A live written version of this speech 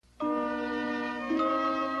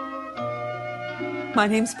My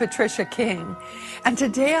name's Patricia King, and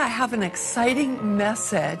today I have an exciting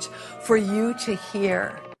message for you to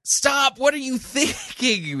hear. Stop! What are you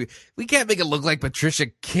thinking? We can't make it look like Patricia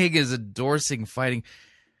King is endorsing fighting.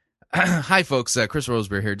 Hi, folks. Chris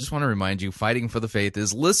Roseberry here. Just want to remind you, Fighting for the Faith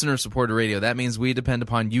is listener-supported radio. That means we depend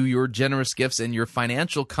upon you, your generous gifts, and your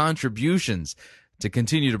financial contributions to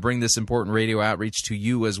continue to bring this important radio outreach to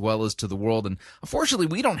you as well as to the world. And unfortunately,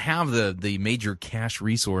 we don't have the major cash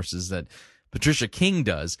resources that Patricia King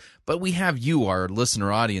does, but we have you, our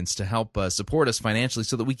listener audience, to help support us financially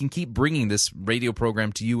so that we can keep bringing this radio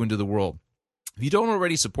program to you and to the world. If you don't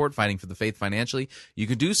already support Fighting for the Faith financially, you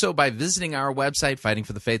can do so by visiting our website,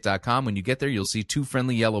 fightingforthefaith.com. When you get there, you'll see two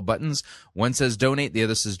friendly yellow buttons. One says donate, the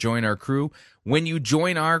other says join our crew. When you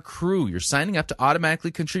join our crew, you're signing up to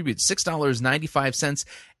automatically contribute $6.95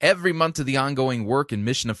 every month to the ongoing work and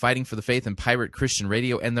mission of Fighting for the Faith and Pirate Christian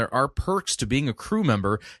Radio, and there are perks to being a crew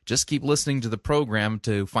member. Just keep listening to the program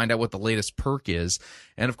to find out what the latest perk is.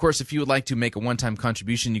 And, of course, if you would like to make a one-time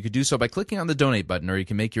contribution, you could do so by clicking on the donate button, or you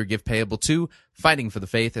can make your gift payable to Fighting for the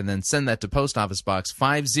Faith and then send that to Post Office Box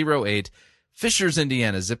 508, Fishers,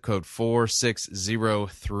 Indiana, zip code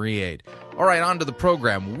 46038. All right, on to the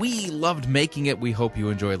program. We loved making it. We hope you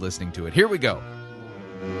enjoyed listening to it. Here we go.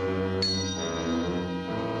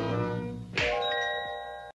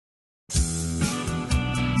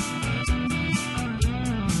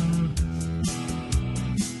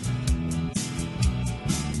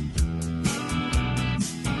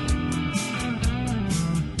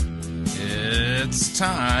 It's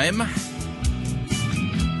time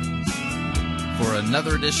for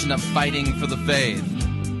another edition of Fighting for the Faith.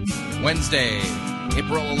 Wednesday,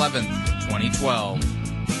 April 11th, 2012.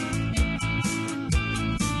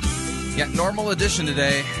 Yeah, normal edition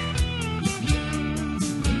today.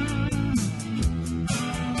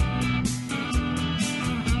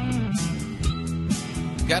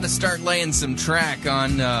 Got to start laying some track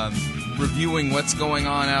on reviewing what's going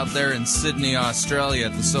on out there in Sydney, Australia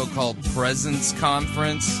at the so-called Presence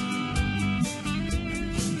Conference.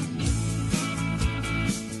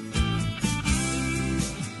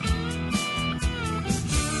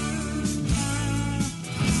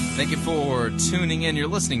 Thank you for tuning in. You're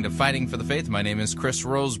listening to Fighting for the Faith. My name is Chris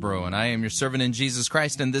Roseborough, and I am your servant in Jesus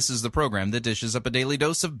Christ, and this is the program that dishes up a daily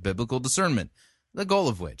dose of biblical discernment, the goal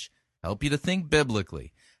of which, help you to think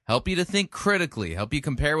biblically, help you to think critically, help you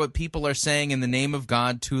compare what people are saying in the name of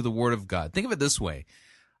God to the Word of God. Think of it this way.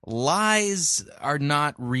 Lies are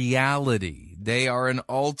not reality. They are an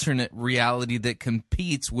alternate reality that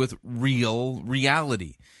competes with real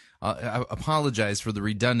reality. I apologize for the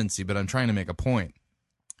redundancy, but I'm trying to make a point.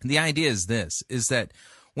 The idea is this, is that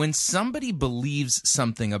when somebody believes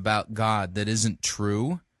something about God that isn't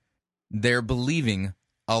true, they're believing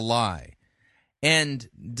a lie. And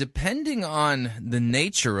depending on the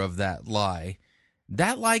nature of that lie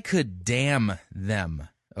could damn them.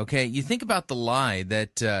 Okay, you think about the lie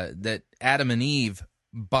that Adam and Eve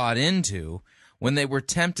bought into when they were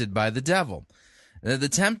tempted by the devil.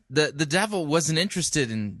 The devil wasn't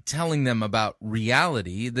interested in telling them about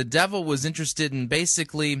reality. The devil was interested in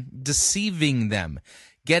basically deceiving them,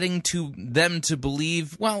 getting to them to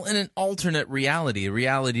believe, well, in an alternate reality, a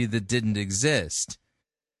reality that didn't exist.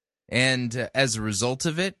 And as a result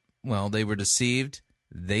of it, well, they were deceived,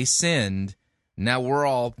 they sinned. Now we're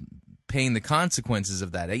all paying the consequences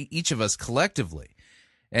of that, each of us collectively.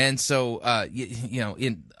 And so,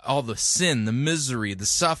 in all the sin, the misery, the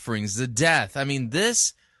sufferings, the death, I mean,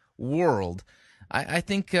 this world, I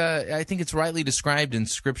think it's rightly described in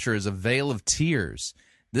Scripture as a vale of tears.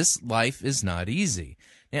 This life is not easy.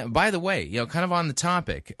 Now, by the way, kind of on the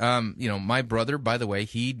topic, my brother, by the way,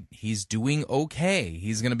 he's doing okay.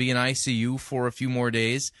 He's going to be in ICU for a few more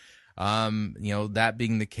days. That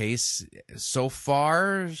being the case, so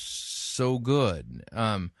far, so good.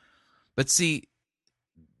 But see,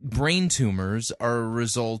 brain tumors are a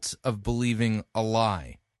result of believing a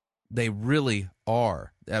lie. They really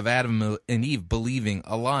are, of Adam and Eve believing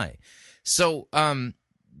a lie. So,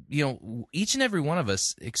 each and every one of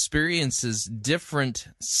us experiences different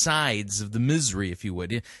sides of the misery, if you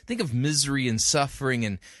would. Think of misery and suffering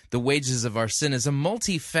and the wages of our sin as a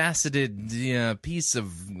multifaceted piece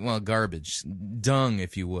of, garbage, dung,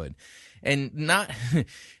 if you would. And not,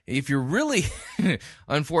 if you're really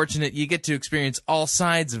unfortunate, you get to experience all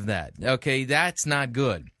sides of that. Okay, that's not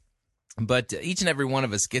good. But each and every one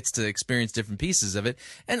of us gets to experience different pieces of it,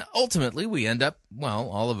 and ultimately we end up,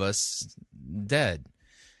 all of us dead.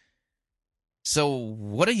 So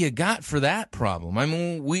what do you got for that problem? I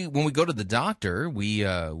mean, when we go to the doctor, we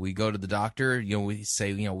go to the doctor. We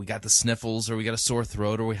say, we got the sniffles, or we got a sore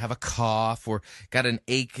throat, or we have a cough, or got an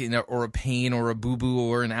ache, or a pain, or a boo-boo,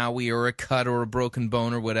 or an owie, or a cut, or a broken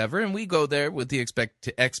bone, or whatever. And we go there with the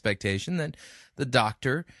expectation that the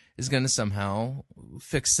doctor is going to somehow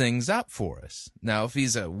fix things up for us. Now, if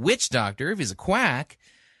he's a witch doctor, if he's a quack,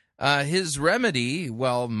 his remedy,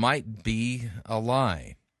 might be a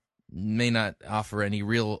lie. May not offer any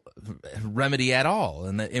real remedy at all,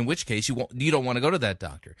 in which case you don't want to go to that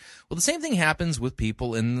doctor. Well, the same thing happens with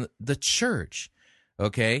people in the church,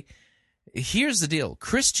 okay? Here's the deal.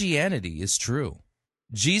 Christianity is true.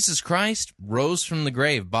 Jesus Christ rose from the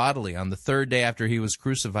grave bodily on the third day after he was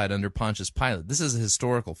crucified under Pontius Pilate. This is a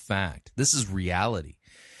historical fact. This is reality.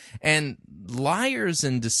 And liars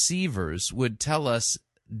and deceivers would tell us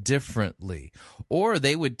differently, or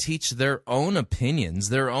they would teach their own opinions,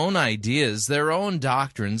 their own ideas, their own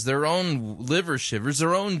doctrines, their own liver shivers,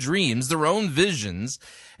 their own dreams, their own visions,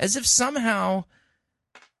 as if somehow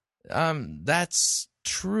that's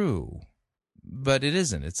true. But it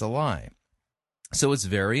isn't. It's a lie. So it's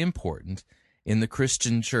very important in the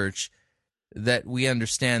Christian church that we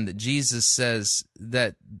understand that Jesus says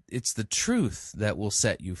that it's the truth that will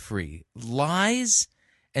set you free. Lies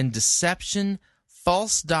and deception,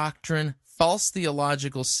 false doctrine, false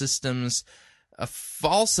theological systems,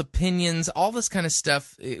 false opinions, all this kind of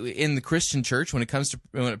stuff in the Christian church when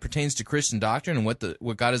it pertains to Christian doctrine and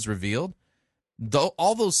what God has revealed,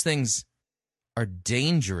 all those things are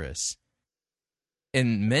dangerous,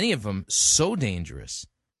 and many of them so dangerous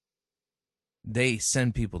they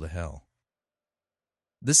send people to hell.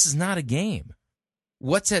 This is not a game.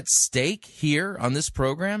 What's at stake here on this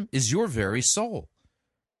program is your very soul.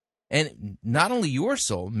 And not only your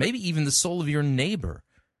soul, maybe even the soul of your neighbor.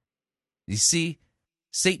 You see,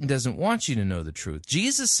 Satan doesn't want you to know the truth.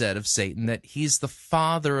 Jesus said of Satan that he's the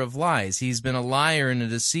father of lies. He's been a liar and a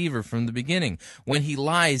deceiver from the beginning. When he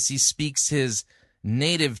lies, he speaks his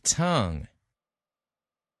native tongue.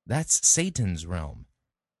 That's Satan's realm.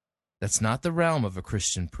 That's not the realm of a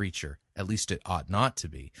Christian preacher. At least it ought not to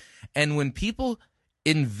be. And when people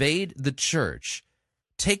invade the church,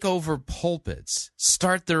 take over pulpits,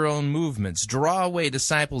 start their own movements, draw away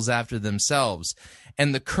disciples after themselves,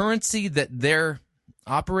 and the currency that they're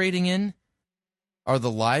operating in are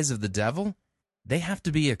the lies of the devil, they have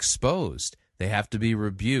to be exposed. They have to be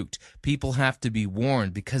rebuked. People have to be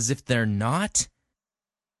warned, because if they're not,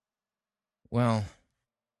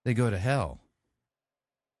 they go to hell.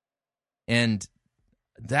 And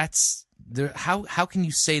that's how can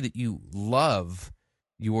you say that you love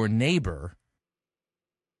your neighbor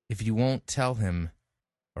if you won't tell him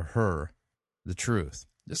or her the truth?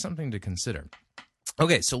 Just something to consider.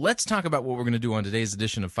 Okay, so let's talk about what we're going to do on today's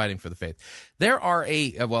edition of Fighting for the Faith. There are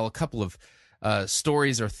a couple of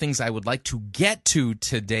stories or things I would like to get to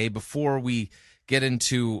today before we get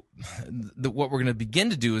into what we're going to begin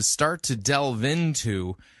to do is start to delve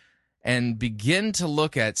into and begin to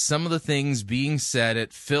look at some of the things being said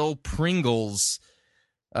at Phil Pringle's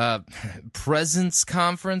Presence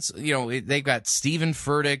Conference. They've got Stephen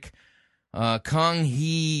Furtick, Kong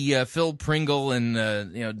Hee, Phil Pringle, and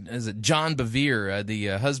is it John Bevere, the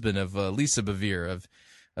husband of Lisa Bevere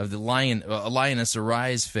of the Lioness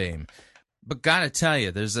Arise fame. But gotta tell you,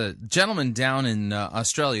 there's a gentleman down in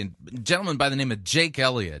Australia, a gentleman by the name of Jake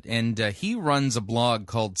Elliott, and he runs a blog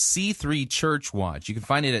called C3 Church Watch. You can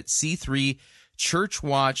find it at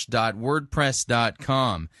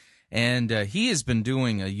c3churchwatch.wordpress.com. And he has been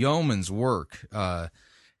doing a yeoman's work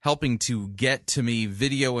helping to get to me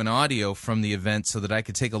video and audio from the event so that I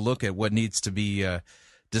could take a look at what needs to be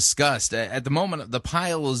discussed. At the moment, the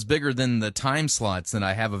pile is bigger than the time slots that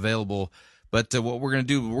I have available. But what we're going to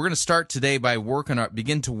do, we're going to start today by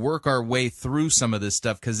begin to work our way through some of this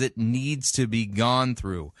stuff because it needs to be gone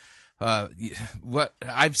through. What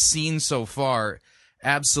I've seen so far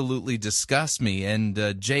absolutely disgusts me,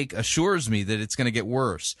 and Jake assures me that it's going to get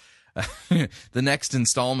worse. The next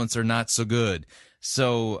installments are not so good.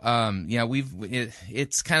 So,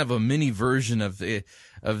 it's kind of a mini version of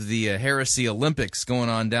the Heresy Olympics going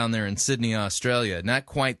on down there in Sydney, Australia. Not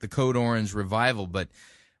quite the Code Orange revival, but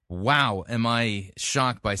wow, am I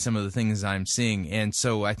shocked by some of the things I'm seeing. And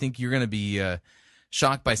so I think you're going to be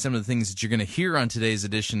shocked by some of the things that you're going to hear on today's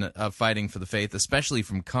edition of Fighting for the Faith, especially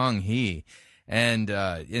from Kong Hee. And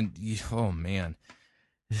oh, man.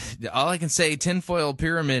 All I can say, tinfoil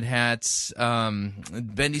pyramid hats,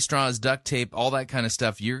 bendy straws, duct tape, all that kind of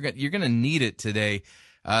stuff. You're going to need it today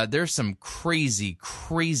There's some crazy,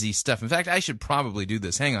 crazy stuff. In fact, I should probably do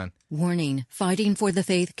this. Hang on. Warning, fighting for the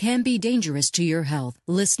faith can be dangerous to your health.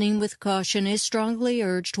 Listening with caution is strongly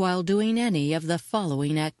urged while doing any of the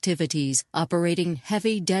following activities: operating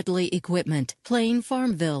heavy, deadly equipment, playing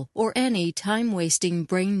Farmville, or any time-wasting,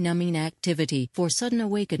 brain-numbing activity. For sudden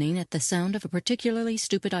awakening at the sound of a particularly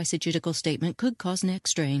stupid eisegetical statement could cause neck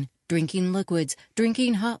strain. Drinking liquids,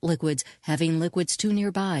 drinking hot liquids, having liquids too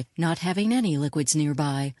nearby, not having any liquids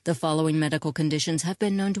nearby. The following medical conditions have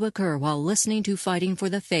been known to occur while listening to Fighting for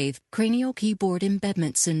the Faith: cranial keyboard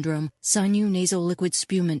embedment syndrome, sinunasal liquid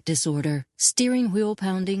spumant disorder, steering wheel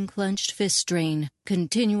pounding clenched fist strain,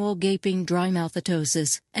 continual gaping dry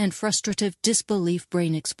mouthatosis, and frustrative disbelief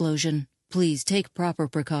brain explosion. Please take proper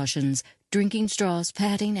precautions. Drinking straws,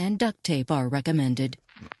 padding, and duct tape are recommended.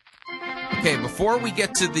 Okay, before we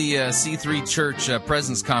get to the C3 Church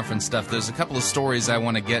Presence Conference stuff, there's a couple of stories I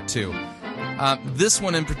want to get to. This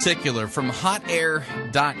one in particular from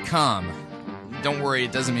hotair.com. Don't worry,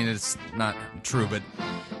 it doesn't mean it's not true, but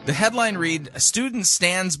the headline read, "A student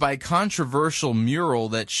stands by controversial mural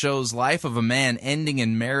that shows life of a man ending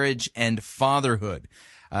in marriage and fatherhood."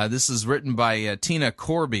 This is written by Tina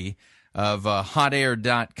Corby of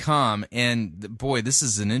hotair.com, and boy, this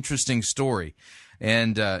is an interesting story.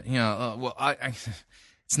 And, it's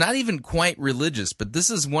not even quite religious, but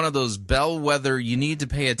this is one of those bellwether, you need to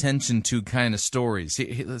pay attention to kind of stories.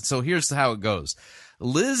 So here's how it goes.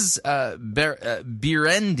 Liz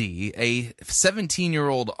Birendi, a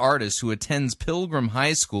 17-year-old artist who attends Pilgrim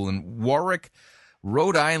High School in Warwick,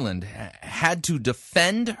 Rhode Island, had to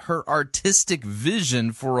defend her artistic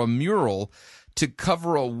vision for a mural to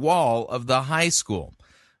cover a wall of the high school.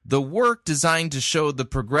 The work, designed to show the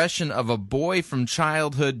progression of a boy from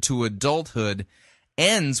childhood to adulthood,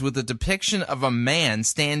 ends with a depiction of a man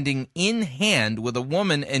standing in hand with a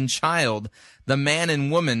woman and child. The man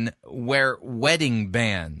and woman wear wedding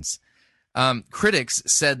bands. Critics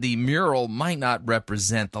said the mural might not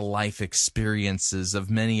represent the life experiences of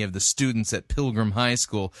many of the students at Pilgrim High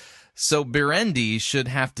School, so Birendi should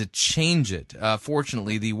have to change it.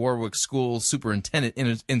 Fortunately, the Warwick School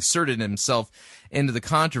superintendent inserted himself into the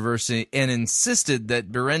controversy and insisted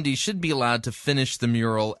that Birendi should be allowed to finish the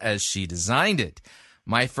mural as she designed it.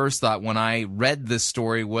 My first thought when I read this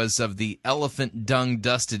story was of the elephant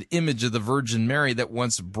dung-dusted image of the Virgin Mary that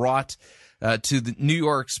once brought to the New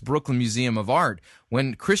York's Brooklyn Museum of Art.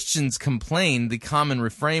 When Christians complained, the common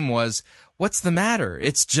refrain was, "What's the matter?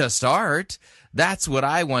 It's just art." That's what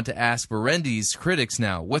I want to ask Birendi's critics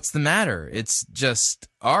now. What's the matter? It's just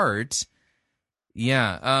art.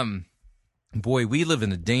 Yeah, boy, we live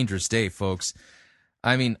in a dangerous day, folks.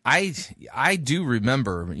 I mean, I do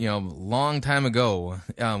remember, a long time ago,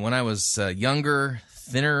 when I was younger,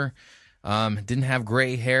 thinner, didn't have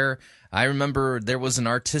gray hair. I remember there was an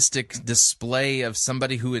artistic display of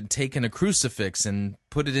somebody who had taken a crucifix and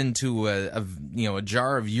put it into a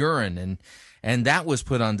jar of urine, and that was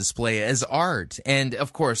put on display as art. And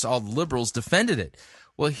of course, all the liberals defended it.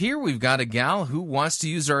 Well, here we've got a gal who wants to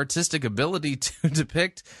use her artistic ability to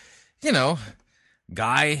depict, a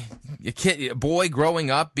boy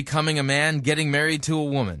growing up, becoming a man, getting married to a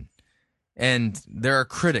woman. And there are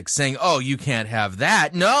critics saying, "Oh, you can't have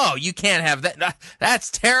that. No, you can't have that. That's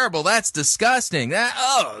terrible. That's disgusting.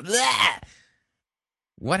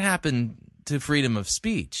 What happened to freedom of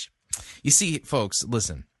speech?" You see, folks,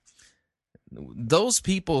 listen. Those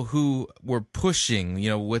people who were pushing,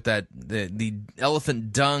 with that the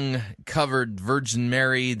elephant dung covered Virgin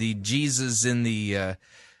Mary, the Jesus in the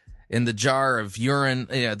jar of urine,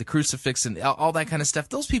 the crucifix, and all that kind of stuff,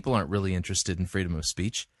 those people aren't really interested in freedom of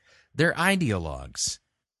speech. They're ideologues.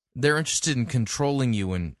 They're interested in controlling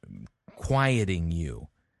you and quieting you.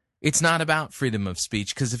 It's not about freedom of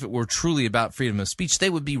speech, because if it were truly about freedom of speech, they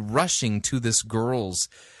would be rushing to this girl's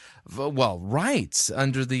rights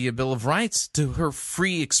under the Bill of Rights, to her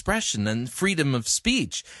free expression and freedom of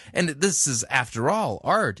speech. And this is, after all,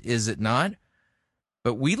 art, is it not?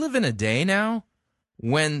 But we live in a day now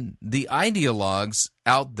when the ideologues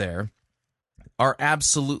out there are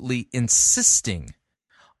absolutely insisting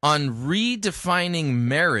on redefining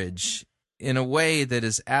marriage in a way that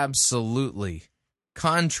is absolutely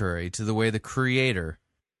contrary to the way the Creator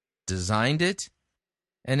designed it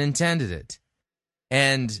and intended it.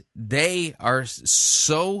 And they are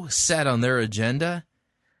so set on their agenda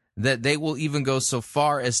that they will even go so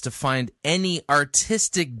far as to find any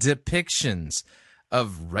artistic depictions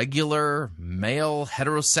of regular male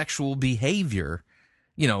heterosexual behavior,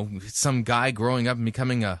 some guy growing up and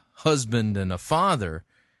becoming a husband and a father,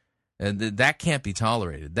 and that can't be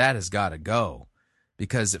tolerated. That has got to go,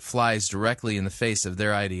 because it flies directly in the face of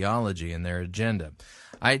their ideology and their agenda.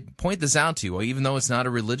 I point this out to you, even though it's not a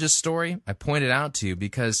religious story. I point it out to you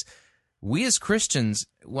because we as Christians,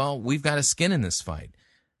 well, we've got a skin in this fight.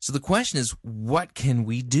 So the question is, what can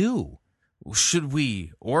we do? Should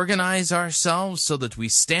we organize ourselves so that we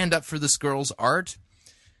stand up for this girl's art?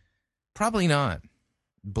 Probably not.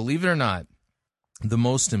 Believe it or not, the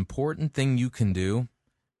most important thing you can do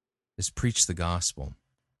is preach the gospel.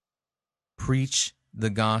 Preach the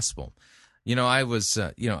gospel. I was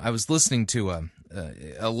listening to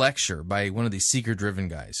a lecture by one of these seeker-driven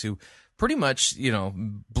guys who pretty much,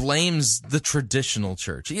 blames the traditional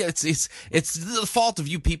church. Yeah, it's the fault of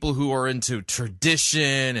you people who are into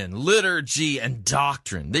tradition and liturgy and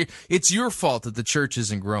doctrine. It's your fault that the church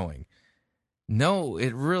isn't growing. No,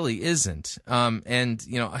 it really isn't.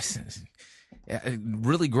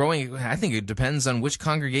 Really growing, I think it depends on which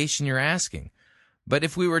congregation you're asking. But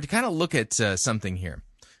if we were to kind of look at something here,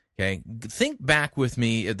 okay, think back with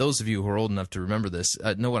me, those of you who are old enough to remember this,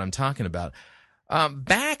 know what I'm talking about.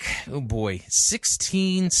 Back,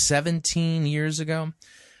 16, 17 years ago,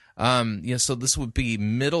 so this would be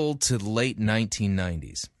middle to late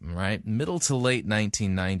 1990s, right? Middle to late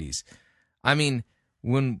 1990s. I mean,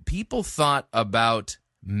 when people thought about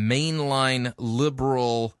mainline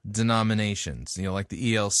liberal denominations, like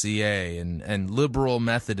the ELCA and liberal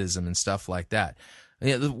Methodism and stuff like that,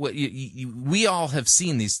 we all have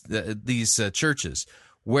seen these churches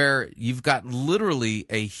where you've got literally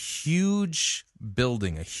a huge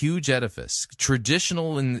building, a huge edifice,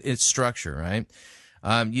 traditional in its structure, right?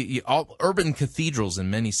 All urban cathedrals in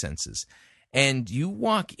many senses. And you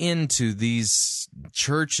walk into these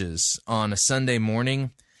churches on a Sunday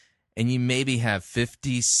morning, and you maybe have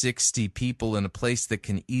 50, 60 people in a place that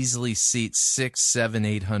can easily seat 600, 700,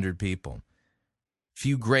 800 people.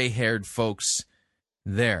 Few gray-haired folks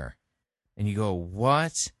there. And you go,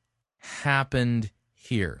 what happened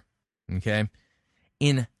here? Okay?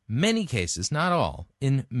 In many cases, not all,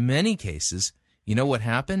 in many cases, you know what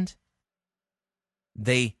happened?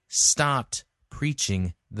 They stopped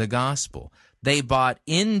preaching the gospel. They bought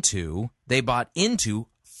into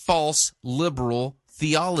false liberal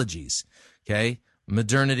theologies, okay?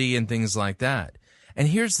 Modernity and things like that. And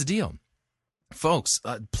here's the deal. Folks,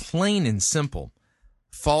 plain and simple,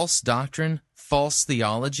 false doctrine, false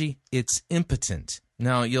theology, it's impotent.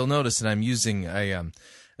 Now, you'll notice that I'm using a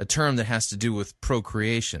term that has to do with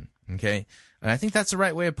procreation, okay? And I think that's the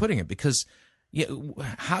right way of putting it, because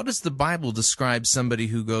how does the Bible describe somebody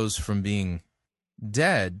who goes from being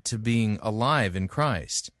dead to being alive in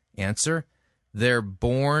Christ? Answer, they're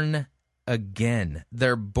born again.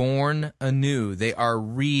 They're born anew. They are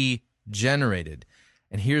regenerated.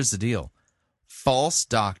 And here's the deal. False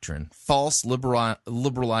doctrine, false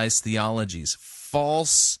liberalized theologies,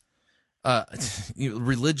 false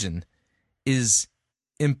religion is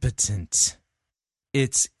impotent.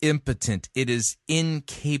 It's impotent. It is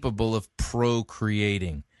incapable of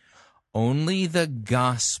procreating. Only the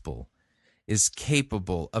gospel is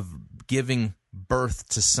capable of giving birth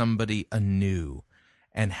to somebody anew.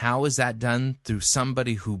 And how is that done? Through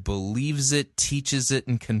somebody who believes it, teaches it,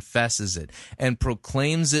 and confesses it, and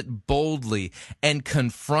proclaims it boldly, and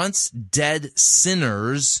confronts dead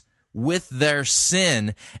sinners with their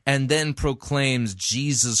sin, and then proclaims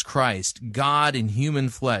Jesus Christ, God in human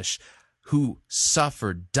flesh, who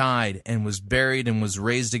suffered, died, and was buried, and was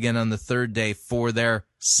raised again on the third day for their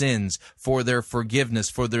sins, for their forgiveness,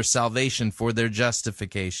 for their salvation, for their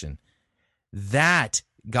justification. That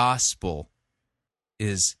gospel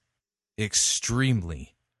is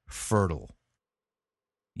extremely fertile.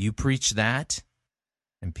 You preach that,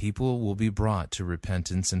 and people will be brought to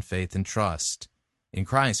repentance and faith and trust in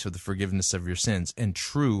Christ for the forgiveness of your sins. And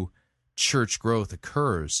true church growth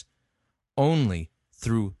occurs only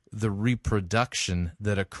through the reproduction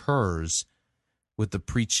that occurs with the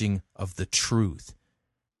preaching of the truth.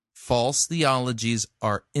 False theologies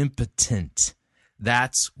are impotent.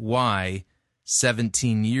 That's why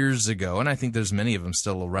 17 years ago, and I think there's many of them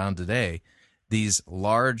still around today, these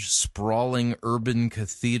large, sprawling urban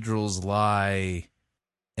cathedrals lie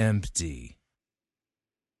empty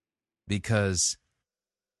because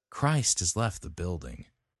Christ has left the building.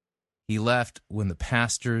 He left when the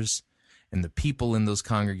pastors and the people in those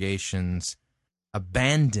congregations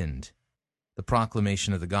abandoned the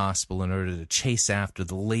proclamation of the gospel in order to chase after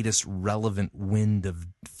the latest relevant wind of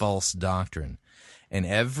false doctrine. And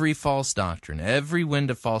every false doctrine, every wind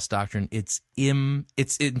of false doctrine, it's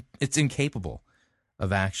incapable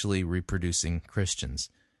of actually reproducing Christians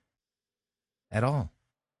at all.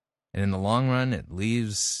 And in the long run, it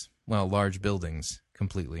leaves, large buildings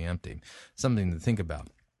completely empty. Something to think about.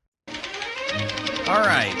 All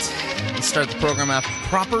right, let's start the program off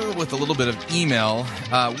proper with a little bit of email.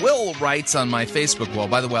 Will writes on my Facebook wall.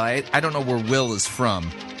 By the way, I don't know where Will is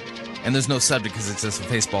from, and there's no subject because it's just a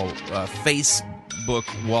Facebook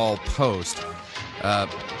wall post.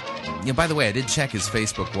 By the way, I did check his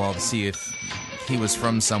Facebook wall to see if he was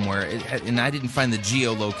from somewhere, and I didn't find the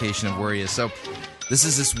geolocation of where he is. So this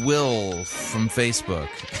is this Will from Facebook.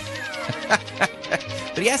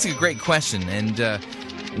 But he asked a great question, and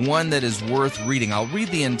one that is worth reading. I'll read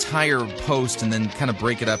the entire post and then kind of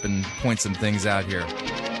break it up and point some things out here.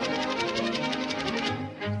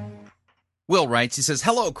 Will writes, he says,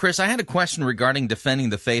 "Hello, Chris. I had a question regarding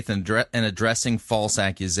defending the faith and addressing false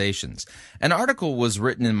accusations. An article was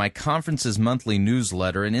written in my conference's monthly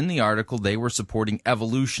newsletter, and in the article they were supporting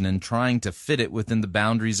evolution and trying to fit it within the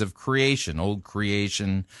boundaries of creation, old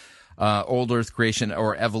earth creation,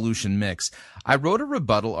 or evolution mix. I wrote a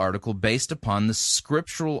rebuttal article based upon the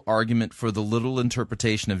scriptural argument for the literal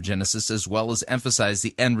interpretation of Genesis, as well as emphasize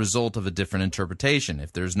the end result of a different interpretation.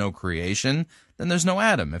 If there's no creation, then there's no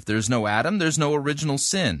Adam. If there's no Adam, there's no original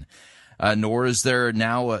sin. Nor is there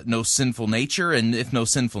now no sinful nature, and if no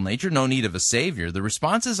sinful nature, no need of a Savior. The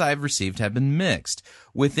responses I've received have been mixed.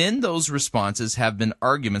 Within those responses have been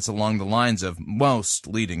arguments along the lines of, most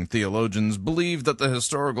leading theologians believe that the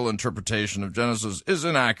historical interpretation of Genesis is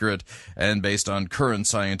inaccurate and based on current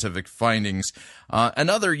scientific findings.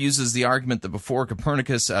 Another uses the argument that before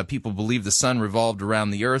Copernicus, people believed the sun revolved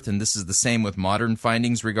around the earth, and this is the same with modern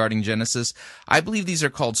findings regarding Genesis. I believe these are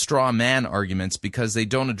called straw man arguments because they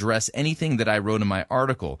don't address anything that I wrote in my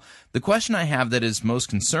article. The question I have that is most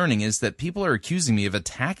concerning is that people are accusing me of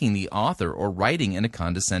attacking the author or writing in a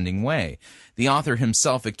condescending way. The author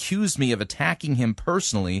himself accused me of attacking him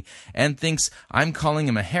personally and thinks I'm calling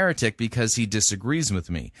him a heretic because he disagrees with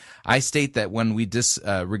me. I state that when we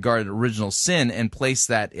disregard original sin and place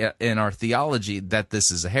that in our theology, that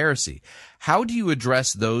this is a heresy. How do you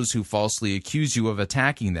address those who falsely accuse you of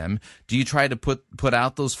attacking them? Do you try to put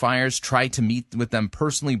out those fires, try to meet with them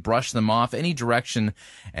personally, brush them off? Any direction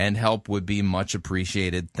and help would be much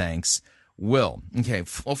appreciated. Thanks, Will." Okay,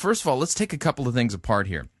 well, first of all, let's take a couple of things apart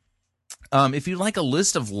here. If you'd like a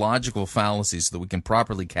list of logical fallacies so that we can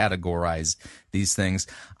properly categorize these things,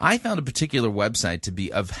 I found a particular website to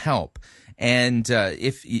be of help. And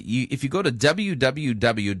if you go to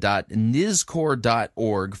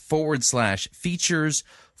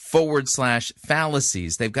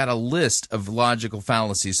www.nizcor.org/features/fallacies, they've got a list of logical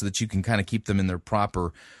fallacies so that you can kind of keep them in their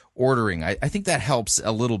proper ordering. I think that helps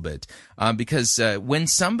a little bit because when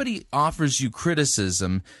somebody offers you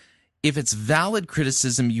criticism, if it's valid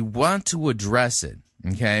criticism, you want to address it.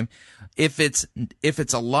 Okay, if it's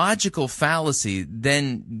a logical fallacy,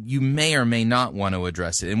 then you may or may not want to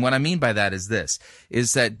address it. And what I mean by that is this: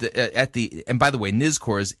 is that and by the way,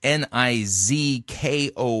 Nizcor is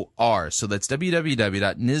Nizkor. So that's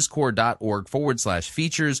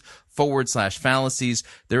www.nizcor.org/features/fallacies.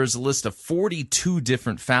 There is a list of 42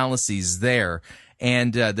 different fallacies there,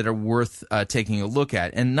 and that are worth taking a look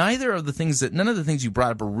at. And none of the things you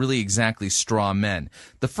brought up are really exactly straw men.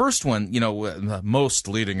 The first one, most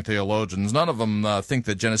leading theologians, none of them think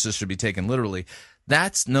that Genesis should be taken literally.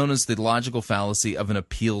 That's known as the logical fallacy of an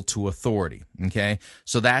appeal to authority. Okay,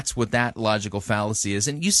 so that's what that logical fallacy is,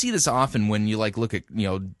 and you see this often when you look at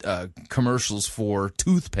commercials for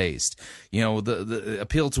toothpaste. The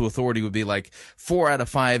appeal to authority would be like 4 out of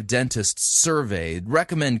 5 dentists surveyed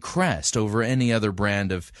recommend Crest over any other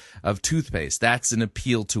brand of toothpaste. That's an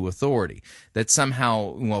appeal to authority. That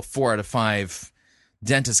somehow 4 out of 5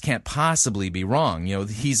 dentists can't possibly be wrong.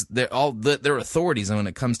 They're authorities when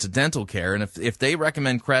it comes to dental care, and if they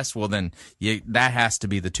recommend Crest, well then that has to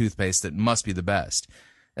be the toothpaste that must be the best.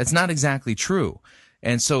 That's not exactly true.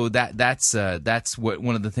 And so that's what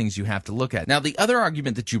one of the things you have to look at. Now, the other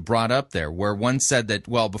argument that you brought up there, where one said that,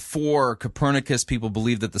 before Copernicus, people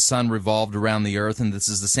believed that the sun revolved around the earth, and this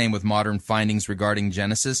is the same with modern findings regarding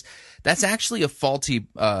Genesis, that's actually a faulty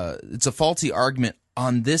argument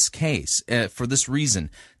on this case, for this reason,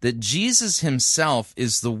 that Jesus himself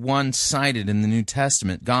is the one cited in the New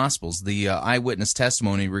Testament Gospels, the eyewitness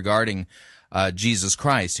testimony regarding Jesus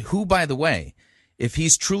Christ, who, by the way, if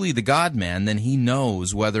he's truly the God-man, then he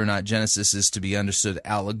knows whether or not Genesis is to be understood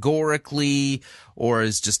allegorically or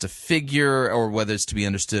as just a figure, or whether it's to be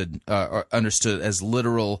understood as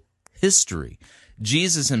literal history.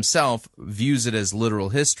 Jesus himself views it as literal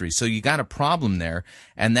history. So you got a problem there,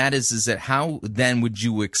 and that is that how then would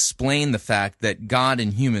you explain the fact that God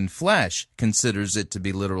in human flesh considers it to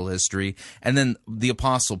be literal history, and then the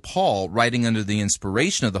Apostle Paul, writing under the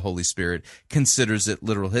inspiration of the Holy Spirit, considers it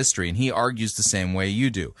literal history, and he argues the same way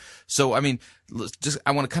you do. So,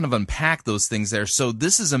 I want to kind of unpack those things there. So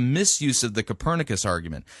this is a misuse of the Copernicus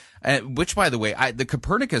argument, which, by the way, the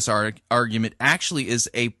Copernicus argument actually is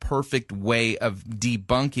a perfect way of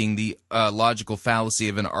debunking the logical fallacy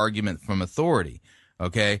of an argument from authority.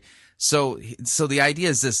 Okay, so the idea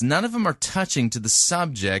is this: none of them are touching to the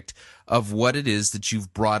subject of what it is that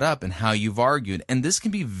you've brought up and how you've argued, and this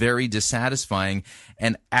can be very dissatisfying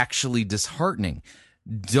and actually disheartening.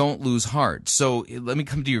 Don't lose heart. So let me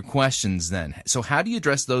come to your questions then. So how do you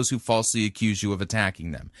address those who falsely accuse you of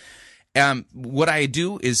attacking them? What I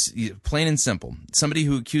do is plain and simple. Somebody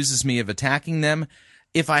who accuses me of attacking them,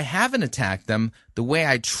 if I haven't attacked them, the way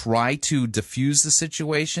I try to diffuse the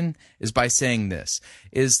situation is by saying this,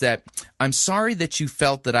 is that I'm sorry that you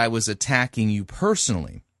felt that I was attacking you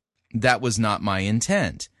personally. That was not my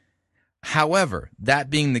intent. However, that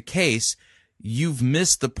being the case, you've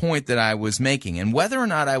missed the point that I was making. And whether or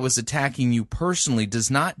not I was attacking you personally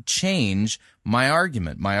does not change my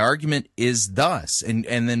argument. My argument is thus, and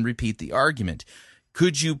then repeat the argument.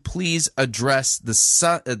 Could you please address the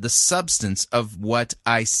substance of what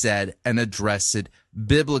I said and address it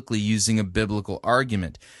biblically using a biblical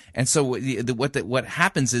argument? And so what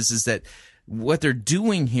happens is that what they're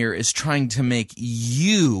doing here is trying to make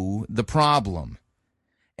you the problem.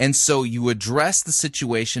 And so you address the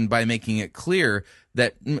situation by making it clear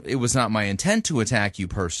that it was not my intent to attack you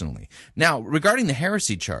personally. Now, regarding the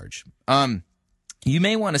heresy charge, you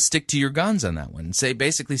may want to stick to your guns on that one and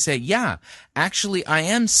basically say, yeah, actually, I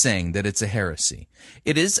am saying that it's a heresy.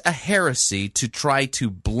 It is a heresy to try to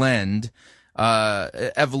blend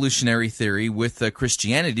evolutionary theory with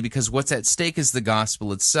Christianity, because what's at stake is the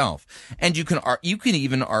gospel itself. And you can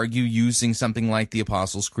even argue using something like the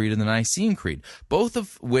Apostles' Creed and the Nicene Creed, both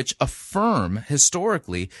of which affirm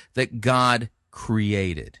historically that God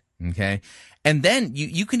created. Okay? And then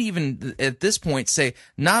you can even, at this point, say,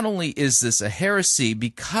 not only is this a heresy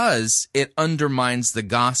because it undermines the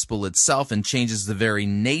gospel itself and changes the very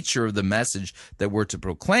nature of the message that we're to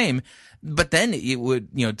proclaim, but then it would,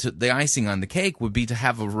 the icing on the cake would be to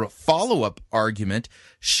have a follow-up argument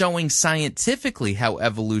showing scientifically how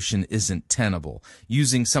evolution isn't tenable,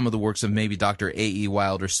 using some of the works of maybe Dr. A.E.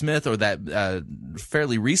 Wilder Smith or that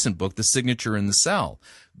fairly recent book, The Signature in the Cell.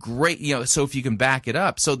 Great, so if you can back it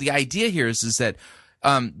up. So the idea here is that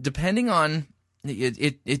depending on,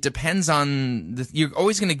 it depends on, you're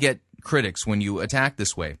always going to get critics when you attack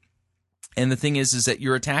this way. And the thing is that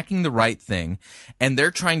you're attacking the right thing, and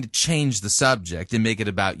they're trying to change the subject and make it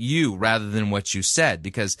about you rather than what you said.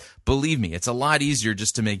 Because believe me, it's a lot easier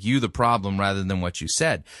just to make you the problem rather than what you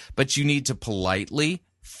said. But you need to politely,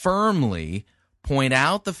 firmly point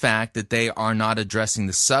out the fact that they are not addressing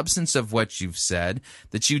the substance of what you've said,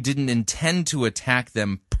 that you didn't intend to attack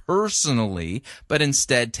them personally, but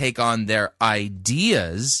instead take on their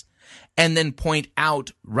ideas, and then point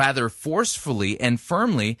out rather forcefully and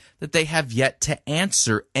firmly that they have yet to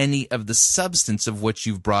answer any of the substance of what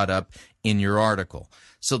you've brought up in your article.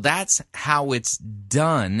 So that's how it's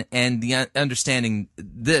done, and the understanding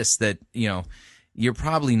this, that, you're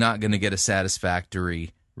probably not going to get a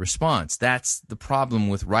satisfactory response. That's the problem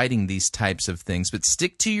with writing these types of things. But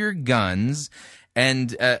stick to your guns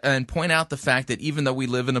and point out the fact that even though we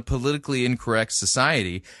live in a politically incorrect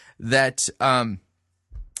society, that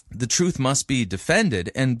the truth must be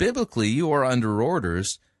defended, and biblically you are under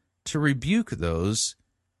orders to rebuke those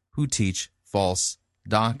who teach false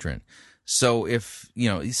doctrine. So if,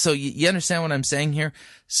 so you understand what I'm saying here?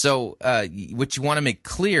 So what you want to make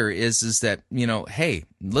clear is that, hey,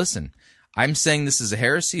 listen, I'm saying this is a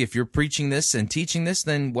heresy. If you're preaching this and teaching this,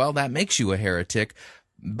 then, well, that makes you a heretic,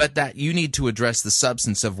 but that you need to address the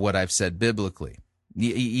substance of what I've said biblically.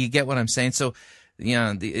 You get what I'm saying? So,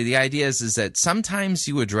 the idea is that sometimes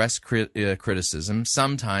you address criticism,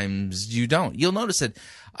 sometimes you don't. You'll notice that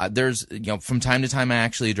there's, from time to time I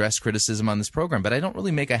actually address criticism on this program, but I don't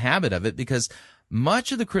really make a habit of it because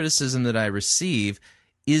much of the criticism that I receive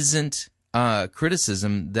isn't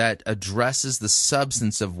criticism that addresses the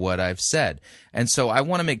substance of what I've said. And so I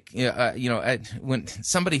want to make, when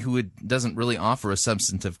somebody who doesn't really offer a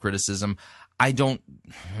substantive criticism, I don't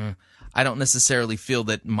necessarily feel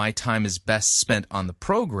that my time is best spent on the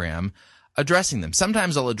program addressing them.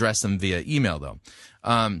 Sometimes I'll address them via email, though.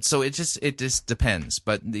 So it just depends.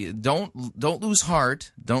 But don't lose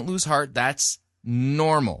heart. Don't lose heart. That's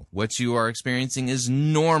normal. What you are experiencing is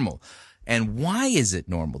normal. And why is it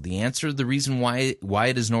normal? The answer, the reason why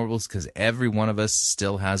it is normal is because every one of us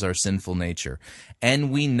still has our sinful nature.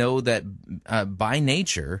 And we know that by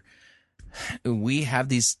nature, we have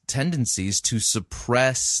these tendencies to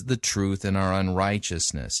suppress the truth in our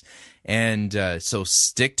unrighteousness. And so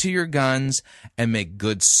stick to your guns and make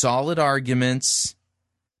good, solid arguments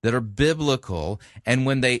that are biblical.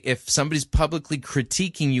 And if somebody's publicly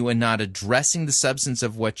critiquing you and not addressing the substance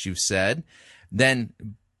of what you've said, then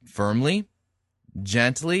firmly,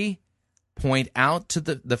 gently point out to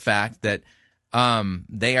the fact that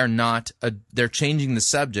they're changing the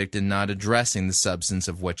subject and not addressing the substance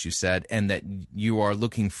of what you said, and that you are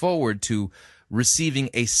looking forward to receiving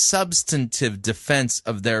a substantive defense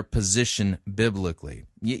of their position biblically,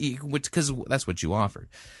 because that's what you offered.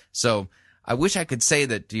 So I wish I could say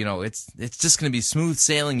that, it's just going to be smooth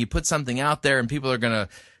sailing. You put something out there and people are going to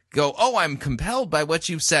go, oh, I'm compelled by what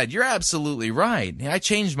you've said. You're absolutely right. I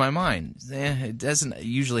changed my mind. It doesn't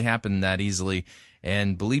usually happen that easily.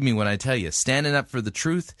 And believe me when I tell you, standing up for the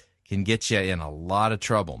truth can get you in a lot of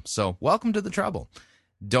trouble. So welcome to the trouble.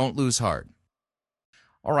 Don't lose heart.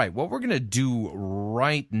 All right, what we're going to do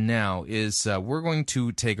right now is we're going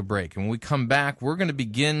to take a break. And when we come back, we're going to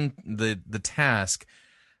begin the task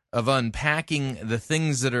of unpacking the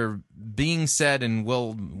things that are being said and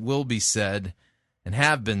will be said and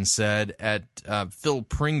have been said at Phil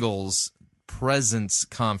Pringle's Presence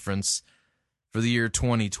Conference for the year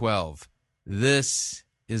 2012. This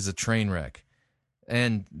is a train wreck.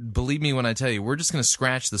 And believe me when I tell you, we're just going to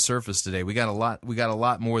scratch the surface today. We got a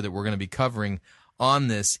lot more that we're going to be covering on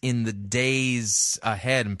this in the days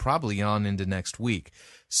ahead and probably on into next week.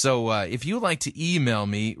 So if you'd like to email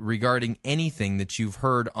me regarding anything that you've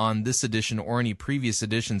heard on this edition or any previous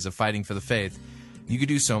editions of Fighting for the Faith, you could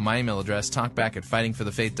do so. My email address,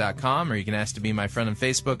 talkback@fightingforthefaith.com, or you can ask to be my friend on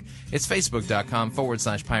Facebook. It's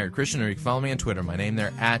facebook.com/Pirate Christian, or you can follow me on Twitter. My name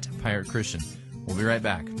there, @Pirate Christian. We'll be right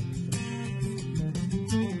back.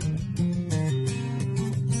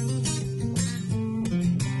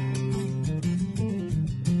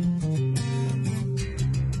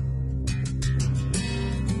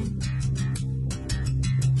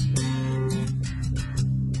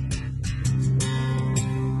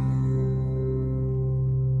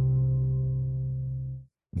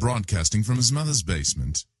 Broadcasting from his mother's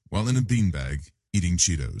basement while in a beanbag eating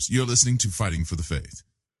Cheetos. You're listening to Fighting for the Faith.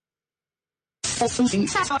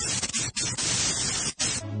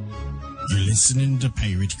 You're listening to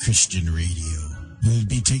Pirate Christian Radio. We'll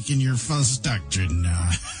be taking your false doctrine now.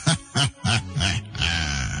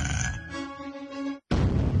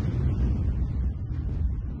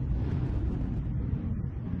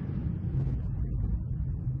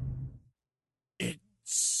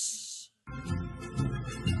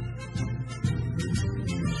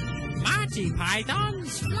 Monty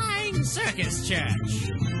Python's Flying Circus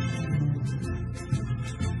Church.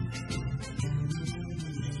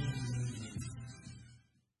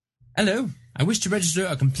 Hello, I wish to register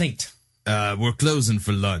a complaint. We're closing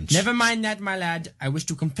for lunch. Never mind that, my lad. I wish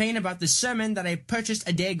to complain about the sermon that I purchased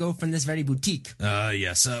a day ago from this very boutique.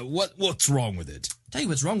 Yes. What's wrong with it? Tell you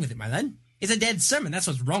what's wrong with it, my lad. It's a dead sermon, that's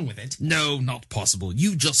what's wrong with it. No, not possible.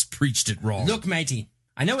 You just preached it wrong. Look, matey,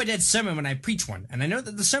 I know a dead sermon when I preach one, and I know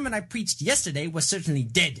that the sermon I preached yesterday was certainly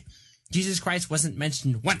dead. Jesus Christ wasn't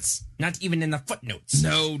mentioned once, not even in the footnotes.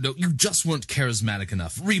 No, you just weren't charismatic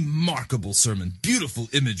enough. Remarkable sermon, beautiful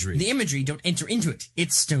imagery. The imagery don't enter into it.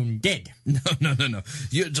 It's stone dead. No.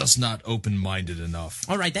 You're just not open-minded enough.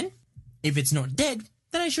 All right, then. If it's not dead,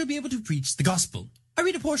 then I shall be able to preach the gospel. I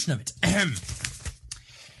read a portion of it. Ahem.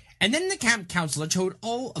 And then the camp counselor told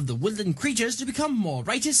all of the woodland creatures to become more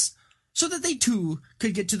righteous, so that they too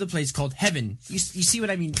could get to the place called heaven. You see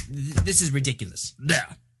what I mean? This is ridiculous.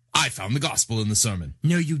 There. I found the gospel in the sermon.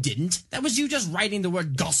 No, you didn't. That was you just writing the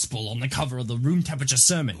word gospel on the cover of the room temperature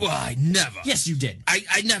sermon. Well, I never. Yes, you did.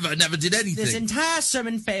 I never did anything. This entire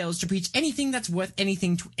sermon fails to preach anything that's worth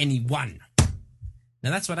anything to anyone. Now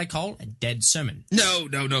that's what I call a dead sermon. No.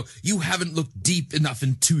 You haven't looked deep enough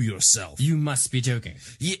into yourself. You must be joking.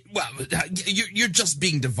 You're just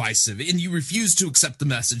being divisive, and you refuse to accept the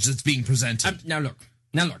message that's being presented. Now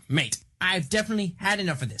look, mate. I've definitely had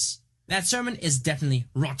enough of this. That sermon is definitely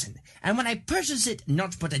rotten. And when I purchased it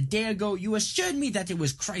not but a day ago, you assured me that it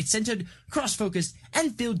was Christ-centered, cross-focused,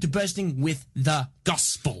 and filled to bursting with the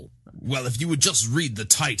gospel. Well, if you would just read the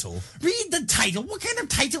title. Read the title? What kind of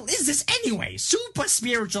title is this anyway? Super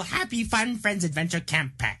Spiritual Happy Fun Friends Adventure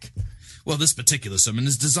Camp Pack. Well, this particular sermon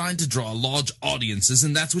is designed to draw large audiences,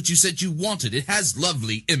 and that's what you said you wanted. It has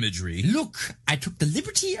lovely imagery. Look, I took the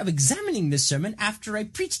liberty of examining this sermon after I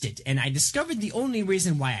preached it, and I discovered the only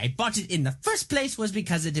reason why I bought it in the first place was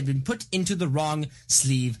because it had been put into the wrong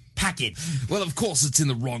sleeve package. Well, of course it's in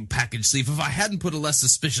the wrong package, Steve. If I hadn't put a less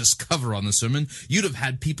suspicious cover on the sermon, you'd have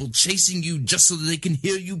had people chasing you just so that they can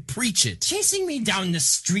hear you preach it. Chasing me down the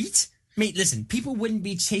street? Mate, listen, people wouldn't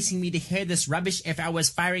be chasing me to hear this rubbish if I was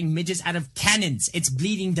firing midgets out of cannons. It's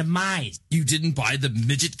bleeding demise. You didn't buy the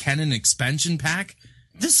midget cannon expansion pack?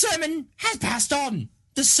 The sermon has passed on.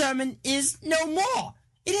 The sermon is no more.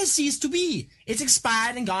 It has ceased to be. It's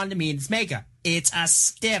expired and gone to meet its maker. It's a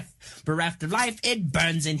stiff. Bereft of life, it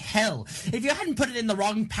burns in hell. If you hadn't put it in the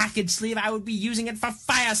wrong package sleeve, I would be using it for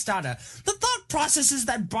fire starter. The thought processes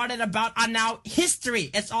that brought it about are now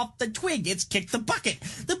history. It's off the twig. It's kicked the bucket.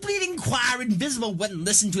 The bleeding choir invisible wouldn't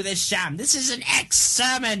listen to this sham. This is an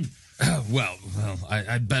ex-sermon. Well,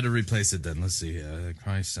 I'd better replace it then. Let's see.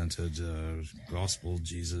 Christ-centered, gospel,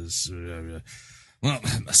 Jesus. Well,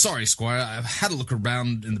 sorry, Squire. I've had a look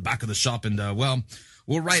around in the back of the shop and,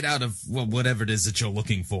 we'll write out of whatever it is that you're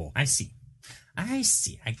looking for. I see. I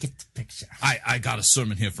get the picture. I got a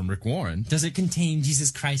sermon here from Rick Warren. Does it contain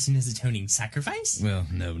Jesus Christ and his atoning sacrifice? Well,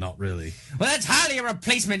 no, not really. Well, that's hardly a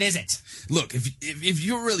replacement, is it? Look, if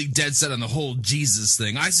you're really dead set on the whole Jesus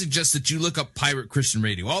thing, I suggest that you look up Pirate Christian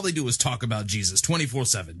Radio. All they do is talk about Jesus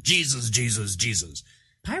 24/7. Jesus, Jesus, Jesus.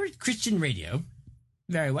 Pirate Christian Radio?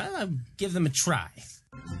 Very well, I'll give them a try.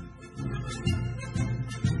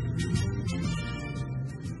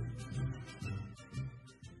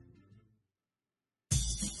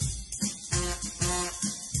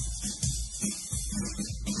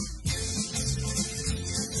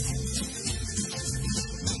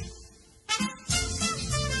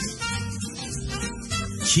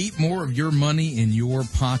 Keep more of your money in your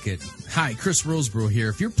pocket. Hi, Chris Roseborough here.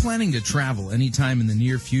 If you're planning to travel anytime in the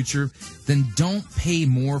near future, then don't pay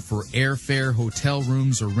more for airfare, hotel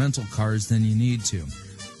rooms, or rental cars than you need to.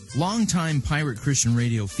 Longtime Pirate Christian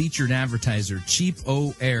Radio featured advertiser Cheap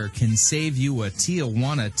O Air can save you a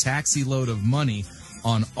Tijuana taxi load of money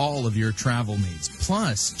on all of your travel needs.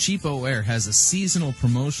 Plus, Cheap O Air has a seasonal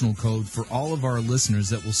promotional code for all of our listeners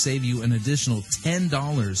that will save you an additional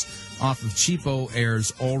 $10 off of Cheap O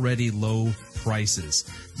Air's already low prices.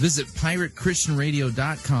 Visit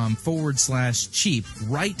piratechristianradio.com/cheap.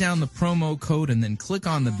 Write down the promo code and then click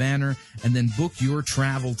on the banner and then book your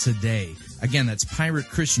travel today. Again, that's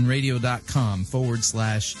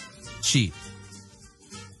piratechristianradio.com/cheap.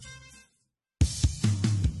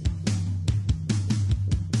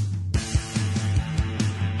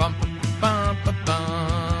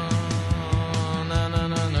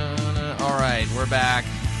 All right, we're back.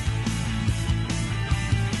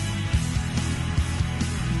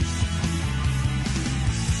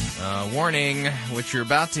 Warning, what you're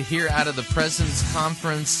about to hear out of the President's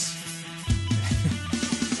Conference.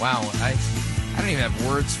 Wow, I don't even have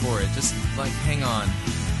words for it. Just, hang on.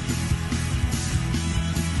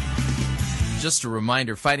 Just a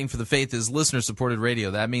reminder, Fighting for the Faith is listener-supported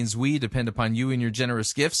radio. That means we depend upon you and your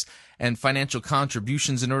generous gifts and financial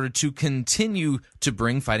contributions in order to continue to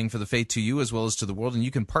bring Fighting for the Faith to you as well as to the world. And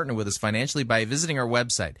you can partner with us financially by visiting our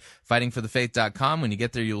website, fightingforthefaith.com. When you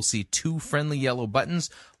get there, you'll see two friendly yellow buttons.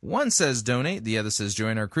 One says donate, the other says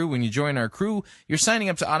join our crew. When you join our crew, you're signing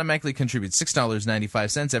up to automatically contribute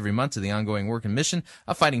 $6.95 every month to the ongoing work and mission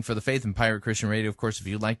of Fighting for the Faith and Pirate Christian Radio. Of course, if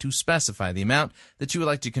you'd like to specify the amount that you would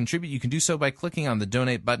like to contribute, you can do so by clicking on the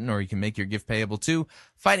donate button, or you can make your gift payable to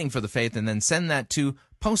Fighting for the Faith and then send that to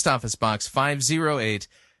Post Office Box 508,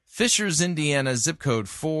 Fishers, Indiana, zip code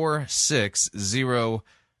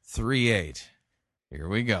 46038. Here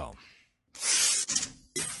we go.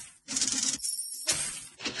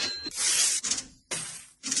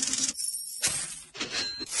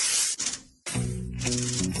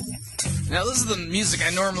 Now, this is the music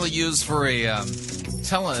I normally use for a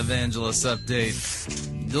televangelist update.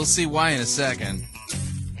 You'll see why in a second.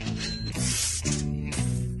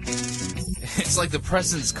 It's like the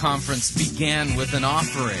President's Conference began with an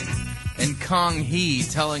offering, and Kong Hee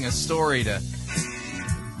telling a story to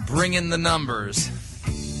bring in the numbers.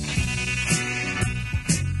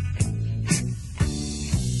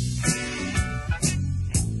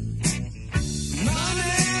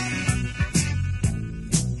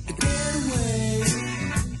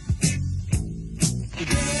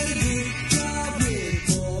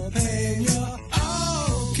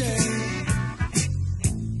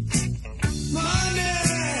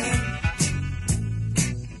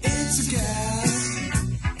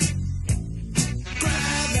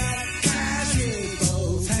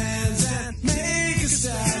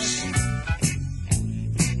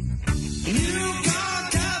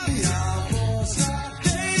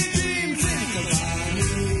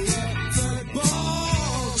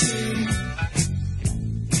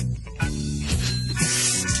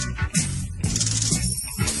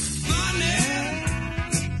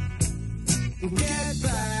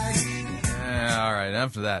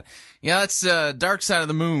 enough of that. Yeah, that's Dark Side of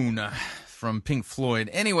the Moon from Pink Floyd.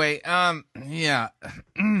 Anyway, yeah.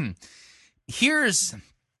 Here's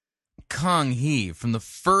Kong Hee from the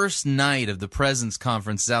first night of the Presence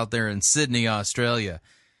Conference out there in Sydney, Australia.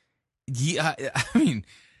 Yeah, I mean,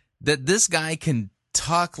 that this guy can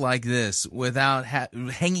talk like this without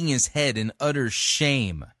hanging his head in utter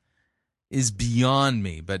shame is beyond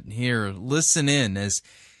me. But here, listen in as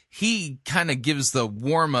he kind of gives the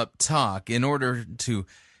warm-up talk in order to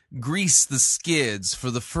grease the skids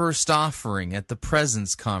for the first offering at the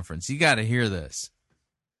Presence Conference. You got to hear this.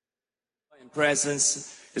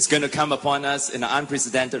 Presence is going to come upon us in an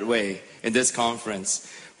unprecedented way in this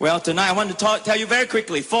conference. Well, tonight I want to tell you very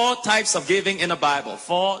quickly 4 types of giving in the Bible.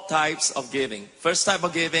 4 types of giving. First type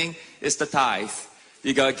of giving is the tithe.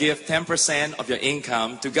 You got to give 10% of your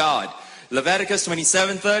income to God. Leviticus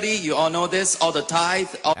 27:30, you all know this, all the tithe.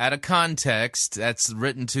 Out of context, that's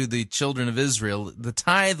written to the children of Israel. The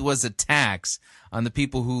tithe was a tax on the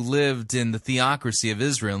people who lived in the theocracy of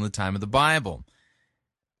Israel in the time of the Bible.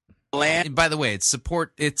 Land. By the way,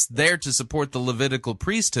 it's there to support the Levitical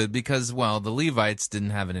priesthood because, well, the Levites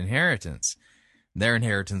didn't have an inheritance. Their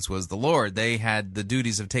inheritance was the Lord. They had the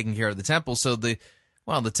duties of taking care of the temple, so the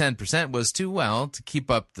 10% was to keep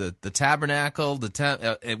up the tabernacle,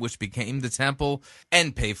 which became the temple,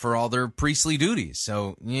 and pay for all their priestly duties.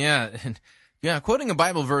 So, yeah, quoting a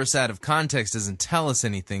Bible verse out of context doesn't tell us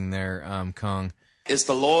anything there, Kong. Is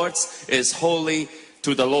the Lord's, is holy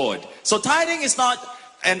to the Lord. So tithing is not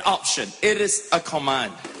an option. It is a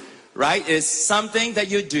command, right? It's something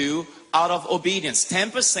that you do out of obedience.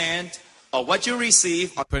 10% of what you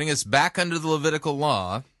receive, putting us back under the Levitical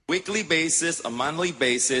law, weekly basis, a monthly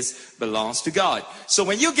basis, belongs to God. So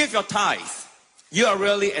when you give your tithe, you are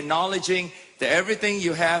really acknowledging that everything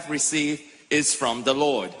you have received is from the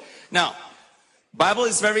Lord. Now, Bible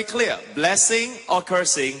is very clear. Blessing or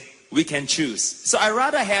cursing, we can choose. So I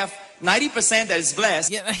rather have 90% that is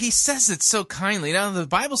blessed. Yeah, he says it so kindly. Now, the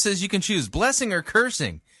Bible says you can choose blessing or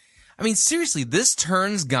cursing. I mean, seriously, this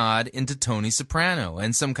turns God into Tony Soprano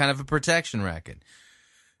and some kind of a protection racket.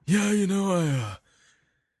 Yeah,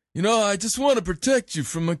 I just want to protect you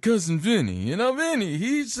from my cousin Vinny. Vinny,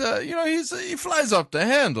 he flies off the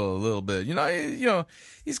handle a little bit.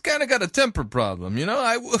 He's kind of got a temper problem.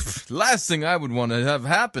 Last thing I would want to have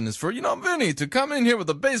happen is for, Vinny to come in here with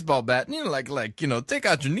a baseball bat and, take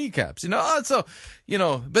out your kneecaps, so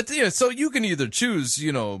you can either choose,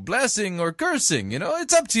 blessing or cursing,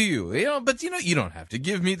 it's up to you, but, you don't have to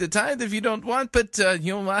give me the tithe if you don't want, but,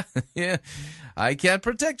 yeah. I can't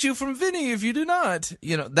protect you from Vinny if you do not.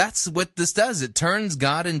 That's what this does. It turns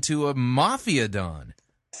God into a mafia don.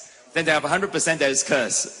 Then they have 100% that is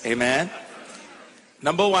cursed. Amen.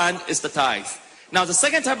 Number 1 is the tithe. Now, the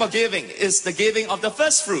second type of giving is the giving of the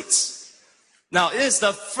first fruits. Now, it is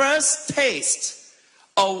the first taste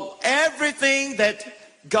of everything that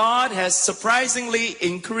God has surprisingly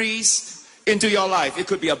increased into your life. It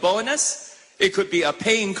could be a bonus. It could be a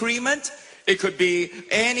pay increment. It could be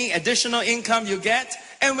any additional income you get.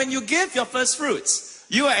 And when you give your first fruits,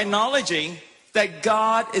 you are acknowledging that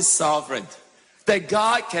God is sovereign, that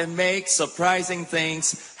God can make surprising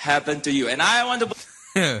things happen to you. And I want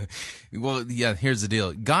to... Well, yeah, here's the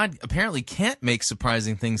deal. God apparently can't make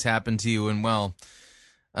surprising things happen to you, and, well,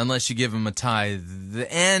 unless you give him a tithe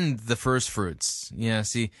and the first fruits. Yeah,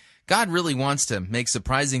 see, God really wants to make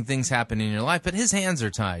surprising things happen in your life, but his hands are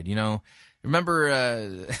tied,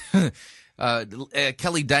 Remember...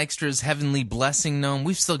 Kelly Dykstra's Heavenly Blessing Gnome.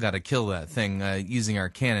 We've still got to kill that thing using our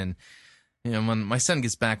cannon. When my son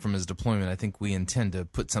gets back from his deployment, I think we intend to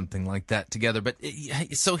put something like that together. But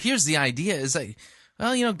so here's the idea: is that,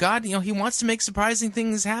 God, he wants to make surprising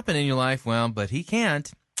things happen in your life. Well, but he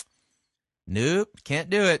can't. Nope, can't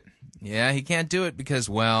do it. Yeah, he can't do it because,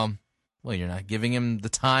 well, you're not giving him the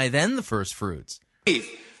tithe and the first fruits.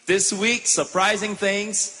 This week, surprising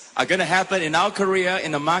things are going to happen in our career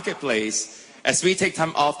in the marketplace as we take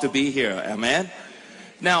time off to be here. Amen.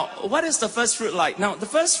 Now, what is the first fruit like? Now, the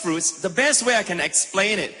first fruits, the best way I can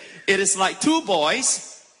explain it, it is like 2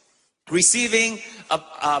 boys receiving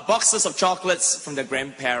boxes of chocolates from their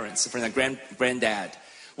grandparents, from their granddad.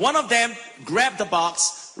 One of them grabbed the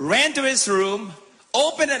box, ran to his room,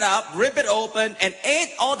 opened it up, rip it open, and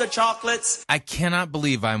ate all the chocolates. I cannot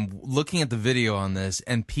believe I'm looking at the video on this,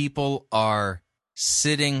 and people are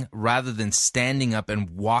sitting rather than standing up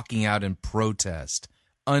and walking out in protest.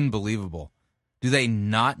 Unbelievable. Do they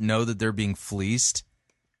not know that they're being fleeced?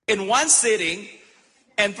 In one sitting,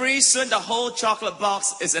 and pretty soon the whole chocolate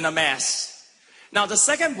box is in a mess. Now the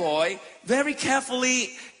second boy very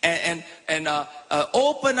carefully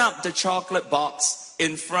open up the chocolate box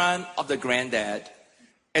in front of the granddad.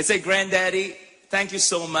 and say, Granddaddy, thank you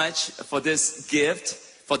so much for this gift,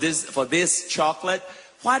 for this chocolate.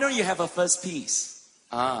 Why don't you have a first piece?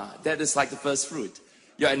 That is like the first fruit.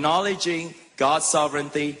 You're acknowledging God's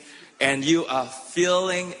sovereignty, and you are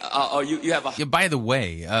feeling, or you have a... Yeah, by the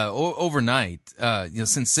way, overnight,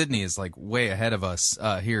 since Sydney is like way ahead of us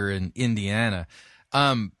here in Indiana,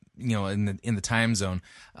 in the time zone,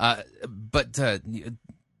 but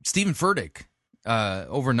Stephen Furtick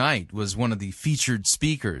overnight was one of the featured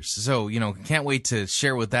speakers. So can't wait to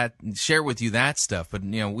share with you that stuff. But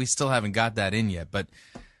we still haven't got that in yet. But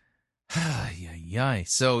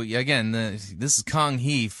so again, this is Kong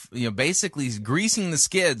Hee, basically greasing the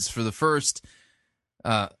skids for the first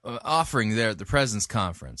offering there at the President's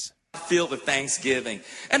Conference. Filled with thanksgiving.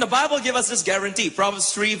 And the Bible gives us this guarantee,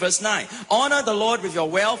 Proverbs 3 verse 9. Honor the Lord with your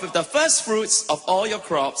wealth, with the first fruits of all your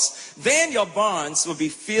crops. Then your barns will be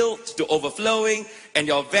filled to overflowing, and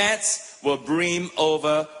your vats will brim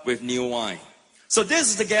over with new wine. So this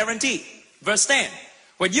is the guarantee. Verse 10.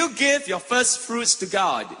 When you give your first fruits to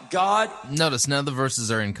God. Notice none of the verses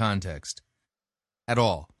are in context at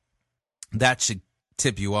all. That should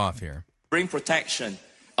tip you off here. Bring protection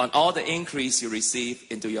on all the increase you receive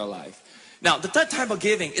into your life. Now, the third type of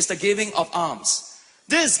giving is the giving of alms.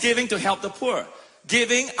 This is giving to help the poor.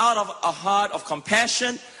 Giving out of a heart of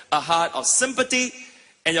compassion, a heart of sympathy,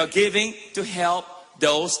 and you're giving to help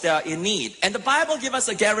those that are in need. And the Bible gives us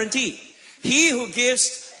a guarantee. He who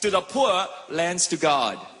gives to the poor lends to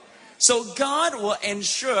God. So God will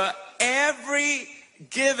ensure every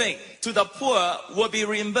giving to the poor will be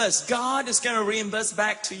reimbursed. God is going to reimburse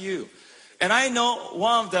back to you. And I know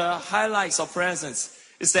one of the highlights of Presence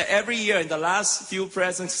is that every year in the last few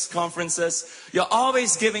Presence conferences, you're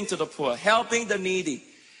always giving to the poor, helping the needy.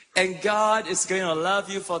 And God is going to love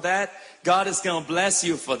you for that. God is going to bless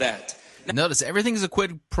you for that. Notice, everything's a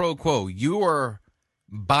quid pro quo. You are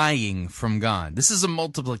buying from God. This is a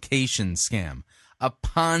multiplication scam, a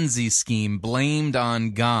Ponzi scheme blamed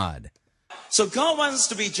on God. So God wants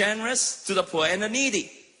to be generous to the poor and the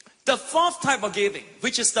needy. The fourth type of giving,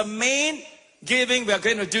 which is the main giving we are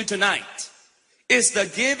going to do tonight, is the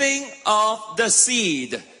giving of the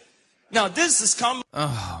seed. Now, this is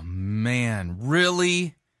commonly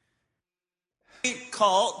really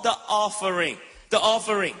called the offering. The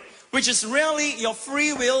offering, which is really your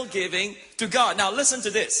free will giving to God. Now, listen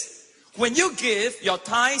to this. When you give your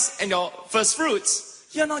tithes and your first fruits,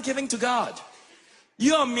 you're not giving to God.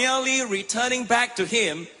 You are merely returning back to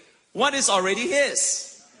Him what is already His.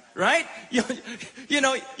 Right?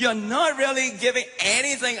 You're not really giving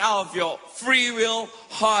anything out of your free will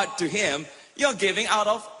heart to Him. You're giving out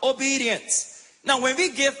of obedience. Now, when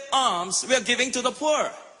we give alms, we are giving to the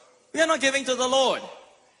poor. We are not giving to the Lord.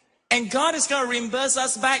 And God is going to reimburse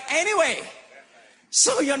us back anyway.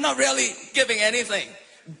 So you're not really giving anything.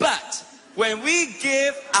 But when we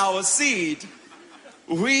give our seed,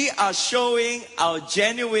 we are showing our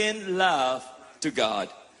genuine love to God.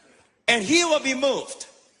 And He will be moved.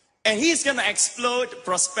 And He's going to explode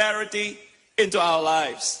prosperity into our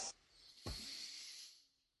lives.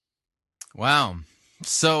 Wow.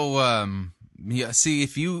 So, see,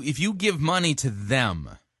 if you give money to them,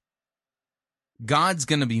 God's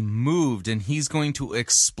going to be moved and He's going to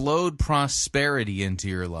explode prosperity into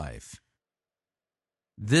your life.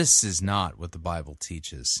 This is not what the Bible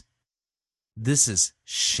teaches. This is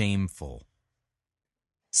shameful.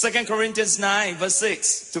 2 Corinthians 9, verse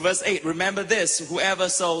 6 to verse 8. Remember this, whoever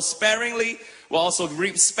sows sparingly will also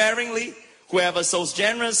reap sparingly. Whoever sows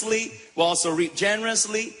generously will also reap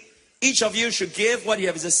generously. Each of you should give what you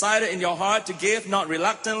have decided in your heart to give, not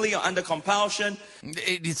reluctantly or under compulsion.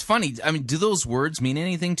 It's funny. I mean, do those words mean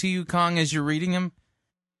anything to you, Kong, as you're reading them?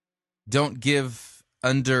 Don't give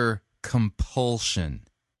under compulsion.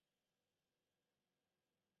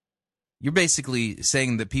 You're basically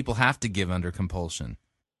saying that people have to give under compulsion.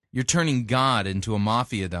 You're turning God into a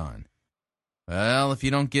mafia don. Well, if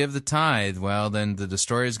you don't give the tithe, well, then the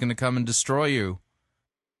destroyer is going to come and destroy you.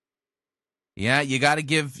 Yeah, you got to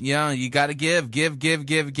give. Yeah, you got to give.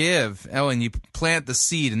 Oh, and you plant the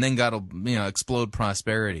seed, and then God will, explode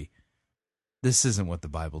prosperity. This isn't what the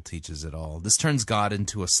Bible teaches at all. This turns God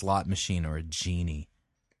into a slot machine or a genie.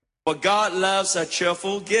 For God loves a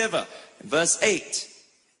cheerful giver. Verse 8.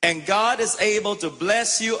 And God is able to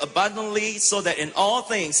bless you abundantly so that in all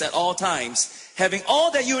things at all times, having all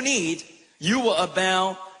that you need, you will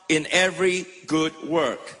abound in every good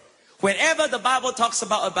work. Whenever the Bible talks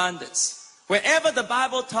about abundance, whenever the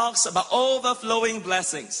Bible talks about overflowing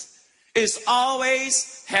blessings, it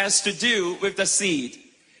always has to do with the seed.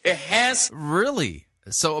 It has... Really?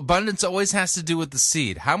 So abundance always has to do with the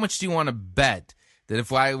seed. How much do you want to bet that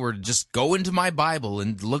if I were to just go into my Bible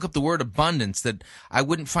and look up the word abundance, that I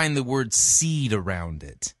wouldn't find the word seed around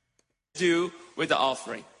it. Do with the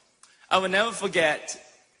offering. I will never forget,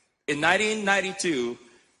 in 1992,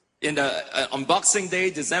 on Boxing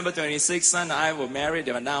Day, December 26th, son and I were married.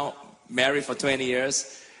 They were now married for 20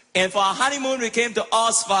 years. And for our honeymoon, we came to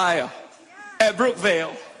Ozfire at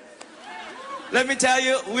Brookvale. Let me tell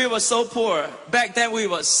you, we were so poor. Back then, we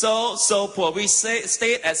were so poor. We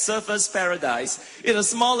stayed at Surfers Paradise in a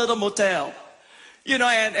small little motel. You know,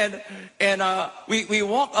 and we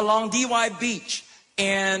walked along DY Beach.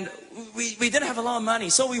 And we didn't have a lot of money.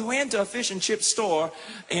 So we went to a fish and chip store.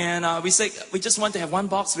 And we said, we just want to have one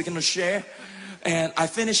box we're going to share. And I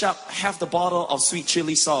finished up half the bottle of sweet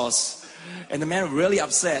chili sauce. And the man was really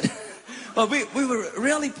upset. But we were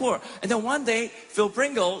really poor. And then one day, Phil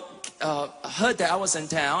Pringle heard that I was in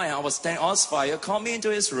town and I was staying on Ozfire, called me into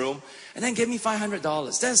his room, and then gave me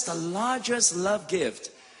 $500. That's the largest love gift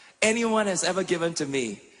anyone has ever given to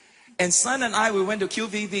me. And son and I, we went to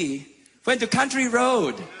QVB, went to Country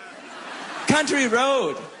Road. Country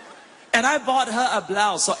Road. And I bought her a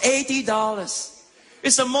blouse for $80.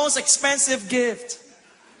 It's the most expensive gift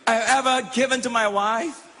I've ever given to my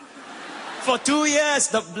wife. For 2 years,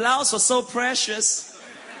 the blouse was so precious.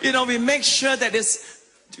 You know, we make sure that it's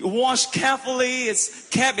washed carefully, it's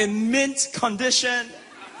kept in mint condition.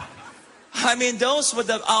 I mean, those were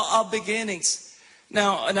our beginnings.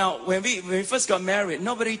 Now, when we first got married,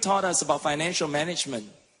 nobody taught us about financial management.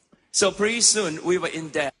 So pretty soon, we were in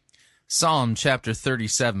debt. Psalm chapter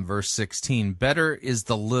 37, verse 16, better is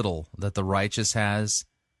the little that the righteous has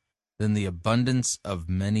than the abundance of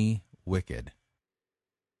many wicked.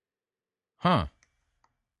 Huh.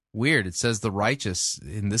 Weird. It says the righteous,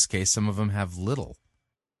 in this case, some of them have little.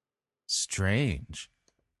 Strange.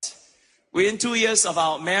 Within 2 years of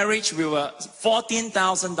our marriage, we were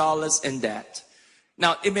 $14,000 in debt.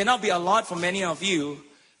 Now, it may not be a lot for many of you.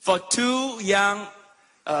 For two young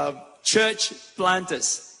church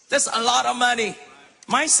planters, that's a lot of money.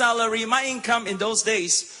 My salary, my income in those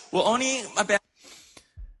days were only about...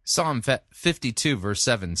 Psalm 52, verse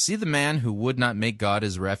 7. See the man who would not make God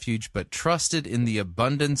his refuge, but trusted in the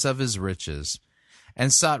abundance of his riches,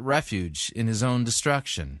 and sought refuge in his own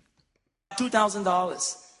destruction.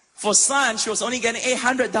 $2,000. For son, she was only getting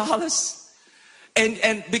 $800.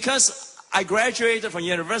 And because I graduated from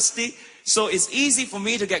university, so it's easy for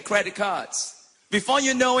me to get credit cards. Before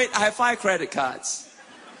you know it, I have 5 credit cards.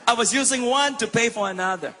 I was using one to pay for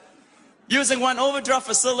another. Using one overdraft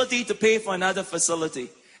facility to pay for another facility.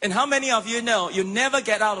 And how many of you know you never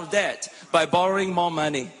get out of debt by borrowing more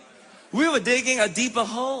money? We were digging a deeper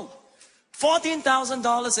hole.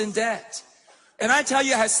 $14,000 in debt. And I tell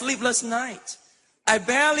you, I had sleepless nights. I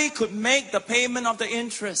barely could make the payment of the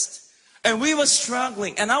interest. And we were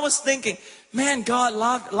struggling. And I was thinking, man, God,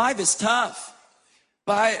 life is tough.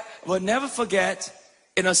 But I will never forget,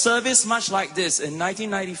 in a service much like this in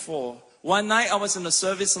 1994, one night I was in a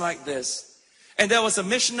service like this. And there was a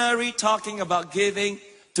missionary talking about giving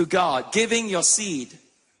to God, giving your seed.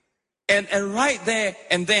 And right there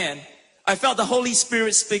and then, I felt the Holy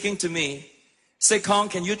Spirit speaking to me. Say, Kong,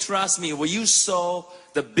 can you trust me? Will you sow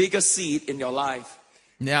the biggest seed in your life?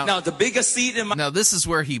 Now the biggest seed in my... Now, this is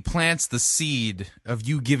where he plants the seed of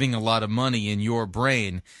you giving a lot of money in your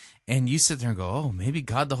brain. And you sit there and go, oh, maybe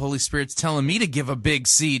God the Holy Spirit's telling me to give a big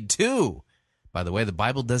seed too. By the way, the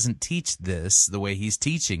Bible doesn't teach this the way he's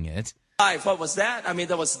teaching it. What was that? I mean,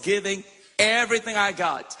 that was giving everything I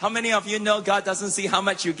got. How many of you know God doesn't see how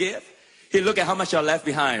much you give? He look at how much you're left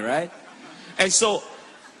behind, right? And so...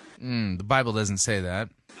 the Bible doesn't say that.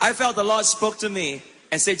 I felt the Lord spoke to me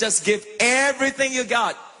and said, just give everything you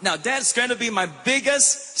got. Now, that's going to be my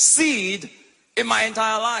biggest seed in my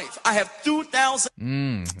entire life. I have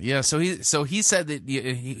 2,000. Yeah, so he said that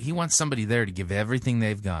he wants somebody there to give everything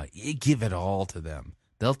they've got. You give it all to them.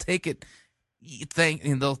 They'll take it. Thank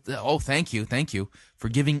you for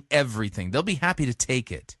giving everything. They'll be happy to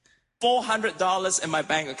take it. $400 in my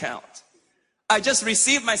bank account. I just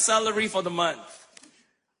received my salary for the month.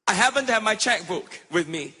 I happen to have my checkbook with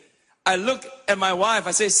me. I look at my wife.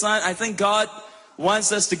 I say, son, I think God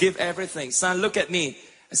wants us to give everything. Son, look at me.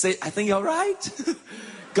 I say, I think you're right.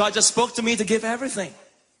 God just spoke to me to give everything.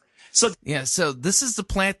 So this is to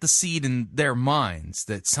plant the seed in their minds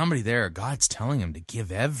that somebody there, God's telling them to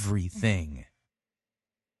give everything.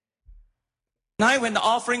 Now, when the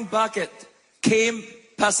offering bucket came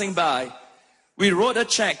passing by, we wrote a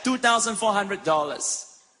check,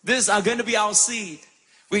 $2,400. This is going to be our seed.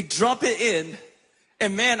 We drop it in,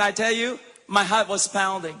 and man, I tell you, my heart was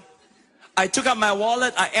pounding. I took out my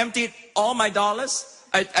wallet, I emptied all my dollars,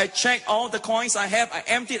 I checked all the coins I have. I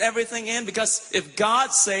emptied everything in because if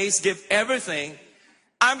God says give everything,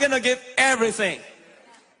 I'm going to give everything.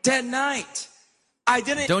 That night, I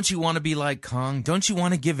didn't. Don't you want to be like Kong? Don't you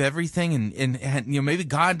want to give everything? And you know, maybe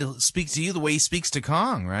God speaks to you the way he speaks to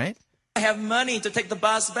Kong, right? I have money to take the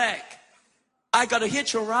bus back. I got a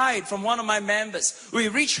hitch a ride from one of my members. We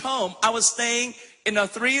reached home. I was staying in a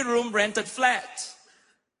 3-room rented flat.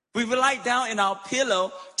 We would lie down in our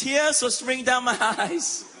pillow. Tears were streaming down my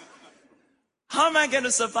eyes. How am I going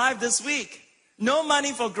to survive this week? No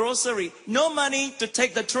money for grocery. No money to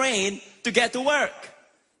take the train to get to work.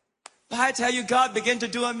 But I tell you, God began to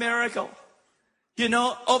do a miracle. You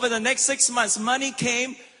know, over the next 6 months, money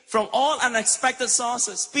came from all unexpected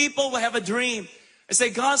sources. People will have a dream and say,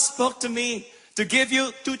 God spoke to me to give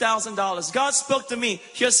you $2,000. God spoke to me,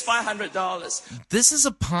 here's $500. This is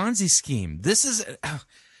a Ponzi scheme. This is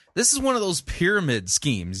one of those pyramid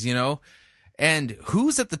schemes, you know? And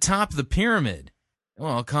who's at the top of the pyramid?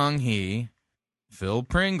 Well, Kong Hee, Phil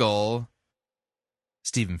Pringle,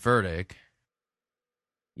 Stephen Furtick.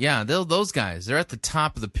 Yeah, those guys, they're at the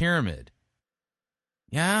top of the pyramid.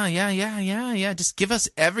 Yeah. Just give us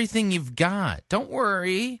everything you've got. Don't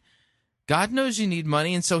worry. God knows you need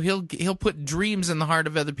money, and so he'll put dreams in the heart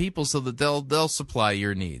of other people so that they'll supply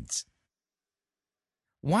your needs.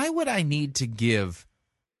 Why would I need to give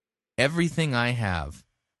everything I have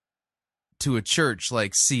to a church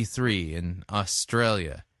like C3 in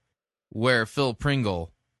Australia, where Phil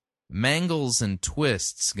Pringle mangles and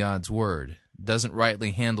twists God's word, doesn't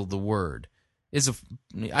rightly handle the word,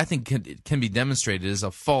 I think it can be demonstrated as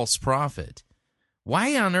a false prophet?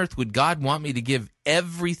 Why on earth would God want me to give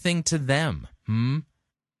everything to them?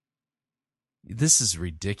 This is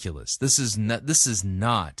ridiculous. This is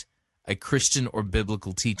not a Christian or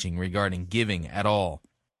biblical teaching regarding giving at all.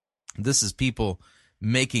 This is people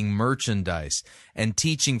making merchandise and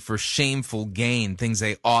teaching for shameful gain things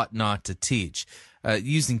they ought not to teach.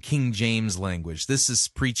 Using King James language, this is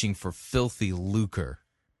preaching for filthy lucre.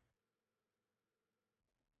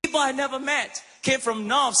 People I never met came from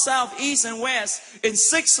north, south, east, and west. In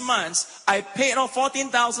 6 months, I paid off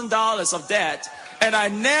 $14,000 of debt, and I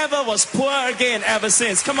never was poor again ever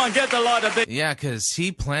since. Come on, get the Lord a big... Yeah, because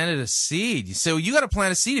he planted a seed. So you got to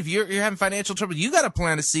plant a seed. If you're having financial trouble, you got to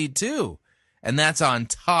plant a seed too. And that's on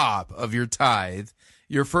top of your tithe,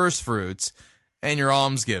 your first fruits, and your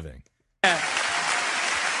almsgiving. Yeah.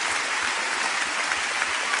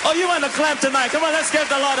 Oh, you want to clap tonight? Come on, let's give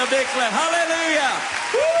the Lord a big clap. Hallelujah.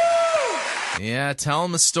 Woo! Yeah, tell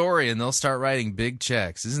them a story and they'll start writing big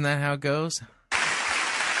checks. Isn't that how it goes?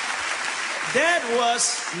 That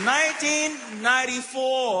was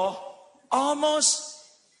 1994, almost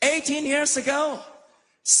 18 years ago.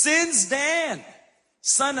 Since then,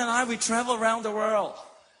 son and I, we travel around the world.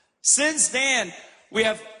 Since then, we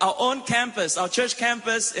have our own campus, our church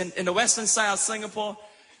campus in the western side of Singapore.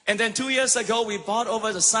 And then 2 years ago, we bought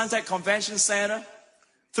over the Suntec Convention Center.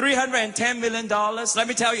 $310 million. Let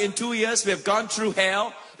me tell you, in 2 years, we have gone through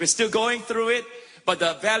hell. We're still going through it. But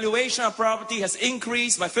the valuation of property has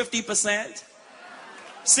increased by 50%.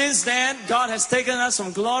 Since then, God has taken us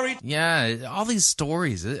from glory. Yeah, all these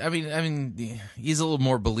stories. I mean, he's a little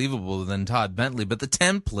more believable than Todd Bentley, but the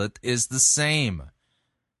template is the same.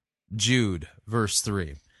 Jude, verse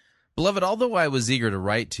 3. Beloved, although I was eager to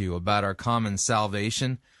write to you about our common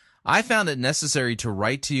salvation, I found it necessary to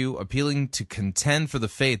write to you, appealing to contend for the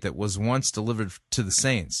faith that was once delivered to the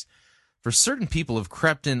saints. For certain people have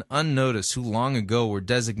crept in unnoticed who long ago were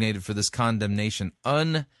designated for this condemnation,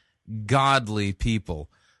 ungodly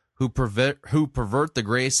people who pervert the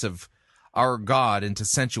grace of our God into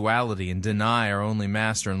sensuality and deny our only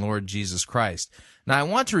Master and Lord Jesus Christ. Now I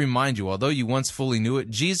want to remind you, although you once fully knew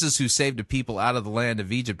it, Jesus, who saved a people out of the land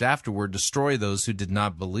of Egypt, afterward destroyed those who did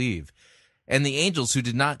not believe. And the angels who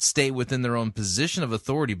did not stay within their own position of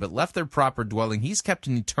authority, but left their proper dwelling, he's kept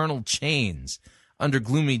in eternal chains under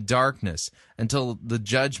gloomy darkness until the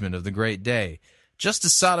judgment of the great day. Just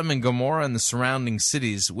as Sodom and Gomorrah and the surrounding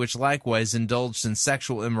cities, which likewise indulged in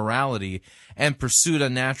sexual immorality and pursued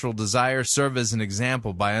unnatural desire, serve as an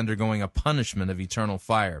example by undergoing a punishment of eternal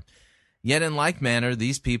fire. Yet in like manner,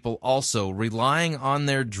 these people also, relying on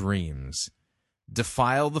their dreams,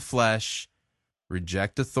 defile the flesh,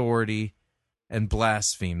 reject authority, and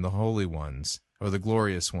blaspheme the holy ones, or the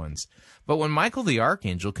glorious ones. But when Michael the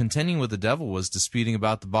archangel, contending with the devil, was disputing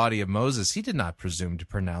about the body of Moses, he did not presume to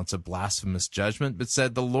pronounce a blasphemous judgment, but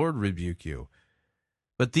said, "The Lord rebuke you."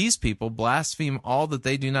 But these people blaspheme all that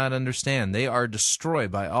they do not understand. They are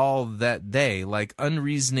destroyed by all that they, like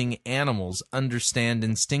unreasoning animals, understand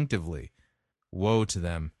instinctively. Woe to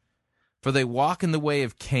them! For they walk in the way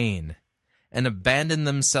of Cain, and abandoned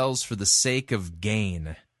themselves for the sake of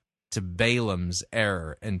gain to Balaam's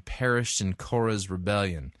error and perished in Korah's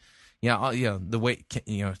rebellion.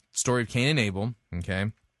 Story of Cain and Abel,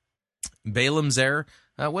 okay? Balaam's error,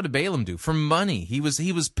 what did Balaam do? For money. He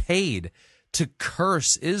was paid to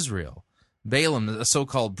curse Israel. Balaam, a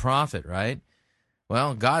so-called prophet, right?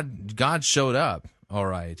 Well, God showed up, all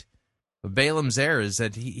right. But Balaam's error is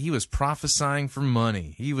that he was prophesying for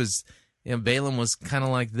money. Balaam was kind of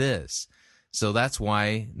like this. So that's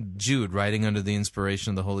why Jude, writing under the inspiration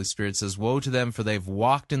of the Holy Spirit, says, "Woe to them, for they've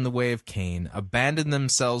walked in the way of Cain, abandoned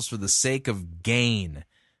themselves for the sake of gain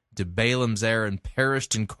to Balaam's error, and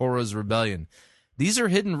perished in Korah's rebellion." These are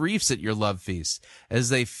hidden reefs at your love feast, as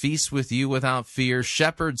they feast with you without fear,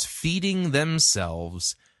 shepherds feeding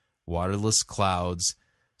themselves, waterless clouds,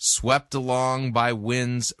 swept along by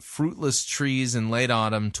winds, fruitless trees in late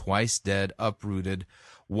autumn, twice dead, uprooted,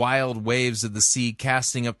 wild waves of the sea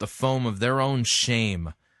casting up the foam of their own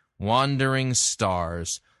shame, wandering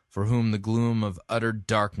stars for whom the gloom of utter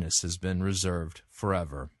darkness has been reserved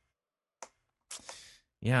forever.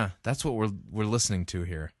 Yeah, that's what we're listening to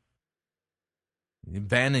here.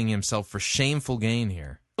 Abandoning himself for shameful gain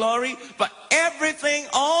here. Glory, but everything,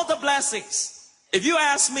 all the blessings, if you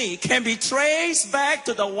ask me, can be traced back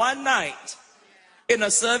to the one night in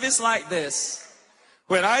a service like this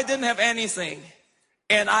when I didn't have anything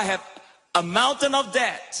and I have a mountain of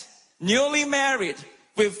debt, newly married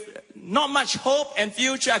with not much hope and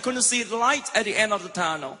future. I couldn't see the light at the end of the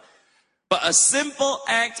tunnel. But a simple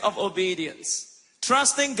act of obedience,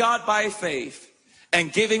 trusting God by faith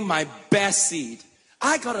and giving my best seed.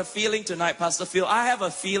 I got a feeling tonight, Pastor Phil. I have a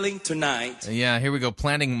feeling tonight. Yeah, here we go,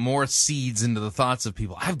 planting more seeds into the thoughts of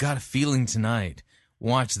people. I've got a feeling tonight.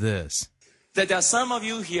 Watch this. That there are some of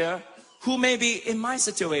you here who may be in my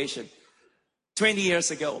situation 20 years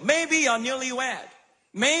ago. Maybe you're newlywed.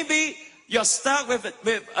 Maybe you're stuck with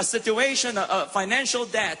a situation, a financial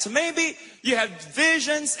debt. Maybe you have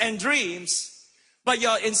visions and dreams, but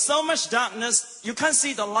you're in so much darkness, you can't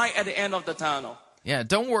see the light at the end of the tunnel. Yeah,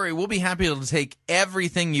 don't worry. We'll be happy to take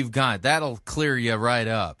everything you've got. That'll clear you right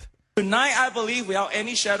up. Tonight, I believe without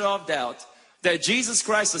any shadow of doubt that Jesus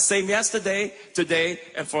Christ is the same yesterday, today,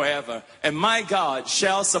 and forever. And my God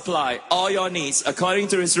shall supply all your needs according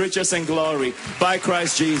to his riches and glory by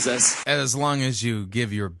Christ Jesus. As long as you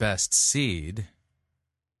give your best seed,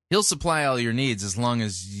 he'll supply all your needs as long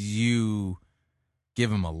as you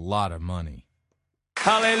give him a lot of money.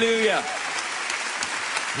 Hallelujah.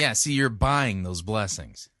 Yeah, see, you're buying those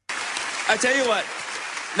blessings. I tell you what.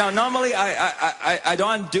 Now, normally I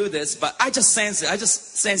don't do this, but I just sense it. I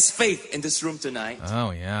just sense faith in this room tonight.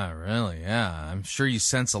 Oh, yeah, really, yeah. I'm sure you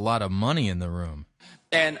sense a lot of money in the room.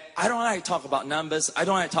 And I don't like to talk about numbers. I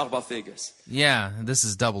don't like to talk about figures. Yeah, this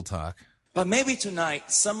is double talk. But maybe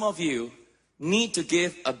tonight, some of you need to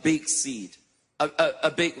give a big seed,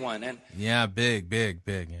 a big one. And yeah, big,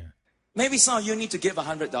 yeah. Maybe some of you need to give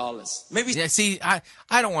 $100. Maybe. Yeah, see, I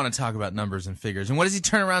don't want to talk about numbers and figures. And what does he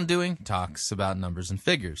turn around doing? Talks about numbers and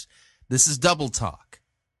figures. This is double talk.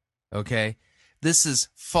 Okay? This is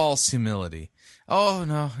false humility. Oh,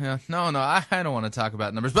 no, I don't want to talk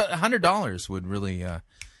about numbers. But $100 would really,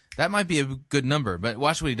 that might be a good number. But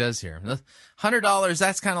watch what he does here. $100,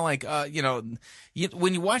 that's kind of like,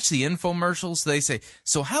 when you watch the infomercials, they say,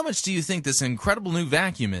 so how much do you think this incredible new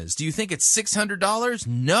vacuum is? Do you think it's $600?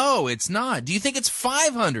 No, it's not. Do you think it's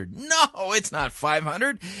 $500? No, it's not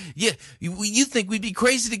 $500. Yeah, you think we'd be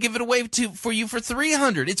crazy to give it away for you for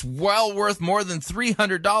 $300. It's well worth more than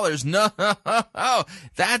 $300. No,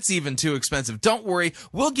 that's even too expensive. Don't worry,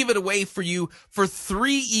 we'll give it away for you for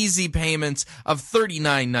 3 easy payments of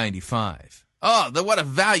 $39.95. Oh, what a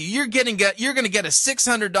value. You're going to get a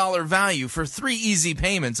 $600 value for 3 easy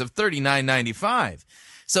payments of $39.95.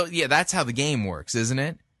 So, yeah, that's how the game works, isn't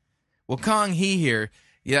it? Well, Kong Hee here,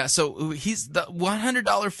 yeah, so he's the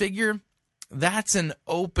 $100 figure, that's an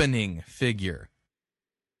opening figure.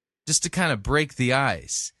 Just to kind of break the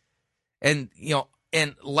ice. And,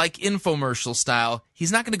 and like infomercial style,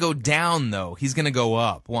 he's not going to go down, though. He's going to go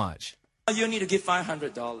up. Watch. You need to give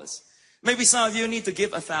 $500. Maybe some of you need to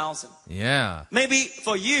give 1,000. Yeah. Maybe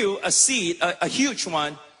for you, a seed, a huge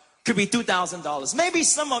one, could be $2,000. Maybe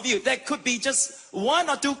some of you, that could be just 1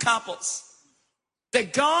 or 2 couples.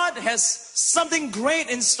 That God has something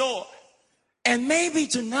great in store. And maybe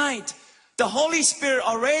tonight, the Holy Spirit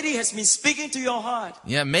already has been speaking to your heart.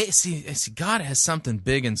 Yeah, see, God has something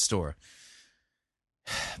big in store.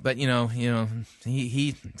 But, he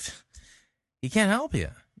can't help you,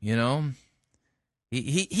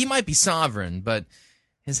 He might be sovereign, but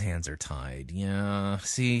his hands are tied. Yeah.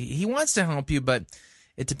 See, he wants to help you, but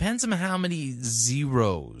It depends on how many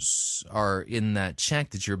zeros are in that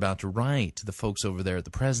check that you're about to write to the folks over there at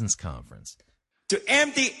the Presence Conference. To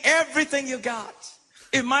empty everything you got.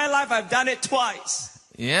 In my life, I've done it twice.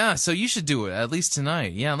 Yeah, so you should do it, at least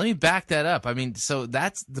tonight. Yeah, let me back that up. I mean, so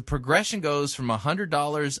that's the progression goes from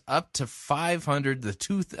 $100 up to $500,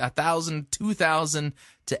 $1,000, $2,000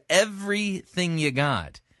 to everything you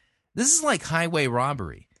got. This is like highway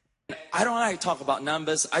robbery. I don't like to talk about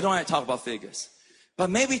numbers. I don't like to talk about figures. But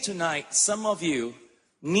maybe tonight, some of you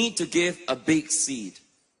need to give a big seed,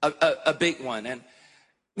 a big one. And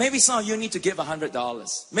maybe some of you need to give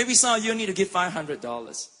 $100. Maybe some of you need to give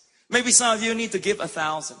 $500. Maybe some of you need to give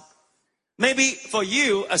 1,000. Maybe for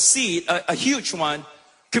you, a seed, a huge one,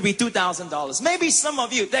 could be $2,000. Maybe some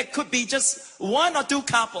of you, that could be just one or two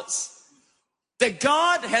couples. That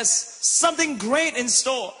God has something great in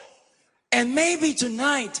store. And maybe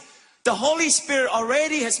tonight, the Holy Spirit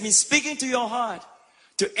already has been speaking to your heart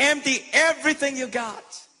to empty everything you got.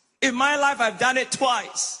 In my life, I've done it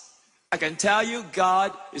twice. I can tell you,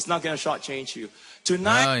 God is not going to shortchange you.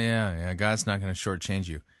 Tonight. Oh, yeah, God's not going to shortchange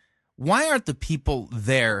you. Why aren't the people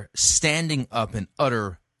there standing up in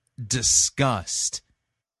utter disgust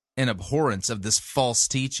and abhorrence of this false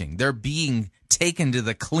teaching? They're being taken to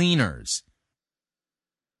the cleaners.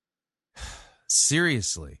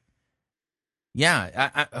 Seriously.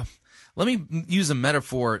 Yeah, let me use a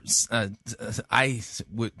metaphor I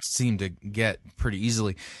would seem to get pretty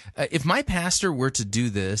easily. If my pastor were to do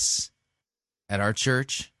this at our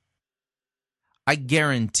church, I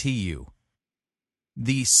guarantee you,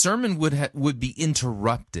 the sermon would be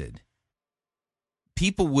interrupted.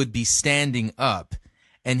 People would be standing up,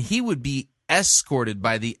 and he would be escorted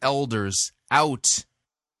by the elders out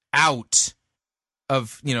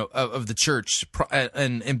of the church,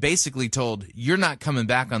 and basically told, you're not coming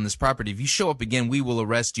back on this property. If you show up again, we will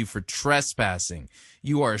arrest you for trespassing.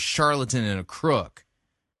 You are a charlatan and a crook,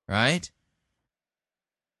 right?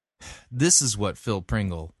 This is what Phil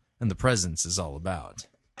Pringle and the Presence is all about.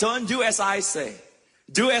 Don't do as I say.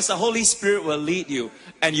 Do as the Holy Spirit will lead you,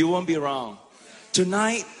 and you won't be wrong.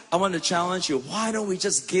 Tonight, I want to challenge you. Why don't we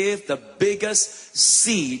just give the biggest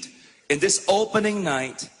seed in this opening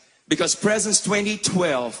night? Because Presence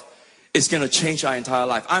 2012 is going to change our entire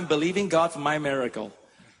life. I'm believing God for my miracle.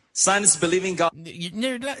 Son is believing God.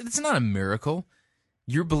 It's not a miracle.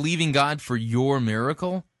 You're believing God for your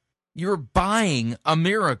miracle. You're buying a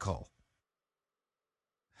miracle.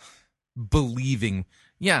 Believing.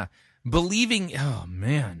 Oh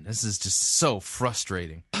man, this is just so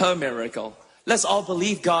frustrating. Her miracle. Let's all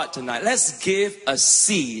believe God tonight. Let's give a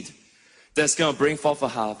seed that's going to bring forth a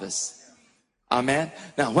harvest. Amen.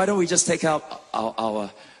 Now, why don't we just take out our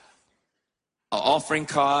offering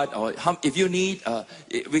card, or if you need,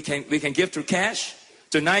 we can give through cash.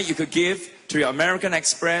 Tonight, you could give through your American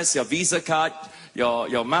Express, your Visa card, your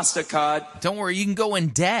MasterCard. Don't worry, you can go in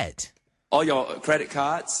debt. All your credit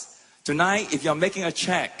cards. Tonight, if you're making a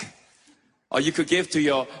check, or you could give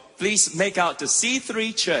to please make out to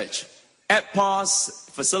C3 Church at POS,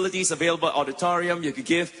 facilities available, auditorium. You could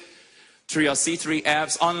give through your C3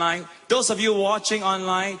 apps online. Those of you watching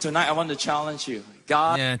online tonight, I want to challenge you.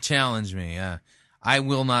 God. Yeah, challenge me. I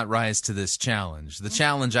will not rise to this challenge. The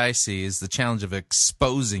challenge I see is the challenge of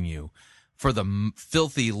exposing you for the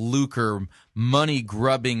filthy lucre,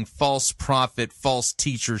 money-grubbing, false prophet, false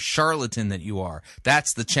teacher, charlatan that you are.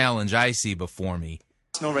 That's the challenge I see before me.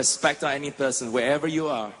 No respect on any person, wherever you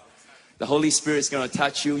are. The Holy Spirit is going to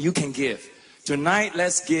touch you. You can give. Tonight,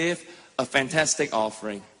 let's give a fantastic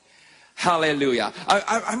offering. Hallelujah.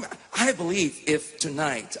 I believe if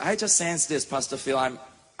tonight, I just sense this, Pastor Phil.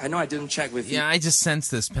 I know I didn't check with you. Yeah, I just sense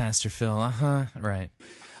this, Pastor Phil. Right.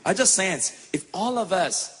 I just sense if all of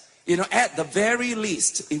us, at the very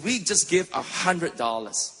least, if we just give $100,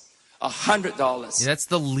 $100. Yeah, that's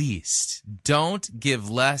the least. Don't give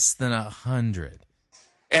less than 100.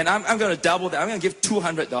 And I'm going to double that. I'm going to give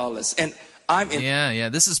 $200. And I'm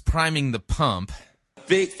in this is priming the pump.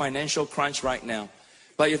 Big financial crunch right now.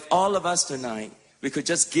 But if all of us tonight, we could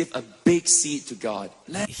just give a big seed to God.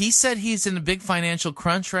 He said he's in a big financial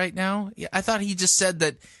crunch right now. I thought he just said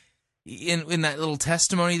that in that little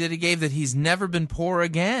testimony that he gave that he's never been poor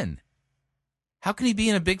again. How can he be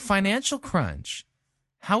in a big financial crunch?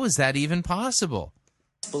 How is that even possible?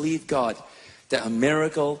 Believe God that a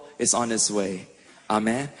miracle is on its way.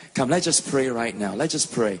 Amen. Come, let's just pray right now. Let's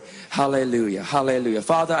just pray. Hallelujah. Hallelujah.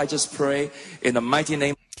 Father, I just pray in the mighty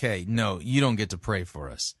name. Okay, no, you don't get to pray for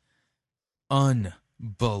us.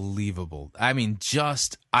 Unbelievable. I mean,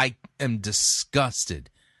 I am disgusted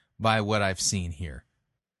by what I've seen here.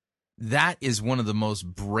 That is one of the most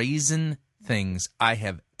brazen things I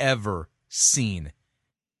have ever seen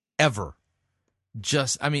ever.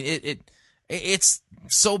 I mean, it's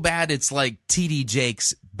so bad, it's like T.D.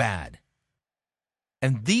 Jakes bad.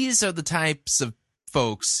 And these are the types of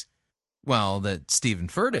folks, well, that Stephen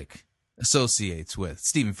Furtick associates with.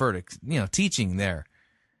 Stephen Furtick, teaching there.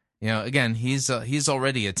 Again, he's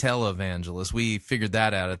already a televangelist. We figured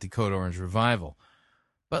that out at the Code Orange Revival.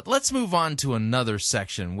 But let's move on to another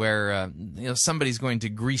section where somebody's going to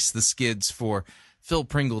grease the skids for Phil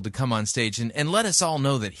Pringle to come on stage and let us all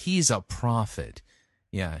know that he's a prophet.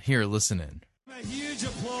 Yeah, here, listen in. A huge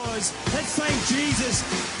applause. Let's thank Jesus.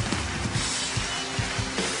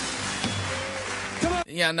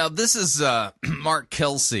 Yeah, now this is Mark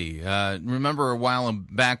Kelsey. Remember a while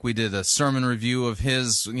back we did a sermon review of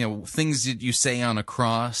his, things that you say on a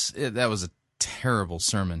cross. That was a terrible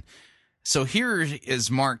sermon. So here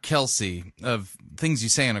is Mark Kelsey of Things You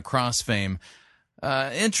Say on a Cross fame,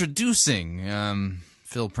 introducing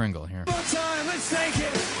Phil Pringle here. One more time, let's thank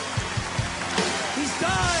him. He's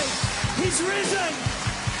died. He's risen.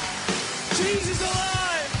 Jesus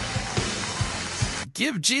alive.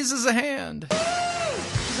 Give Jesus a hand.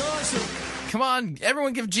 He's awesome. Come on,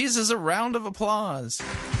 everyone give Jesus a round of applause.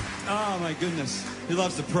 Oh, my goodness. He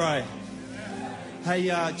loves to pray. Hey,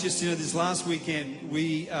 this last weekend,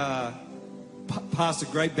 we, Pastor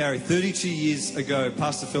Great Barry, 32 years ago,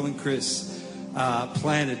 Pastor Phil and Chris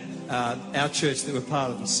planted our church that we're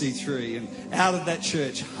part of in C3. And out of that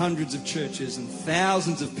church, hundreds of churches and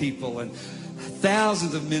thousands of people and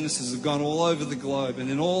thousands of ministers have gone all over the globe and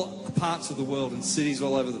in all parts of the world and cities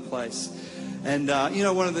all over the place. And, there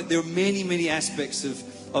are many, many aspects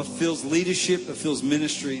of Phil's leadership, of Phil's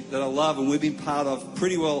ministry that I love and we've been part of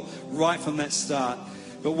pretty well right from that start.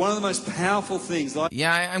 But one of the most powerful things...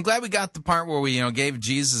 Yeah, I'm glad we got the part where we, gave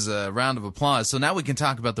Jesus a round of applause. So now we can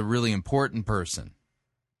talk about the really important person.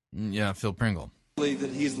 Yeah, Phil Pringle.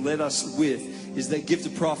 ...that he's led us with is that gift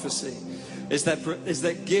of prophecy. Is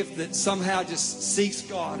that gift that somehow just seeks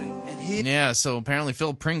God and hears... Yeah, so apparently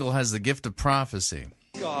Phil Pringle has the gift of prophecy.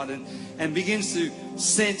 God and begins to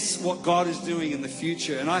sense what God is doing in the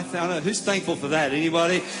future. And I found who's thankful for that?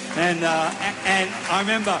 Anybody? And I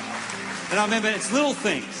remember it's little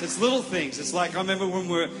things. It's little things. It's like I remember when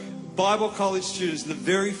we were Bible college students in the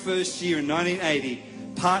very first year in 1980,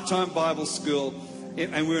 part-time Bible school,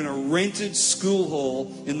 and we were in a rented school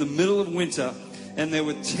hall in the middle of winter. And there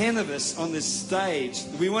were 10 of us on this stage.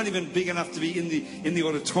 We weren't even big enough to be in the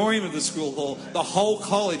auditorium of the school hall. The whole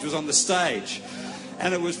college was on the stage.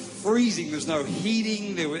 And it was freezing. There was no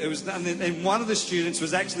heating. And one of the students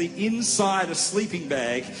was actually inside a sleeping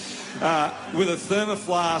bag with a thermo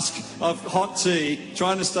flask of hot tea,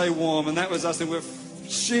 trying to stay warm. And that was us. And we're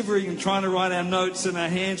shivering and trying to write our notes, and our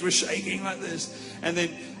hands were shaking like this. And then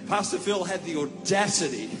Pastor Phil had the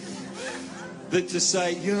audacity to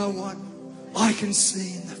say, you know what? I can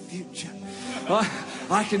see in the future.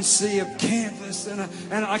 I can see a campus and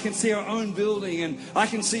I can see our own building, and I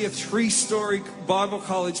can see a 3-story Bible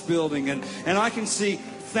college building, and I can see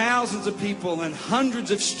thousands of people and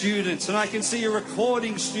hundreds of students, and I can see a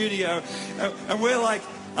recording studio, and we're like,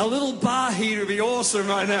 a little bar heater would be awesome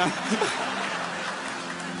right now.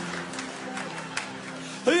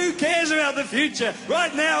 Who cares about the future?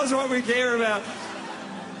 Right now is what we care about.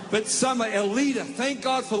 But a leader, thank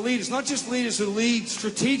God for leaders, not just leaders who lead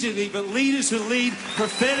strategically, but leaders who lead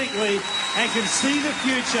prophetically and can see the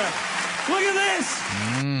future. Look at this.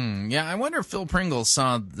 Yeah, I wonder if Phil Pringle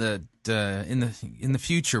saw that in the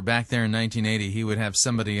future, back there in 1980, he would have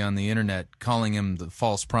somebody on the internet calling him the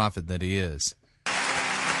false prophet that he is.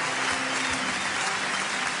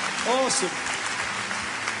 Awesome.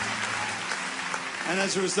 And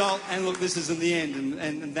as a result, and look, this is in the end,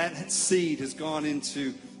 and that seed has gone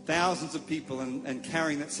into thousands of people and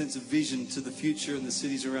carrying that sense of vision to the future in the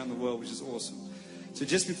cities around the world, which is awesome. So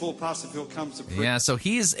just before Pastor Phil comes to preach... Yeah, so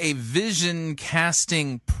he's a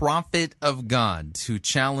vision-casting prophet of God. To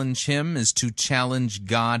challenge him is to challenge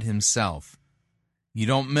God himself. You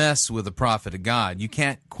don't mess with a prophet of God. You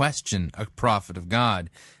can't question a prophet of God.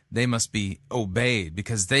 They must be obeyed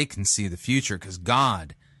because they can see the future, because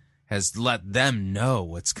God has let them know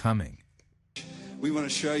what's coming. We want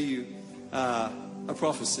to show you a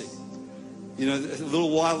prophecy. A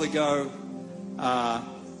little while ago,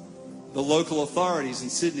 the local authorities in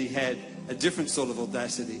Sydney had a different sort of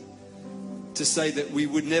audacity to say that we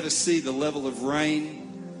would never see the level of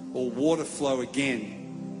rain or water flow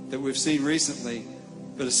again that we've seen recently.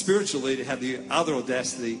 But a spiritual leader had the other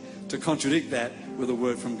audacity to contradict that with a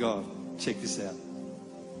word from God. Check this out.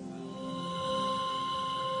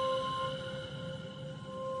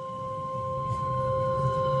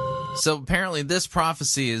 So apparently this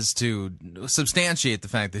prophecy is to substantiate the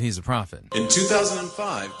fact that he's a prophet. In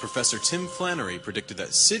 2005, Professor Tim Flannery predicted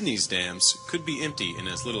that Sydney's dams could be empty in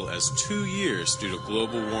as little as 2 years due to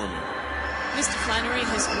global warming. Mr. Flannery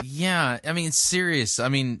has... Yeah, I mean, serious. I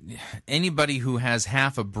mean, anybody who has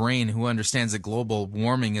half a brain who understands that global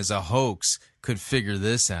warming is a hoax could figure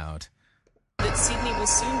this out. That Sydney will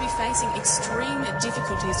soon be facing extreme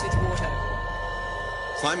difficulties with water.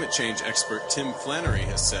 Climate change expert Tim Flannery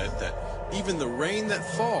has said that even the rain that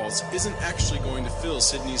falls isn't actually going to fill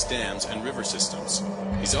Sydney's dams and river systems.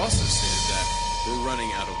 He's also stated that we're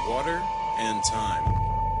running out of water and time.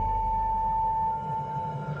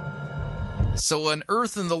 So an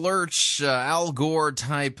Earth in the Lurch, Al Gore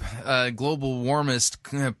type global warmist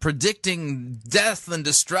predicting death and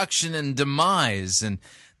destruction and demise and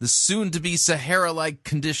the soon-to-be Sahara-like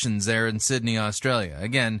conditions there in Sydney, Australia.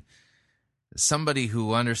 Again, somebody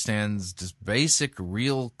who understands just basic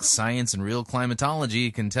real science and real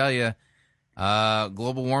climatology can tell you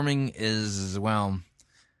global warming is, well,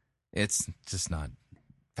 it's just not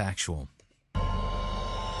factual.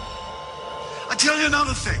 I tell you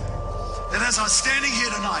another thing, that as I was standing here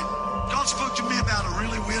tonight, God spoke to me about a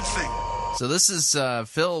really weird thing. So this is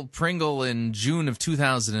Phil Pringle in June of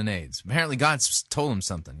 2008. Apparently God's told him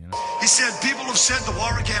something. You know? He said, people have said the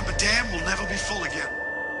Warragamba Dam will never be full again.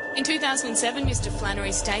 In 2007, Mr.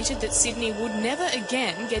 Flannery stated that Sydney would never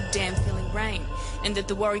again get dam-filling rain and that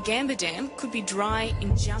the Warragamba Dam could be dry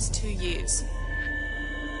in just 2 years.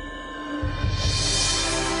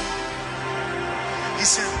 He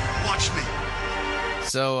said, watch me.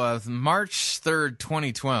 So March 3rd,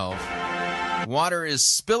 2012, water is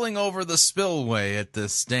spilling over the spillway at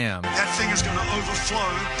this dam. That thing is going to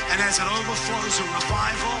overflow, and as it overflows, a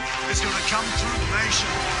revival is going to come through the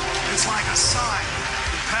nation. It's like a sign.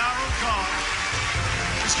 The power of God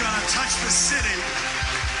is going to touch the city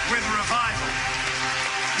with revival.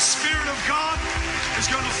 The Spirit of God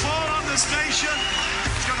is going to fall on this nation.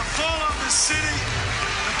 It's going to fall on this city.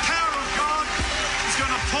 The power of God is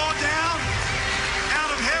going to pour down out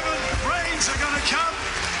of heaven. Rains are going to come.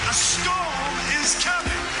 A storm is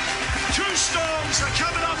coming. 2 storms are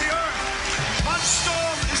coming on the earth. One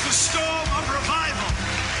storm is the storm of revival.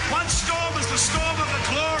 One storm is the storm of the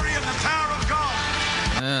glory and the power of God.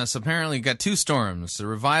 So apparently you got 2 storms, the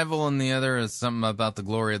revival and the other is something about the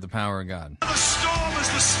glory of the power of God. The storm is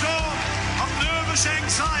the storm of nervous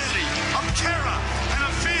anxiety, of terror, and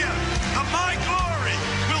of fear. That my glory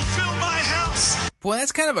will fill my house. Boy,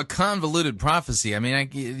 that's kind of a convoluted prophecy. I mean,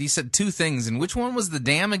 he said 2 things, and which one was the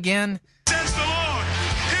dam again? Says the Lord,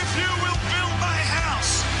 if you will build my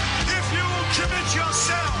house, if you will commit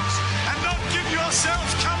yourselves and not give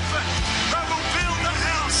yourselves comfort, I will build the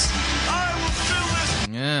house. I will fill this.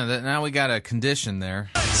 Yeah, now we got a condition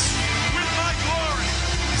there. With my glory,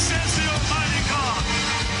 says the Almighty God.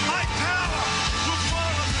 My power will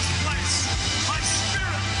fall on this place. My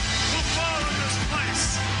spirit will fall on this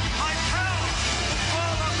place. My power will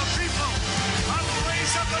fall on the people. I will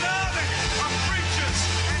raise up an army of preachers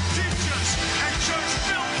and teachers and church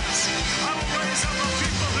builders. I will raise up a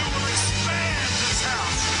people who will expand this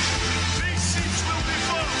house. These seats will be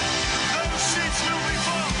full. Those seats will be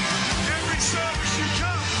full. Every service you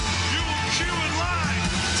come, you will queue in line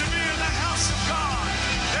to be in the house of God.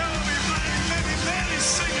 There will be many, many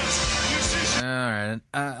singers, musicians. All right,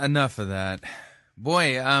 enough of that.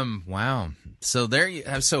 Boy, wow. So there you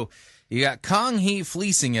have. So you got Kong Hee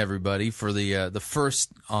fleecing everybody for the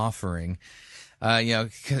first offering. You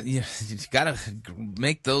got to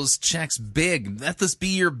make those checks big. Let this be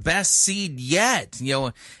your best seed yet.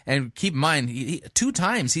 And keep in mind, 2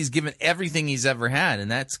 times he's given everything he's ever had, and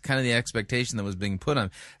that's kind of the expectation that was being put on.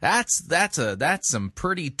 That's some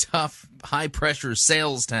pretty tough, high pressure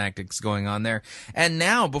sales tactics going on there. And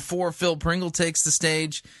now, before Phil Pringle takes the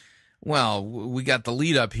stage, well, we got the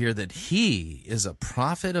lead up here that he is a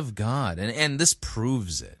prophet of God, and this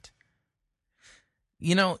proves it.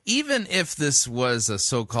 Even if this was a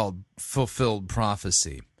so-called fulfilled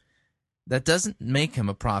prophecy, that doesn't make him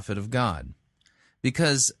a prophet of God.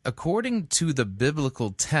 Because according to the biblical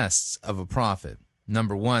tests of a prophet,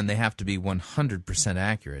 number 1, they have to be 100%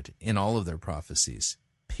 accurate in all of their prophecies,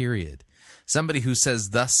 period. Somebody who says,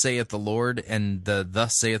 thus saith the Lord, and the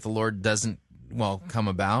thus saith the Lord doesn't, come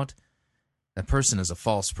about, that person is a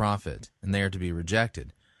false prophet, and they are to be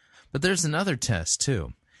rejected. But there's another test,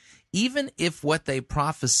 too. Even if what they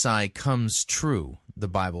prophesy comes true, the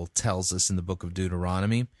Bible tells us in the book of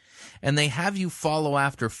Deuteronomy, and they have you follow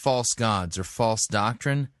after false gods or false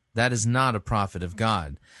doctrine, that is not a prophet of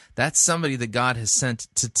God. That's somebody that God has sent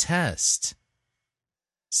to test.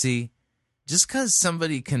 See, Just because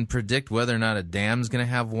somebody can predict whether or not a dam's going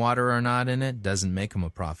to have water or not in it doesn't make them a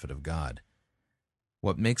prophet of God.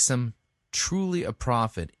 What makes them truly a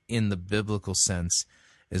prophet in the biblical sense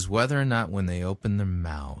is whether or not when they open their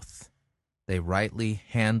mouth, they rightly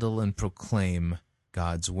handle and proclaim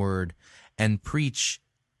God's word and preach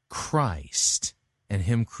Christ and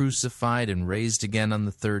Him crucified and raised again on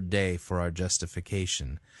the third day for our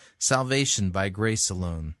justification. Salvation by grace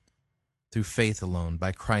alone, through faith alone,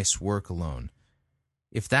 by Christ's work alone.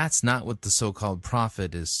 If that's not what the so-called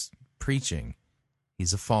prophet is preaching,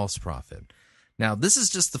 he's a false prophet. Now, this is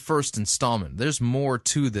just the first installment. There's more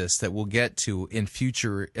to this that we'll get to in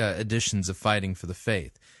future editions of Fighting for the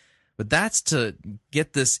Faith. But that's to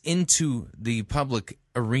get this into the public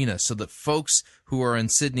arena so that folks who are in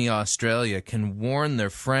Sydney, Australia can warn their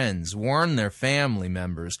friends, warn their family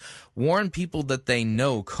members, warn people that they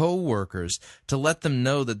know, co-workers, to let them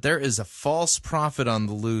know that there is a false prophet on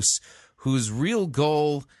the loose whose real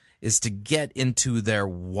goal is to get into their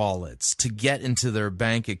wallets, to get into their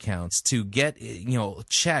bank accounts, to get,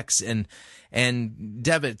 checks and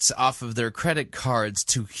debits off of their credit cards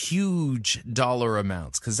to huge dollar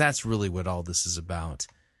amounts, because that's really what all this is about.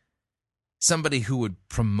 Somebody who would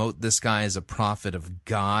promote this guy as a prophet of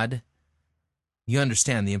God, you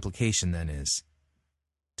understand the implication then is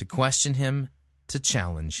to question him, to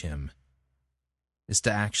challenge him, is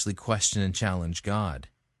to actually question and challenge God.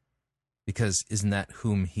 Because isn't that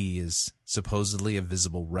whom he is supposedly a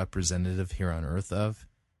visible representative here on earth of?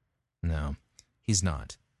 No, he's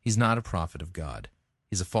not. He's not a prophet of God.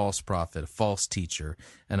 He's a false prophet, a false teacher,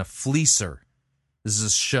 and a fleecer. This is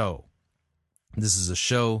a show. This is a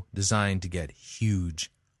show designed to get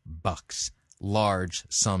huge bucks, large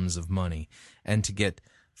sums of money, and to get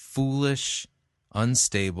foolish,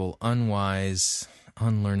 unstable, unwise,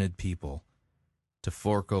 unlearned people to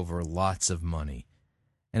fork over lots of money.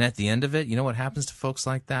 And at the end of it, you know what happens to folks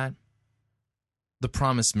like that? The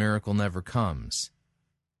promised miracle never comes.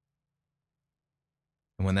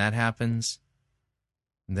 And when that happens,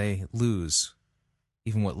 they lose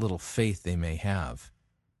even what little faith they may have.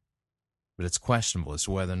 But it's questionable as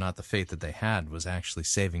to whether or not the faith that they had was actually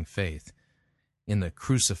saving faith in the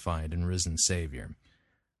crucified and risen Savior.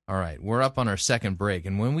 All right, we're up on our second break,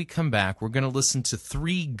 and when we come back, we're going to listen to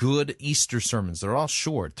 3 good Easter sermons. They're all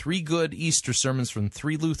short. 3 good Easter sermons from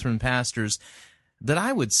 3 Lutheran pastors that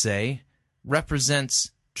I would say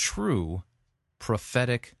represents true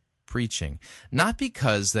prophetic preaching. Not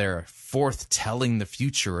because they're forth-telling the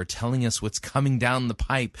future or telling us what's coming down the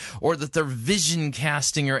pipe or that they're vision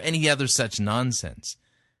casting or any other such nonsense.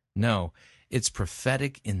 No, it's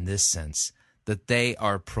prophetic in this sense, that they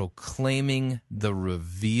are proclaiming the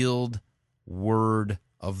revealed word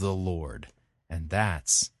of the Lord. And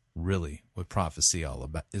that's really what prophecy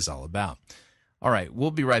is all about. All right,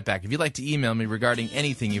 we'll be right back. If you'd like to email me regarding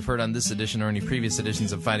anything you've heard on this edition or any previous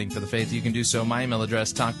editions of Fighting for the Faith, you can do so. My email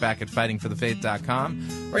address,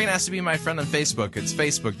 talkback@fightingforthefaith.com. Or you can ask to be my friend on Facebook. It's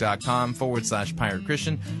facebook.com/Pirate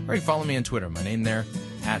Christian. Or you can follow me on Twitter. My name there,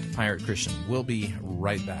 @Pirate Christian. We'll be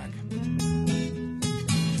right back.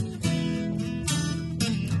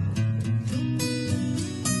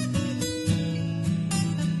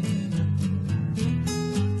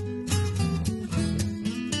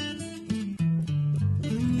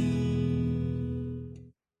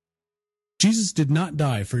 Jesus did not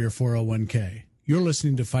die for your 401k. You're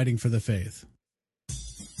listening to Fighting for the Faith.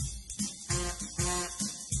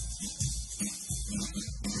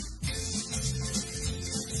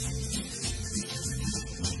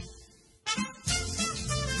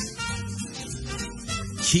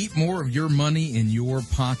 Keep more of your money in your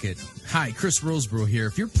pocket. Hi, Chris Roseborough here.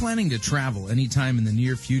 If you're planning to travel anytime in the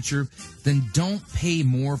near future, then don't pay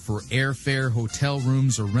more for airfare, hotel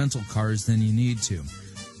rooms, or rental cars than you need to.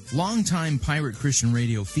 Longtime Pirate Christian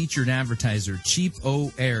Radio featured advertiser Cheap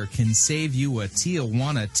O Air can save you a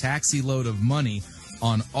Tijuana taxi load of money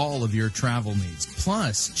on all of your travel needs.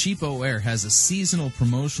 Plus, Cheap O Air has a seasonal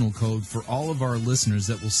promotional code for all of our listeners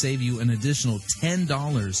that will save you an additional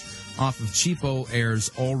 $10 off of Cheap O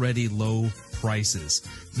Air's already low prices.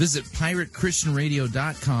 Visit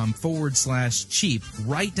piratechristianradio.com/cheap.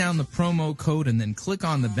 Write down the promo code and then click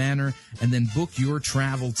on the banner and then book your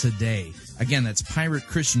travel today. Again, that's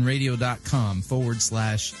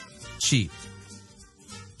piratechristianradio.com/cheap.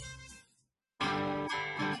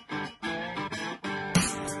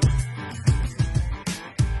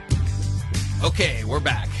 Okay, we're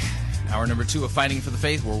back. Hour number 2 of Fighting for the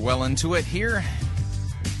Faith. We're well into it here.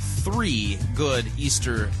 3 good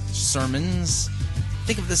Easter sermons.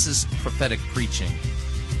 Think of this as prophetic preaching.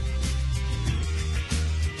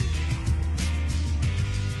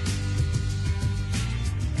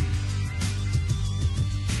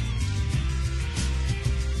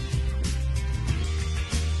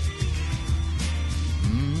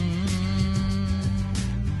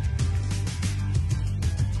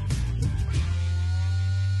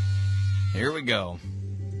 Here we go.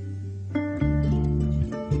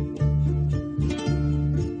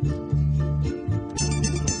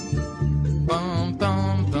 Bum,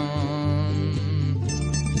 bum, bum.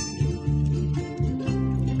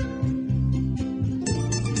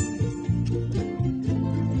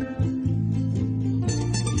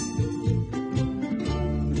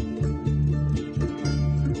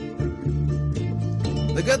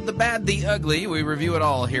 The good, the bad, the ugly. We review it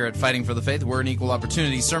all here at Fighting for the Faith. We're an equal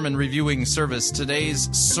opportunity sermon reviewing service.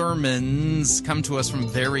 Today's sermons come to us from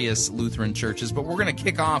various Lutheran churches, but we're going to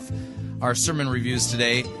kick off our sermon reviews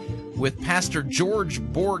today with Pastor George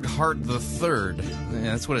Borghardt III.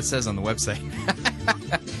 That's what it says on the website.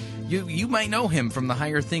 You might know him from the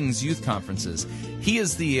Higher Things youth conferences. He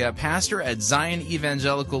is the pastor at Zion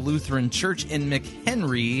Evangelical Lutheran Church in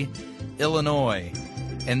McHenry, Illinois.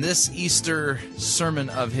 And this Easter sermon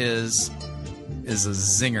of his is a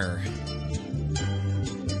zinger.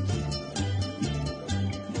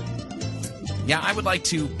 Yeah, I would like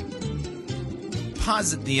to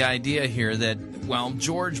posit the idea here that, well,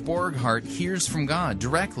 George Borghardt hears from God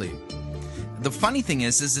directly. The funny thing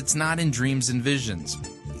is it's not in dreams and visions.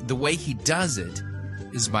 The way he does it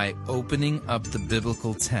is by opening up the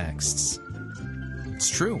biblical texts.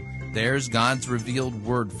 It's true. There's God's revealed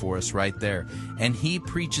word for us right there. And he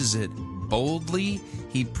preaches it boldly,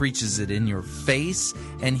 he preaches it in your face,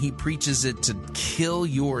 and he preaches it to kill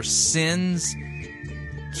your sins,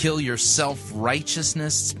 kill your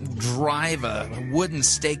self-righteousness, drive a wooden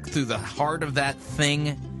stake through the heart of that thing,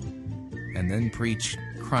 and then preach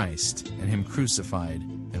Christ and him crucified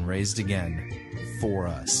and raised again for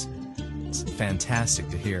us. It's fantastic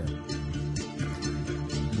to hear.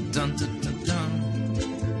 Dun, dun, dun, dun.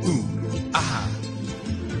 Ooh, ah.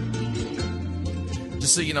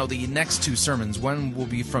 Just so you know, the next two sermons, one will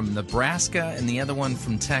be from Nebraska and the other one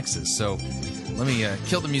from Texas. So let me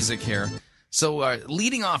kill the music here. So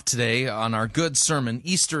leading off today on our good sermon,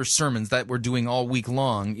 Easter sermons that we're doing all week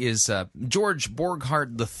long, is George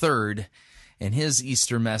Borghardt III and his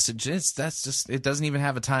Easter message. It doesn't even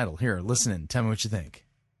have a title. Here, listen in. Tell me what you think.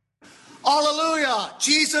 Hallelujah!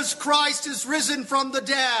 Jesus Christ is risen from the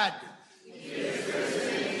dead.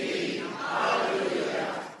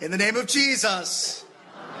 In the name of Jesus.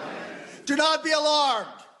 Amen. Do not be alarmed.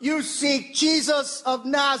 You seek Jesus of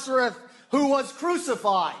Nazareth, who was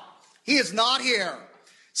crucified. He is not here.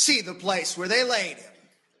 See the place where they laid him.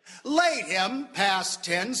 Laid him, past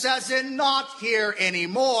tense, as in not here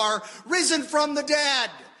anymore, risen from the dead.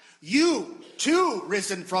 You, too,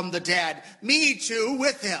 risen from the dead. Me, too,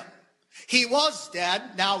 with him. He was dead,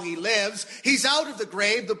 now he lives. He's out of the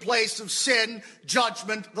grave, the place of sin,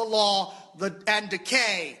 judgment, the law, and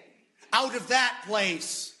decay. Out of that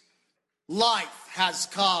place, life has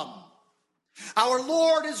come. Our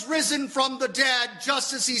Lord is risen from the dead,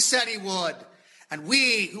 just as he said he would. And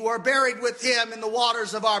we who are buried with him in the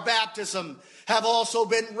waters of our baptism have also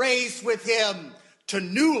been raised with him to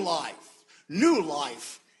new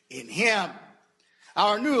life in him.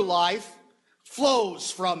 Our new life flows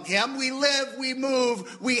from him. We live, we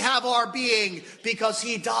move, we have our being because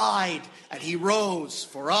he died and he rose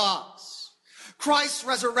for us. Christ's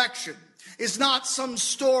resurrection is not some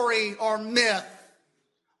story or myth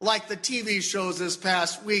like the TV shows this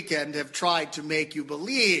past weekend have tried to make you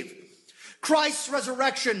believe. Christ's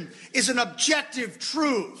resurrection is an objective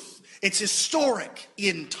truth. It's historic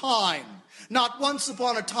in time, not once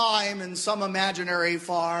upon a time in some imaginary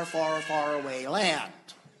far, far, far away land.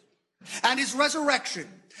 And his resurrection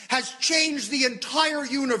has changed the entire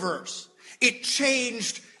universe. It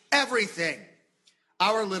changed everything.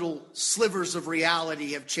 Our little slivers of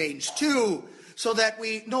reality have changed too, so that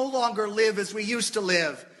we no longer live as we used to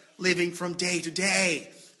live, living from day to day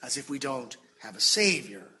as if we don't have a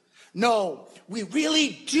Savior. No, we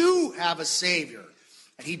really do have a Savior.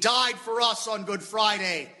 And he died for us on Good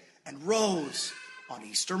Friday and rose on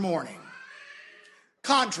Easter morning.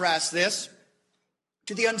 Contrast this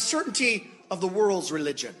to the uncertainty of the world's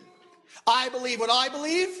religion. I believe what I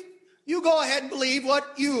believe. You go ahead and believe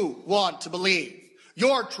what you want to believe.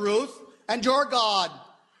 Your truth and your God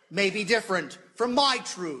may be different from my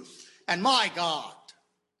truth and my God.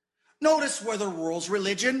 Notice where the world's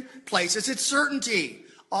religion places its certainty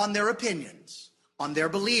on their opinions, on their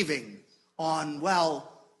believing, on,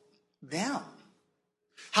 well, them.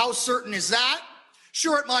 How certain is that?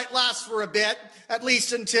 Sure, it might last for a bit, at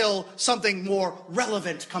least until something more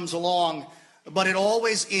relevant comes along, but it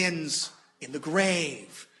always ends in the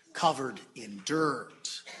grave, covered in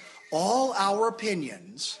dirt. All our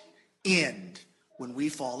opinions end when we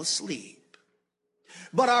fall asleep.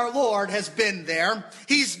 But our Lord has been there.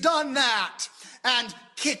 He's done that and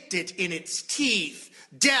kicked it in its teeth.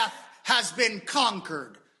 Death has been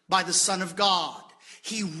conquered by the Son of God.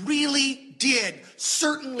 He really did,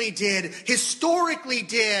 certainly did, historically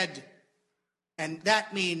did. And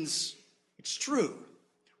that means it's true,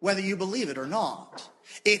 whether you believe it or not.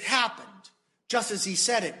 It happened just as he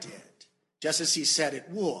said it did, just as he said it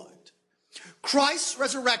would. Christ's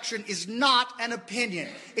resurrection is not an opinion.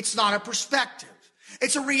 It's not a perspective.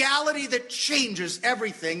 It's a reality that changes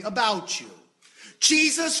everything about you.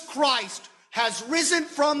 Jesus Christ has risen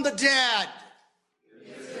from the dead.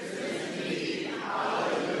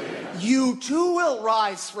 You too will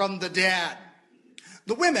rise from the dead.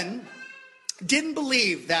 The women didn't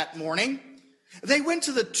believe that morning. They went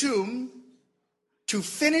to the tomb to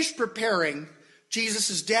finish preparing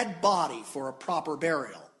Jesus' dead body for a proper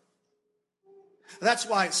burial. That's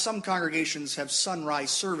why some congregations have sunrise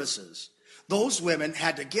services. Those women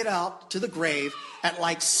had to get out to the grave at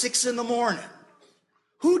like 6 a.m.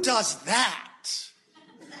 Who does that?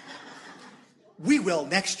 We will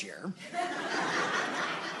next year.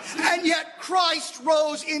 And yet Christ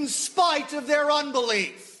rose in spite of their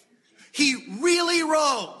unbelief. He really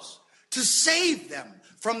rose to save them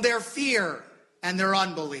from their fear and their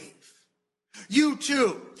unbelief. You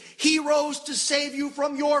too. He rose to save you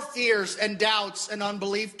from your fears and doubts and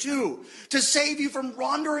unbelief too. To save you from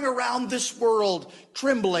wandering around this world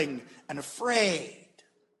trembling and afraid.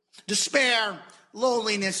 Despair,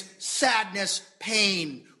 loneliness, sadness,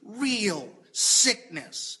 pain, real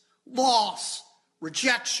sickness, loss,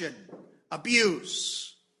 rejection,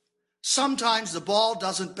 abuse. Sometimes the ball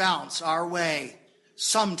doesn't bounce our way.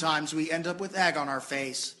 Sometimes we end up with egg on our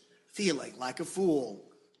face, feeling like a fool.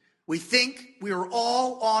 We think we are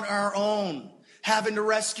all on our own, having to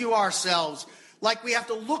rescue ourselves, like we have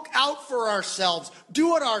to look out for ourselves,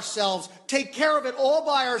 do it ourselves, take care of it all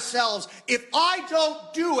by ourselves. If I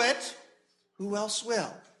don't do it, who else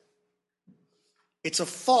will? It's a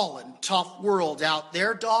fallen, tough world out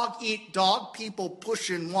there. Dog eat dog, people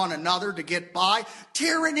pushing one another to get by,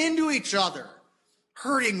 tearing into each other,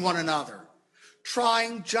 hurting one another,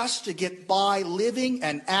 trying just to get by, living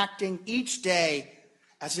and acting each day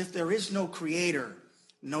as if there is no creator,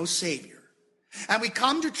 no savior. And we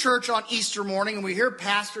come to church on Easter morning and we hear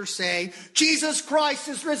pastors say, Jesus Christ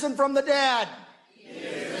is risen from the dead. He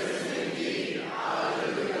is risen indeed.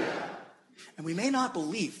 Hallelujah. And we may not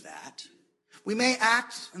believe that. We may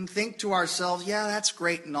act and think to ourselves, yeah, that's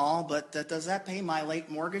great and all, but does that pay my late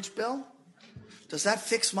mortgage bill? Does that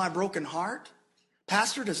fix my broken heart?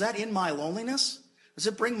 Pastor, does that end my loneliness? Does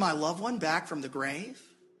it bring my loved one back from the grave?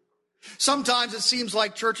 Sometimes it seems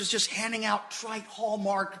like church is just handing out trite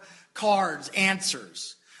Hallmark cards,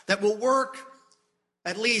 answers that will work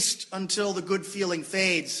at least until the good feeling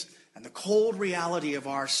fades and the cold reality of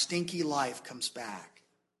our stinky life comes back.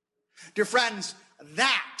 Dear friends,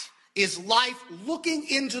 that is life looking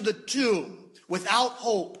into the tomb without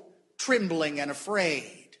hope, trembling and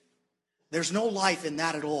afraid. There's no life in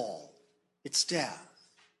that at all. It's death.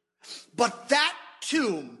 But that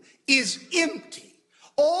tomb is empty.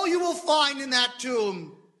 All you will find in that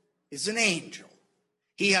tomb is an angel.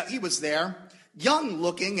 He was there, young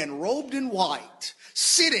looking and robed in white,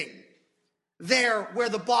 sitting there where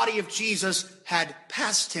the body of Jesus had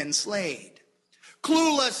past tense laid.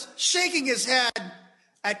 Clueless, shaking his head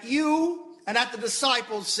at you and at the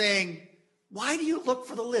disciples, saying, why do you look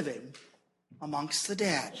for the living amongst the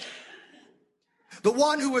dead? The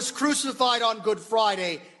one who was crucified on Good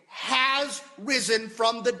Friday has risen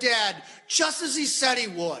from the dead, just as he said he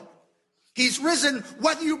would. He's risen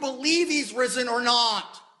whether you believe he's risen or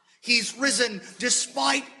not. He's risen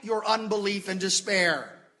despite your unbelief and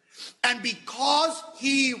despair. And because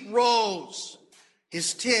he rose,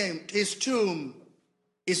 his tomb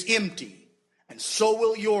is empty, and so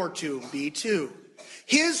will your tomb be too.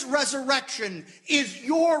 His resurrection is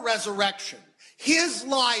your resurrection. His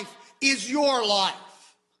life is your life.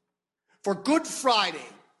 For Good Friday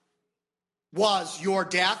was your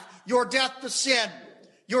death to sin,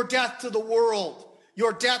 your death to the world,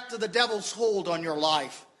 your death to the devil's hold on your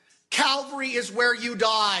life. Calvary is where you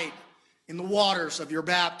died, in the waters of your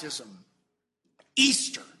baptism.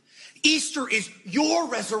 Easter is your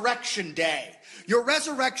resurrection day. Your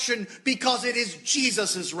resurrection because it is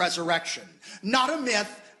Jesus' resurrection. Not a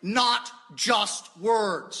myth, not just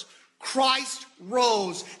words. Christ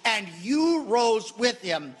rose and you rose with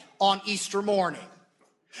him on Easter morning.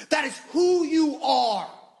 That is who you are.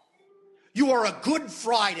 You are a Good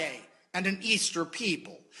Friday and an Easter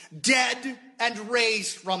people. Dead and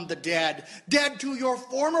raised from the dead. Dead to your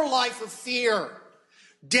former life of fear.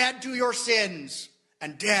 Dead to your sins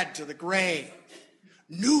and dead to the grave.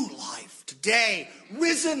 New life today.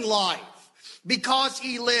 Risen life. because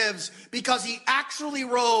he lives, because he actually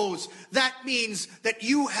rose, that means that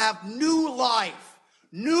you have new life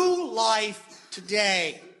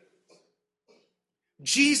today.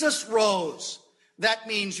 Jesus rose. That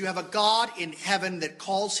means you have a God in heaven that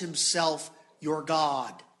calls himself your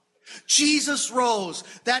God. Jesus rose.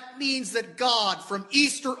 That means that God, from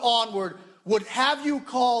Easter onward, would have you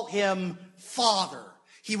call him Father.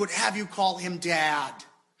 He would have you call him Dad.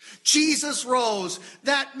 Jesus rose.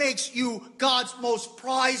 That makes you God's most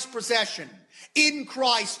prized possession. In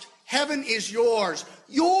Christ, heaven is yours.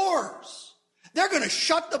 Yours. They're going to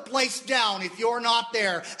shut the place down if you're not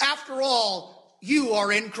there. After all, you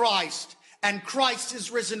are in Christ, and Christ is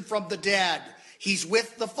risen from the dead. He's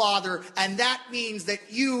with the Father, and that means that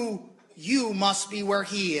you must be where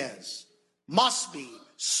he is. Must be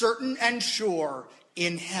certain and sure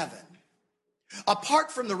in heaven.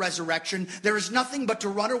 Apart from the resurrection, there is nothing but to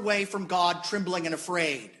run away from God trembling and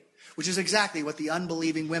afraid, which is exactly what the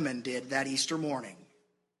unbelieving women did that Easter morning.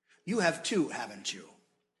 You have too, haven't you?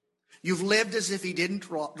 You've lived as if he didn't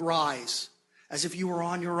rise, as if you were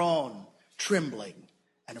on your own, trembling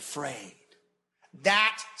and afraid.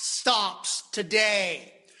 That stops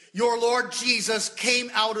today. Your Lord Jesus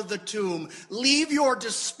came out of the tomb. Leave your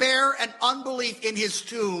despair and unbelief in his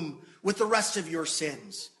tomb with the rest of your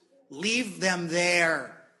sins. Leave them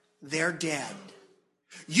there. They're dead.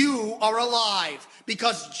 You are alive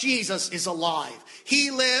because Jesus is alive.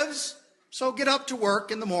 He lives, so get up to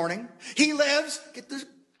work in the morning. He lives, get the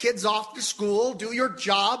kids off to school, do your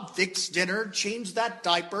job, fix dinner, change that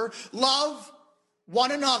diaper, love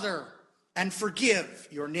one another, and forgive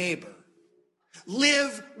your neighbor.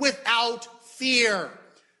 Live without fear.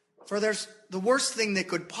 For there's the worst thing that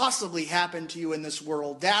could possibly happen to you in this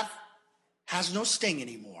world. Death has no sting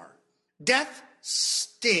anymore. Death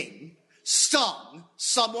stung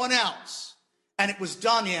someone else, and it was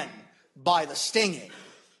done in by the stinging.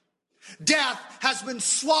 Death has been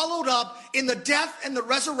swallowed up in the death and the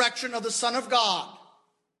resurrection of the Son of God.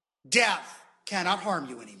 Death cannot harm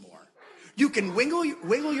you anymore. You can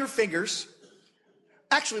wiggle your fingers.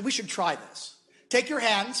 Actually, we should try this. Take your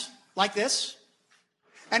hands like this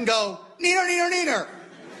and go, neener, neener, neener.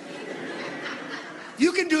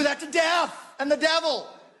 You can do that to death and the devil.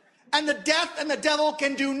 And the death and the devil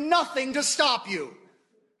can do nothing to stop you.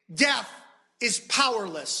 Death is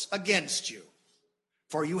powerless against you.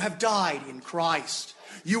 For you have died in Christ.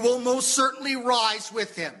 You will most certainly rise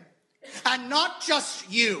with him. And not just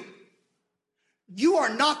you. You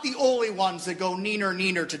are not the only ones that go neener,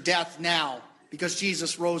 neener to death now, because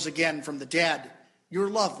Jesus rose again from the dead. Your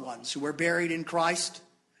loved ones who are buried in Christ,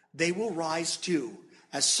 they will rise too,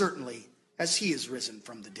 as certainly as he is risen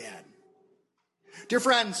from the dead. Dear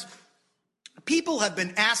friends, people have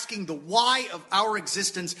been asking the why of our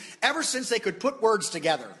existence ever since they could put words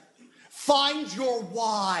together. Find your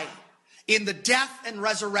why in the death and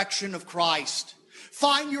resurrection of Christ.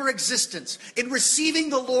 Find your existence in receiving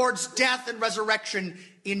the Lord's death and resurrection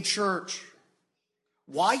in church.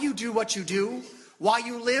 Why you do what you do, why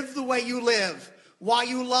you live the way you live, why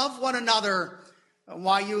you love one another,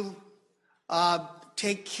 why you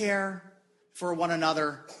take care for one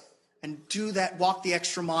another and do that, walk the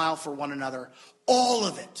extra mile for one another. All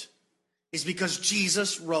of it is because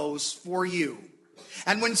Jesus rose for you.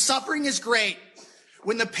 And when suffering is great,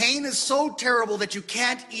 when the pain is so terrible that you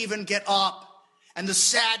can't even get up, and the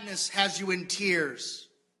sadness has you in tears,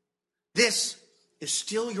 this is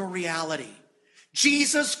still your reality.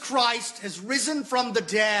 Jesus Christ has risen from the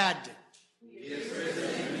dead. He is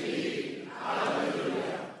risen indeed.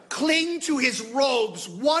 Hallelujah. Cling to his robes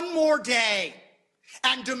one more day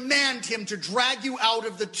and demand him to drag you out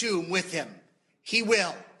of the tomb with him. He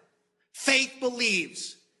will. Faith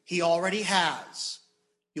believes. He already has.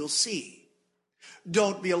 You'll see.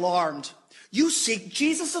 Don't be alarmed. You seek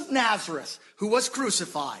Jesus of Nazareth, who was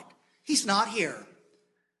crucified. He's not here.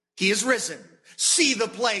 He is risen. See the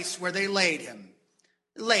place where they laid him.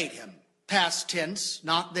 Laid him. Past tense,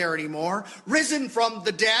 not there anymore. Risen from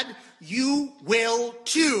the dead, you will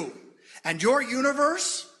too. And your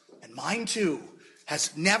universe, and mine too,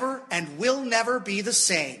 has never and will never be the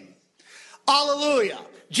same. Hallelujah.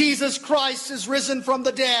 Jesus Christ is risen from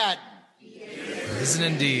the dead. Risen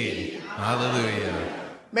indeed. Hallelujah.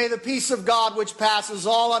 May the peace of God, which passes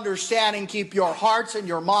all understanding, keep your hearts and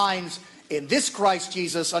your minds in this Christ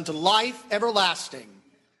Jesus unto life everlasting.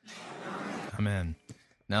 Amen.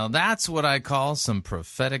 Now that's what I call some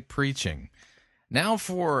prophetic preaching. Now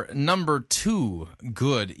for number 2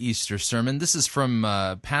 good Easter sermon. This is from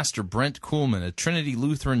Pastor Brent Kuhlman at Trinity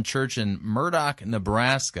Lutheran Church in Murdock,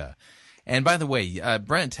 Nebraska. And by the way,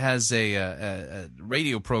 Brent has a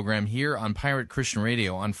radio program here on Pirate Christian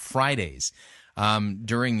Radio on Fridays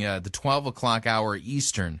during the 12 o'clock hour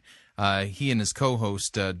Eastern. He and his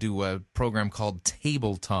co-host do a program called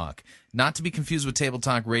Table Talk, not to be confused with Table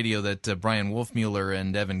Talk Radio that Brian Wolfmueller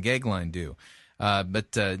and Evan Gagline do.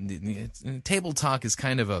 But Table Talk is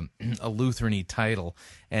kind of a Lutheran-y title,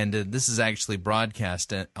 and this is actually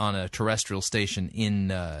broadcast on a terrestrial station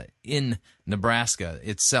in Nebraska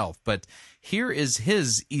itself. But here is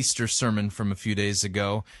his Easter sermon from a few days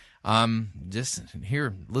ago. Just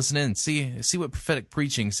here, listen in, see what prophetic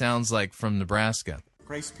preaching sounds like from Nebraska.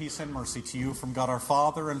 Grace, peace, and mercy to you from God our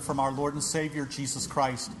Father and from our Lord and Savior, Jesus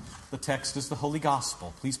Christ. The text is the Holy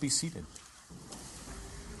Gospel. Please be seated.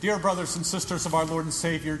 Dear brothers and sisters of our Lord and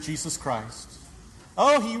Savior, Jesus Christ.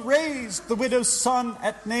 Oh, he raised the widow's son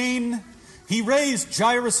at Nain. He raised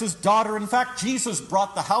Jairus' daughter. In fact, Jesus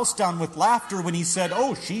brought the house down with laughter when he said,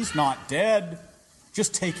 oh, she's not dead,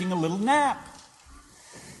 just taking a little nap.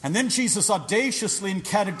 And then Jesus audaciously and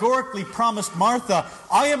categorically promised Martha,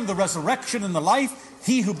 I am the resurrection and the life.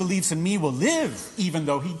 He who believes in me will live, even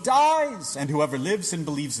though he dies. And whoever lives and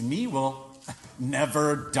believes in me will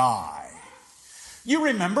never die. You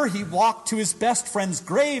remember he walked to his best friend's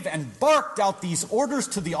grave and barked out these orders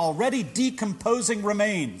to the already decomposing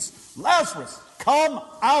remains. Lazarus, come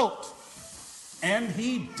out. And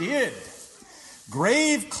he did.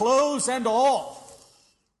 Grave clothes and all.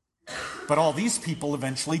 But all these people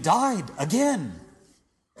eventually died again.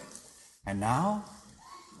 And now,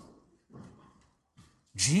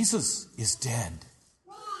 Jesus is dead.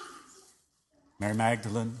 Mary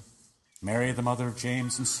Magdalene, Mary, the mother of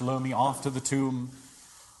James, and Salome off to the tomb.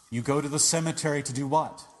 You go to the cemetery to do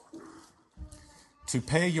what? To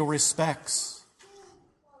pay your respects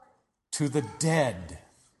to the dead.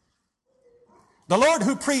 The Lord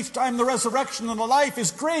who preached, I am the resurrection and the life,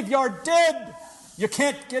 is graveyard dead. You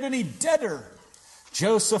can't get any deader.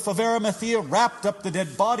 Joseph of Arimathea wrapped up the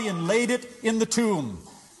dead body and laid it in the tomb.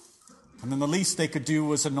 And then the least they could do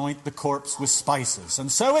was anoint the corpse with spices.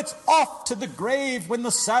 And so it's off to the grave when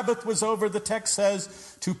the Sabbath was over, the text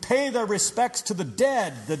says, to pay their respects to the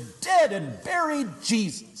dead and buried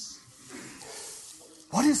Jesus.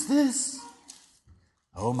 What is this?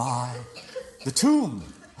 Oh my, the tomb.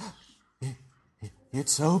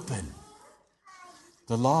 It's open.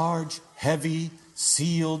 The large, heavy,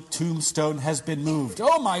 sealed tombstone has been moved.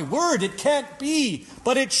 Oh my word, it can't be,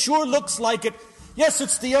 but it sure looks like it. Yes,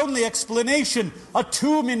 it's the only explanation. A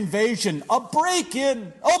tomb invasion, a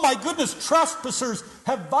break-in. Oh my goodness, trespassers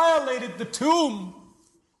have violated the tomb.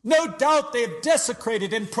 No doubt they have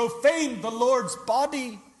desecrated and profaned the Lord's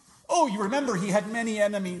body. Oh, you remember he had many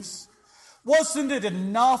enemies. Wasn't it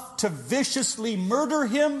enough to viciously murder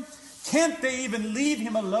him? Can't they even leave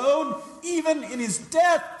him alone, even in his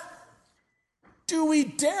death? Do we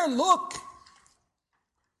dare look?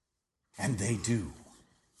 And they do.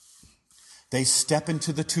 They step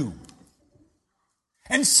into the tomb.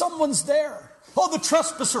 And someone's there. Oh, the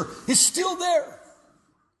trespasser is still there.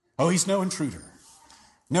 Oh, he's no intruder.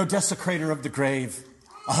 No desecrator of the grave.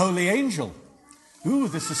 A holy angel. Ooh,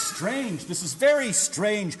 this is strange. This is very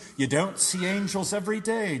strange. You don't see angels every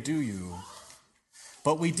day, do you?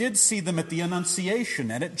 But we did see them at the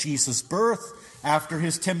Annunciation and at Jesus' birth, after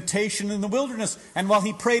his temptation in the wilderness, and while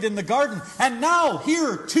he prayed in the garden. And now,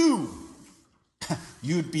 here too.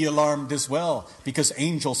 You'd be alarmed as well, because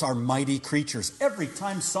angels are mighty creatures. Every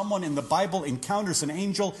time someone in the Bible encounters an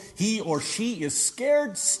angel, he or she is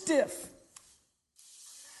scared stiff.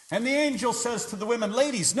 And the angel says to the women,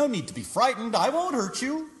 ladies, no need to be frightened. I won't hurt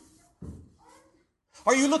you.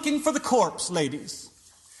 Are you looking for the corpse, ladies?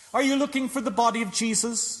 Are you looking for the body of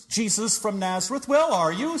Jesus? Jesus from Nazareth? Well,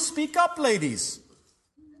 are you? Speak up, ladies.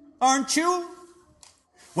 Aren't you?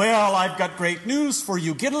 Well, I've got great news for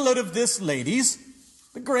you. Get a load of this, ladies.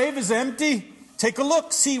 The grave is empty. Take a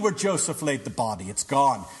look. See where Joseph laid the body. It's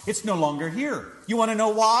gone. It's no longer here. You want to know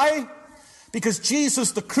why? Because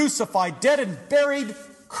Jesus, the crucified, dead and buried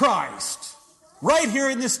Christ, right here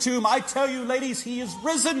in this tomb, I tell you, ladies, he is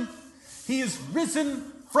risen. He is risen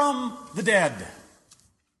from the dead.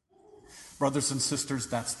 Brothers and sisters,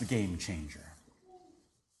 that's the game changer.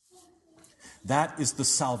 That is the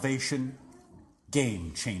salvation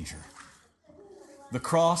game changer. The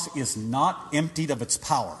cross is not emptied of its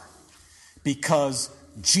power because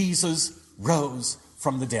Jesus rose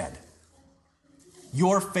from the dead.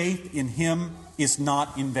 Your faith in him is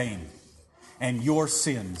not in vain, and your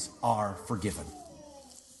sins are forgiven.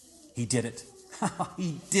 He did it.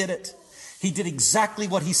 He did it. He did exactly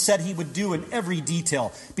what he said he would do in every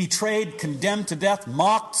detail. Betrayed, condemned to death,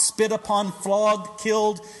 mocked, spit upon, flogged,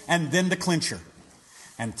 killed, and then the clincher.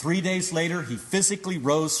 And 3 days later, he physically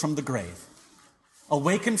rose from the grave,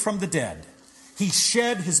 awakened from the dead. He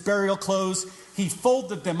shed his burial clothes, he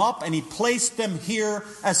folded them up, and he placed them here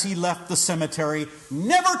as he left the cemetery,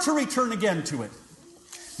 never to return again to it,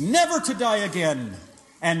 never to die again.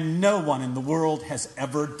 And no one in the world has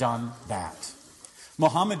ever done that.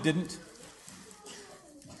 Muhammad didn't.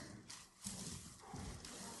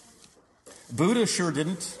 Buddha sure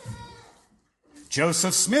didn't.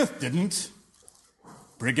 Joseph Smith didn't.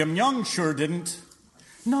 Brigham Young sure didn't.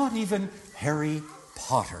 Not even Harry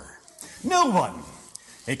Potter. No one.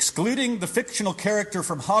 Excluding the fictional character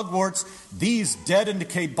from Hogwarts, these dead and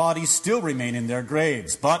decayed bodies still remain in their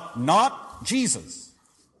graves, but not Jesus.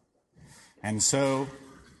 And so,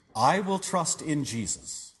 I will trust in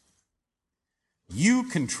Jesus. You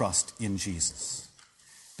can trust in Jesus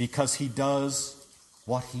because he does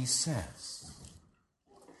what he says.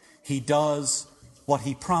 He does what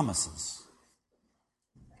he promises.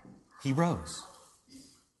 He rose.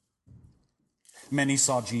 Many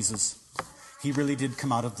saw Jesus. He really did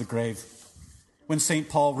come out of the grave. When St.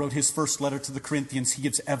 Paul wrote his first letter to the Corinthians, he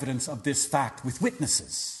gives evidence of this fact with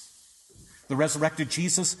witnesses. The resurrected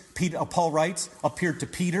Jesus, Paul writes, appeared to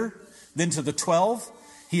Peter, then to the 12.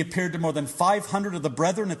 He appeared to more than 500 of the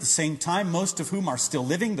brethren at the same time, most of whom are still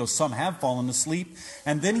living, though some have fallen asleep.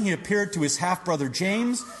 And then he appeared to his half-brother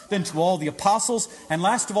James, then to all the apostles. And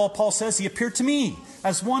last of all, Paul says, he appeared to me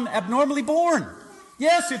as one abnormally born.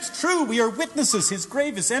 Yes, it's true. We are witnesses. His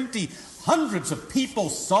grave is empty. Hundreds of people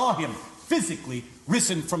saw him physically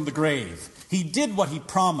risen from the grave. He did what he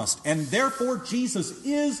promised, and therefore Jesus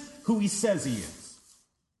is who he says he is.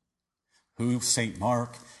 Who St.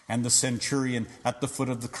 Mark and the centurion at the foot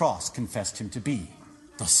of the cross confessed him to be.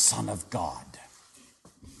 The Son of God.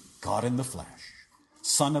 God in the flesh.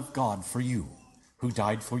 Son of God for you, who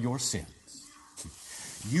died for your sins.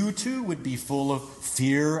 You too would be full of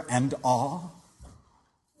fear and awe.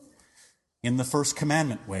 In the first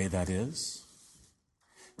commandment way, that is.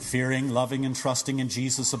 Fearing, loving, and trusting in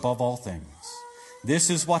Jesus above all things. This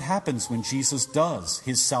is what happens when Jesus does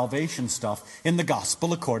his salvation stuff in the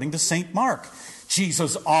gospel according to St. Mark.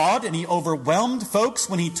 Jesus awed and he overwhelmed folks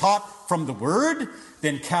when he taught from the word,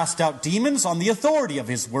 then cast out demons on the authority of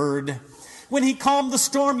his word. When he calmed the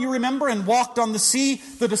storm, you remember, and walked on the sea,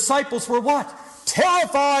 the disciples were what?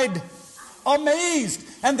 Terrified, amazed,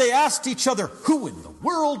 and they asked each other, who in the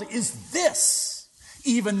world is this?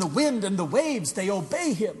 Even the wind and the waves, they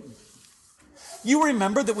obey him. You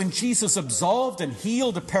remember that when Jesus absolved and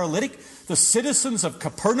healed a paralytic, the citizens of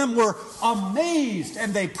Capernaum were amazed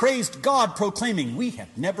and they praised God, proclaiming, we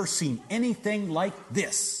have never seen anything like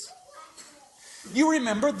this. You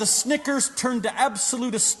remember the snickers turned to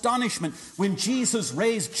absolute astonishment when Jesus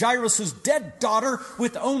raised Jairus' dead daughter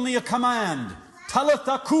with only a command,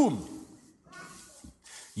 Talitha cum.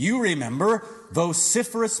 You remember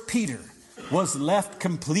vociferous Peter was left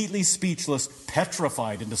completely speechless,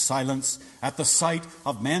 petrified into silence at the sight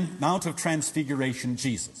of Mount of Transfiguration,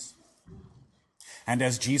 Jesus. And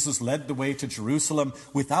as Jesus led the way to Jerusalem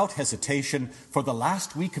without hesitation for the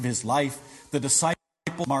last week of his life, the disciples,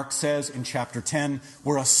 Mark says in chapter 10,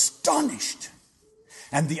 were astonished.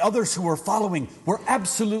 And the others who were following were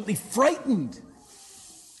absolutely frightened.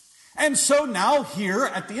 And so now here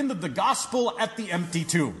at the end of the gospel at the empty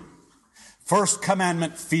tomb, first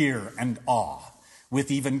commandment, fear and awe,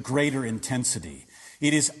 with even greater intensity.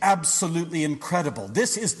 It is absolutely incredible.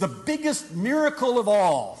 This is the biggest miracle of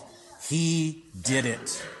all. He did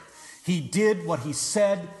it. He did what he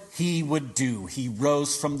said he would do. He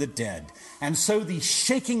rose from the dead. And so these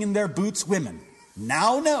shaking in their boots women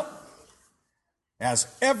now know,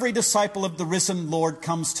 as every disciple of the risen Lord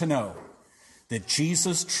comes to know, that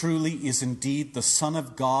Jesus truly is indeed the Son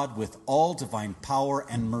of God with all divine power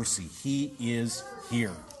and mercy. He is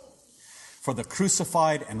here. For the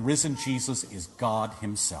crucified and risen Jesus is God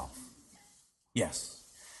himself. Yes,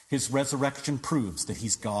 his resurrection proves that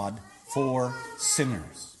he's God for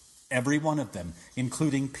sinners. Every one of them,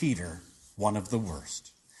 including Peter, one of the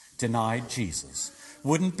worst, denied Jesus,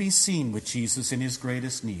 wouldn't be seen with Jesus in his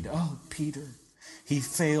greatest need. Oh, Peter, he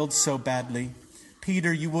failed so badly.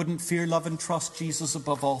 Peter, you wouldn't fear, love, and trust Jesus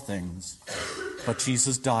above all things. But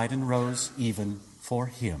Jesus died and rose even for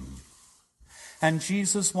him. And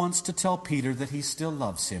Jesus wants to tell Peter that he still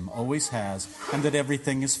loves him, always has, and that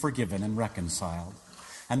everything is forgiven and reconciled.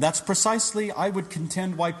 And that's precisely, I would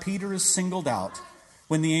contend, why Peter is singled out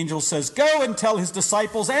when the angel says, go and tell his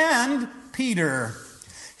disciples and Peter,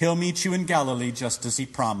 he'll meet you in Galilee just as he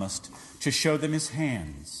promised, to show them his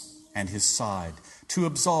hands and his side, to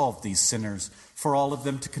absolve these sinners, for all of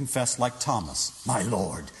them to confess like Thomas, my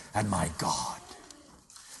Lord and my God.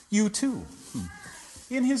 You too.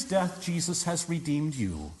 In his death, Jesus has redeemed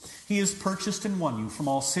you. He has purchased and won you from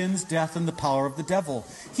all sins, death, and the power of the devil.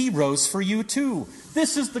 He rose for you too.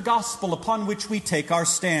 This is the gospel upon which we take our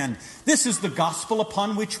stand. This is the gospel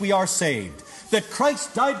upon which we are saved. That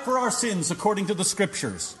Christ died for our sins according to the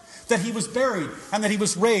Scriptures. That he was buried and that he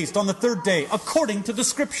was raised on the third day according to the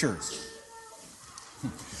Scriptures.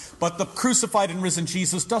 But the crucified and risen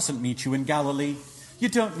Jesus doesn't meet you in Galilee. You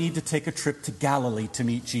don't need to take a trip to Galilee to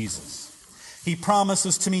meet Jesus. He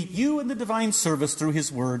promises to meet you in the divine service through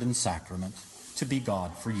his word and sacrament, to be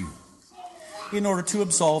God for you, in order to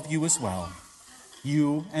absolve you as well,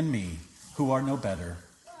 you and me, who are no better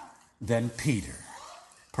than Peter,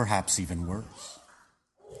 perhaps even worse.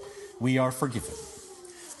 We are forgiven.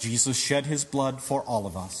 Jesus shed his blood for all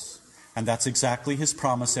of us, and that's exactly his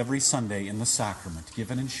promise every Sunday in the sacrament,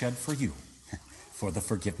 given and shed for you, for the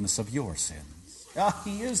forgiveness of your sins.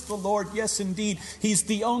 He is the Lord, yes indeed. He's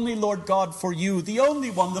the only Lord God for you, the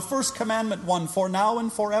only one, the first commandment one, for now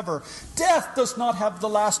and forever. Death does not have the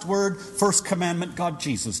last word. First commandment, God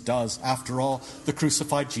Jesus does. After all, the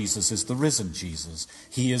crucified Jesus is the risen Jesus.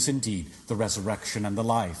 He is indeed the resurrection and the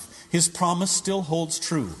life. His promise still holds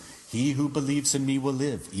true. He who believes in me will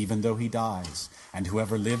live, even though he dies. And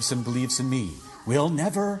whoever lives and believes in me will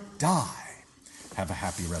never die. Have a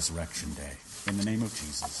happy resurrection day. In the name of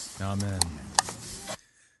Jesus. Amen.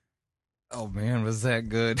 Oh, man, was that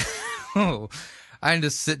good? Oh, I'm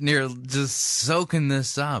just sitting here just soaking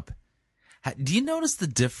this up. Do you notice the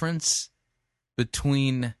difference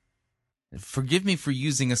between, forgive me for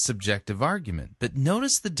using a subjective argument, but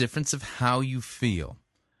notice the difference of how you feel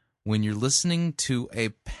when you're listening to a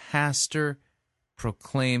pastor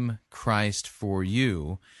proclaim Christ for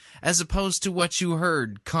you, as opposed to what you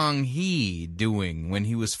heard Kong Hee doing when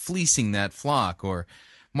he was fleecing that flock, or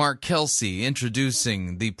Mark Kelsey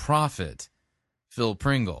introducing the prophet, Phil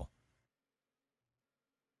Pringle.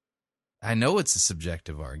 I know it's a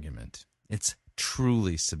subjective argument. It's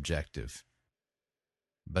truly subjective.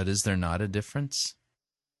 But is there not a difference?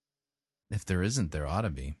 If there isn't, there ought to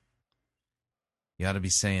be. You ought to be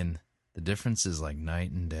saying the difference is like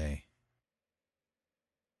night and day.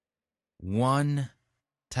 One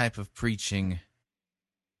type of preaching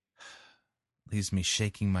leaves me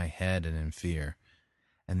shaking my head and in fear,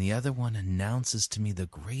 and the other one announces to me the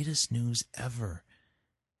greatest news ever,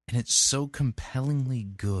 and it's so compellingly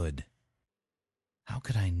good. How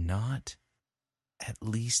could I not at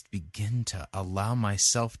least begin to allow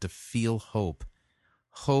myself to feel hope?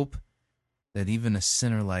 Hope that even a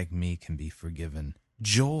sinner like me can be forgiven.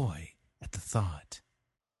 Joy at the thought.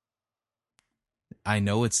 I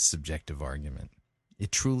know it's a subjective argument.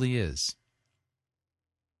 It truly is.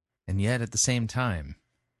 And yet, at the same time,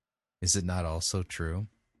 is it not also true?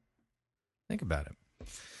 Think about it.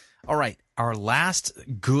 All right, our last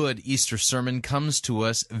good Easter sermon comes to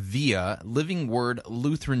us via Living Word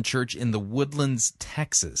Lutheran Church in the Woodlands,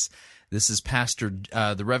 Texas. This is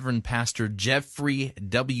the Reverend Pastor Jeffrey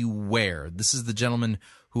W. Ware. This is the gentleman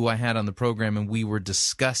who I had on the program, and we were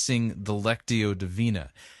discussing the Lectio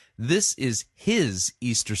Divina. This is his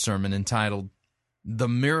Easter sermon entitled The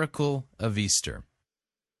Miracle of Easter.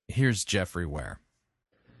 Here's Jeffrey Ware.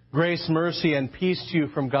 Grace, mercy, and peace to you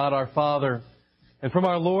from God our Father and from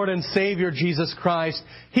our Lord and Savior Jesus Christ.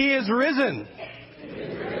 He is risen.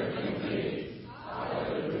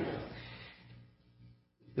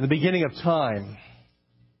 In the beginning of time,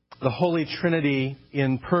 the Holy Trinity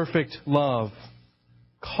in perfect love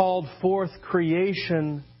called forth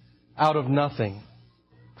creation out of nothing.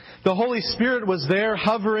 The Holy Spirit was there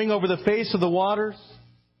hovering over the face of the waters.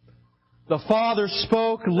 The Father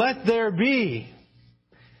spoke, "Let there be."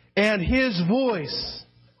 And His voice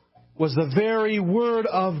was the very Word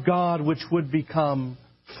of God which would become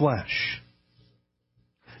flesh.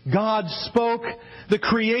 God spoke, the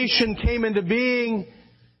creation came into being,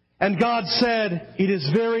 and God said, "It is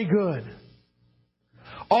very good."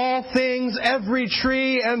 All things, every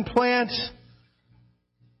tree and plant,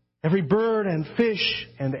 every bird and fish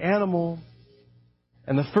and animal,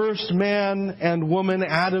 and the first man and woman,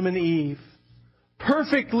 Adam and Eve,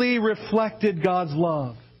 perfectly reflected God's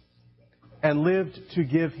love and lived to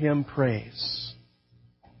give Him praise.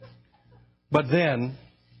 But then,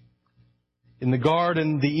 in the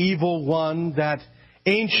garden, the evil one, that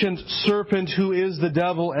ancient serpent who is the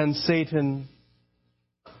devil and Satan,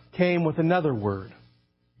 came with another word.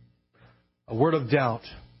 A word of doubt.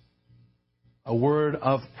 A word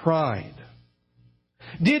of pride.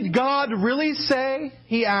 Did God really say?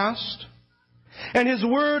 He asked. And his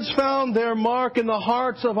words found their mark in the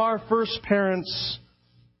hearts of our first parents.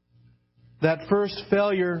 That first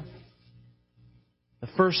failure, the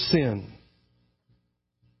first sin,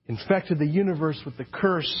 infected the universe with the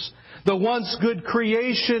curse. The once good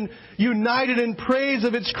creation, united in praise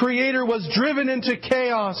of its Creator, was driven into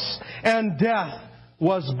chaos, and death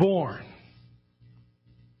was born.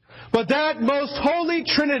 But that most holy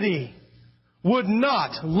Trinity would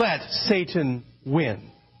not let Satan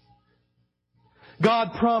win.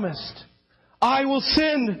 God promised, I will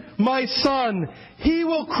send my Son. He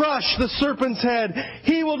will crush the serpent's head.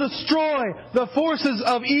 He will destroy the forces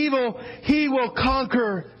of evil. He will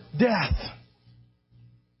conquer death.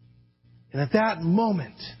 And at that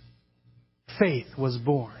moment, faith was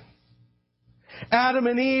born. Adam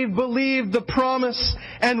and Eve believed the promise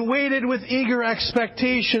and waited with eager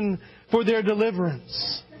expectation for their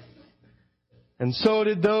deliverance. And so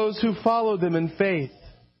did those who followed them in faith.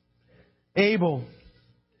 Abel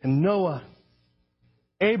and Noah,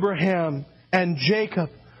 Abraham and Jacob,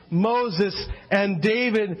 Moses and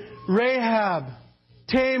David, Rahab,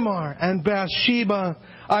 Tamar and Bathsheba,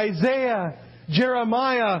 Isaiah,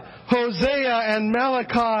 Jeremiah, Hosea and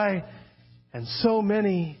Malachi, and so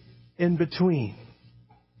many in between.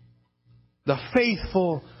 The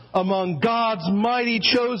faithful among God's mighty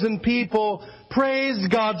chosen people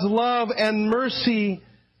praised God's love and mercy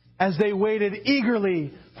as they waited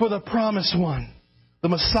eagerly for the promised one, the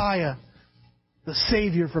Messiah, the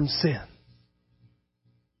Savior from sin.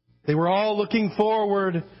 They were all looking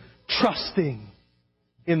forward, trusting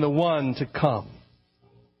in the one to come.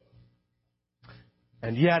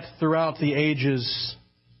 And yet, throughout the ages,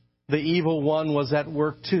 the evil one was at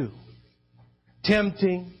work too,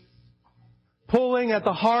 tempting, pulling at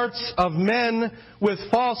the hearts of men with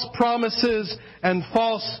false promises and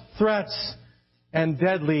false threats and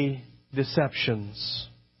deadly deceptions.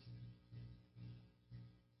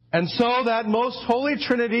 And so that most holy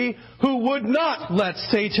Trinity, who would not let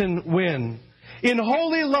Satan win, in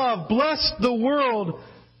holy love blessed the world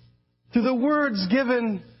through the words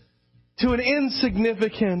given to an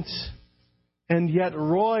insignificant and yet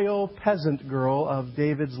royal peasant girl of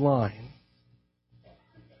David's line.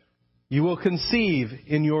 You will conceive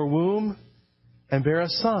in your womb and bear a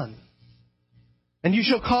son, and you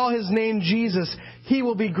shall call his name Jesus. He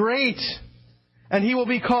will be great, and he will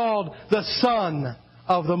be called the Son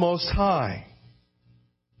of the Most High.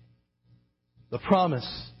 The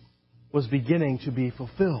promise was beginning to be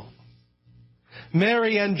fulfilled.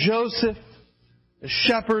 Mary and Joseph, the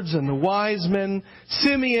shepherds and the wise men,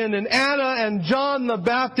 Simeon and Anna and John the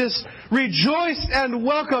Baptist rejoiced and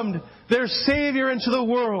welcomed their Savior into the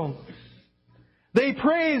world. They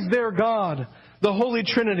praised their God, the Holy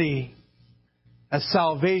Trinity, as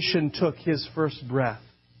salvation took his first breath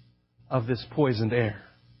of this poisoned air.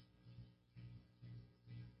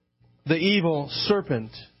 The evil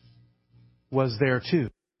serpent was there too.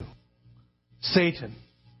 Satan,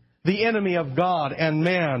 the enemy of God and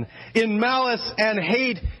man, in malice and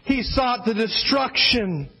hate, he sought the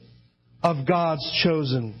destruction of God's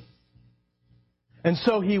chosen. And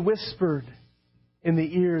so he whispered in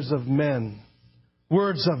the ears of men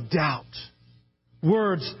words of doubt,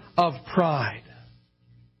 words of pride.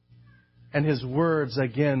 And his words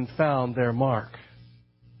again found their mark.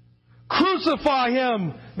 Crucify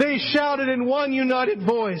him! They shouted in one united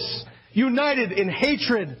voice, united in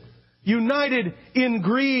hatred, united in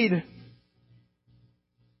greed.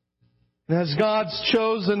 And as God's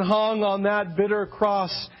chosen hung on that bitter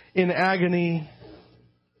cross in agony,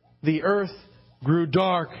 the earth grew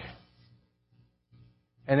dark.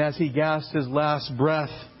 And as he gasped his last breath,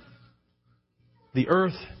 the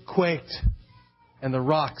earth quaked and the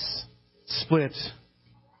rocks split.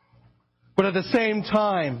 But at the same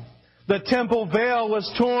time, the temple veil was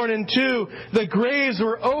torn in two, the graves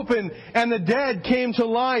were open, and the dead came to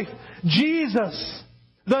life. Jesus,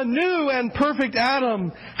 the new and perfect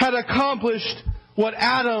Adam, had accomplished what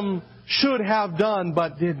Adam should have done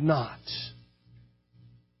but did not.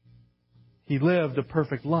 He lived a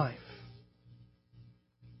perfect life.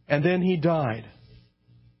 And then he died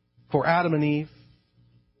for Adam and Eve,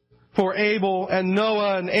 for Abel and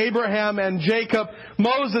Noah and Abraham and Jacob,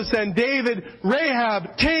 Moses and David,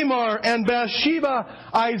 Rahab, Tamar and Bathsheba,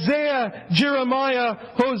 Isaiah, Jeremiah,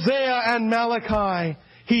 Hosea and Malachi.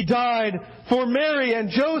 He died for Mary and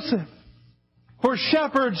Joseph, for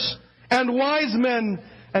shepherds and wise men,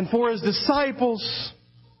 and for his disciples.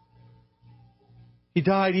 He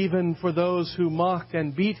died even for those who mocked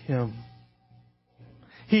and beat him.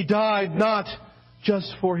 He died not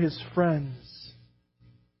just for his friends,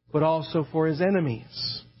 but also for his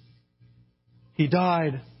enemies. He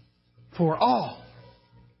died for all,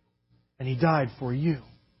 and he died for you.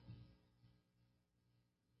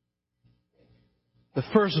 The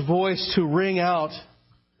first voice to ring out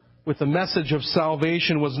with the message of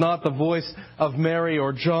salvation was not the voice of Mary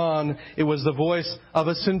or John. It was the voice of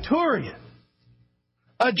a centurion,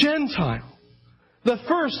 a Gentile, the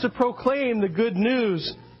first to proclaim the good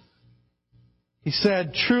news. He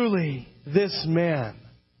said, "Truly, this man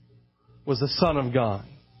was the Son of God."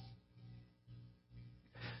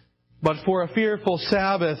 But for a fearful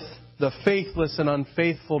Sabbath, the faithless and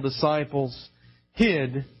unfaithful disciples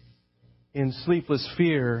hid in sleepless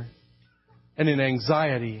fear and in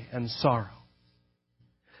anxiety and sorrow.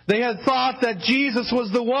 They had thought that Jesus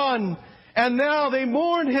was the one, and now they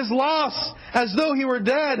mourned His loss as though He were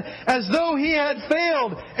dead, as though He had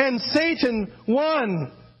failed and Satan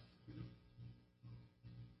won.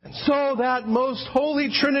 And so that most holy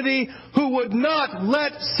Trinity, who would not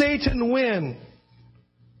let Satan win,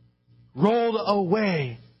 rolled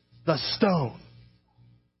away the stone.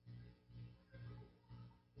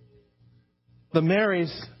 The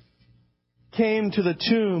Marys came to the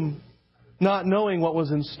tomb not knowing what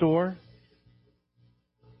was in store.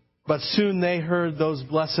 But soon they heard those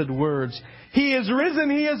blessed words, "He is risen,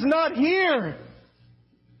 He is not here."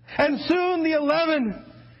 And soon the 11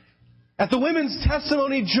 at the women's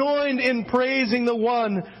testimony joined in praising the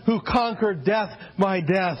one who conquered death by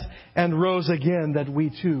death and rose again that we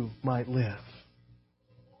too might live.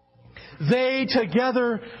 They,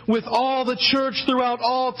 together with all the church throughout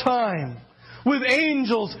all time, with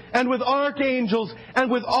angels and with archangels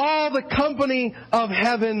and with all the company of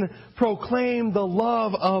heaven, proclaim the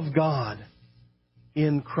love of God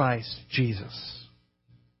in Christ Jesus.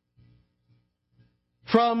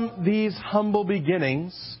 From these humble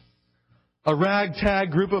beginnings, a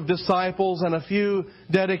ragtag group of disciples and a few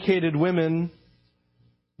dedicated women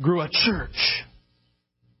grew a church,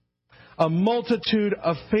 a multitude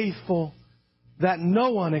of faithful that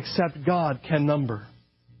no one except God can number,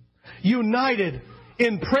 united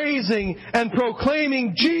in praising and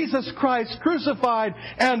proclaiming Jesus Christ crucified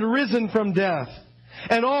and risen from death.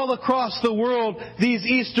 And all across the world, these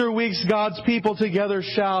Easter weeks, God's people together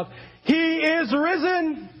shout, "He is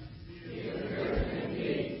risen!" He is risen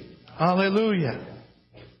indeed. Hallelujah.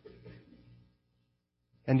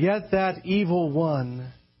 And yet that evil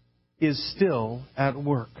one is still at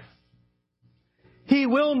work. He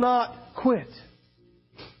will not quit.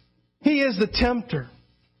 He is the tempter,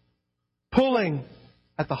 pulling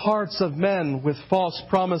at the hearts of men with false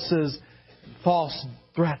promises, false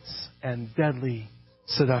threats, and deadly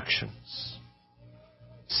seductions.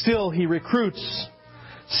 Still he recruits.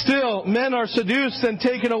 Still men are seduced and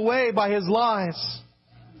taken away by his lies.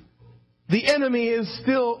 The enemy is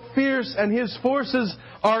still fierce and his forces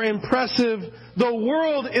are impressive. The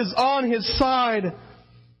world is on his side.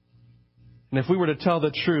 And if we were to tell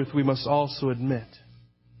the truth, we must also admit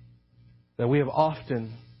that we have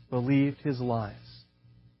often believed his lies.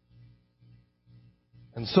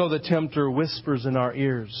 And so the tempter whispers in our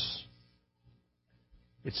ears,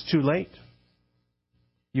 "It's too late.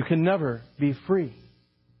 You can never be free.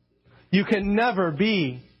 You can never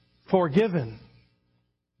be forgiven."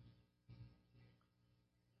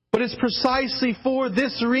 But it's precisely for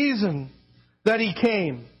this reason that he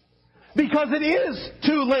came. Because it is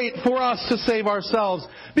too late for us to save ourselves.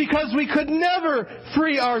 Because we could never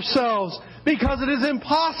free ourselves. Because it is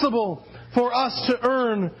impossible for us to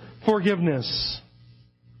earn forgiveness.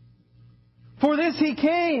 For this he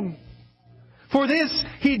came. For this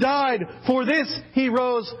he died. For this he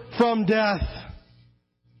rose from death.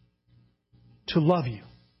 To love you.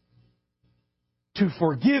 To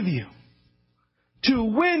forgive you. To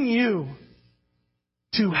win you.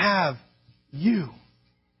 To have you.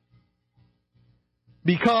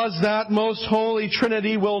 Because that most holy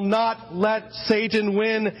Trinity will not let Satan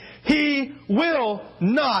win, he will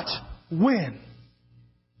not win.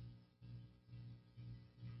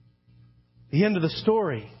 The end of the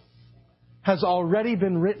story has already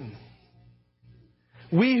been written.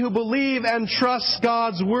 We who believe and trust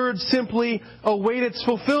God's Word simply await its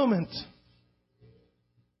fulfillment.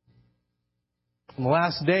 On the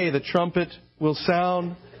last day, the trumpet will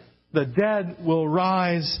sound, the dead will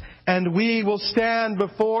rise, and we will stand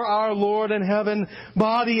before our Lord in heaven,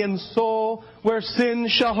 body and soul, where sin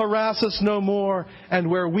shall harass us no more, and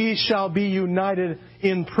where we shall be united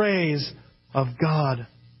in praise of God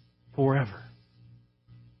forever.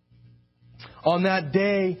 On that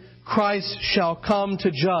day, Christ shall come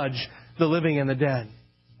to judge the living and the dead,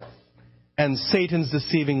 and Satan's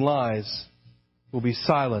deceiving lies will be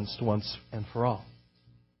silenced once and for all.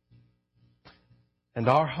 And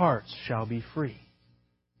our hearts shall be free,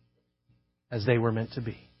 as they were meant to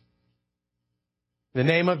be. In the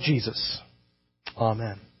name of Jesus,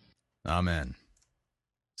 amen. Amen.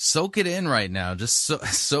 soak it in right now. Just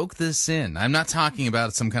soak this in. I'm not talking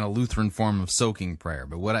about some kind of Lutheran form of soaking prayer,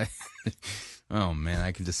 but what oh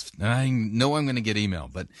man, I know I'm going to get email,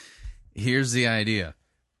 but here's the idea.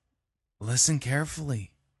 Listen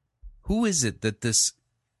carefully. Who is it that this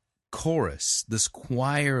chorus, this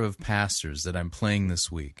choir of pastors that I'm playing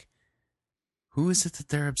this week, who is it that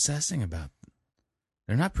they're obsessing about?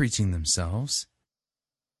 They're not preaching themselves.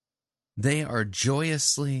 They are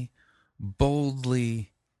joyously, boldly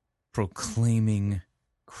proclaiming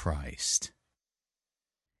Christ.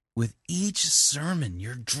 With each sermon,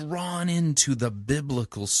 you're drawn into the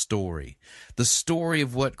biblical story, the story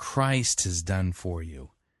of what Christ has done for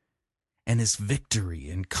you, and his victory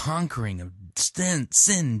and conquering of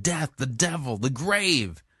sin, death, the devil, the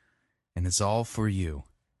grave. And it's all for you.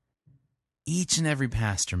 Each and every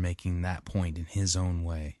pastor making that point in his own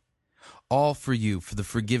way. All for you, for the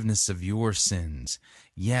forgiveness of your sins.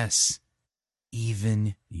 Yes,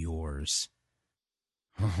 even yours.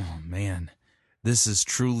 Oh, man, this is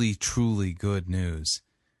truly, truly good news.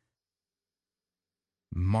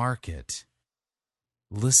 Mark it.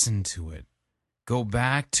 Listen to it. Go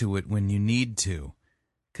back to it when you need to,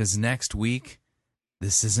 because next week,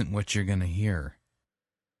 this isn't what you're going to hear.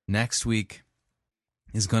 Next week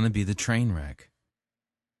is going to be the train wreck,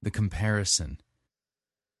 the comparison.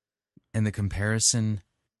 And the comparison,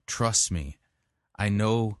 trust me, I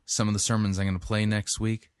know some of the sermons I'm going to play next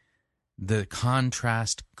week, the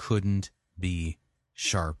contrast couldn't be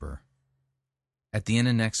sharper. At the end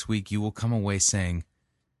of next week, you will come away saying,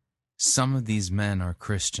 some of these men are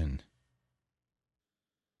Christian.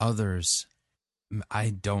 Others, I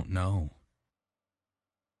don't know.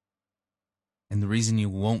 And the reason you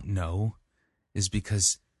won't know is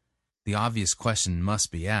because the obvious question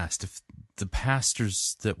must be asked. If the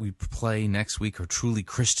pastors that we play next week are truly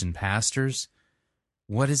Christian pastors,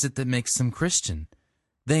 what is it that makes them Christian?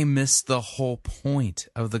 They miss the whole point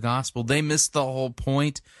of the gospel. They miss the whole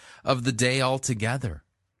point of the day altogether.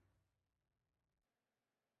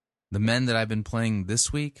 The men that I've been playing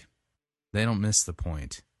this week, they don't miss the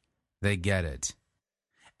point. They get it.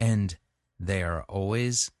 And they are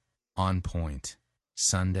always on point.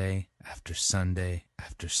 Sunday after Sunday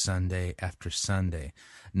after Sunday after Sunday.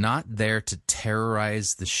 Not there to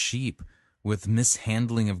terrorize the sheep with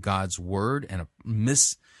mishandling of God's word and a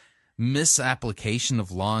misapplication of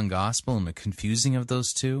law and gospel and the confusing of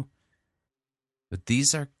those two. But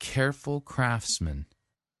these are careful craftsmen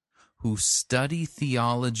who study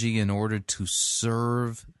theology in order to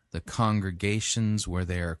serve the congregations where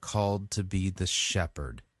they are called to be the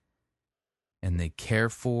shepherd. And they care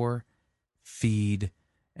for, feed,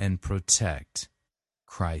 and protect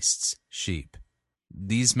Christ's sheep.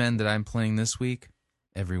 These men that I'm playing this week,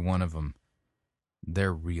 every one of them,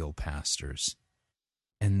 they're real pastors.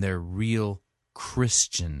 And they're real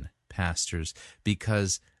Christian pastors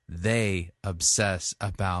because they obsess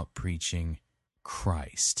about preaching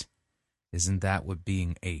Christ. Isn't that what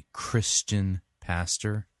being a Christian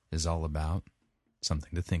pastor is all about?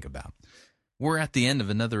 Something to think about. We're at the end of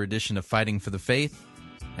another edition of Fighting for the Faith,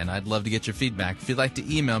 and I'd love to get your feedback. If you'd like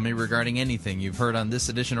to email me regarding anything you've heard on this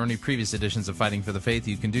edition or any previous editions of Fighting for the Faith,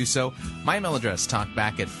 you can do so. My email address,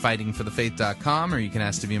 talkback@fightingforthefaith.com, or you can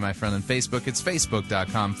ask to be my friend on Facebook. It's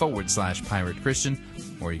facebook.com/Pirate Christian,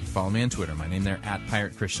 or you can follow me on Twitter. My name there,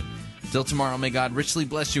 @Pirate Christian. Till tomorrow, may God richly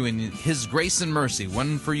bless you in his grace and mercy,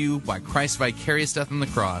 won for you by Christ's vicarious death on the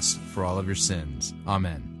cross for all of your sins.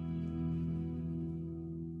 Amen.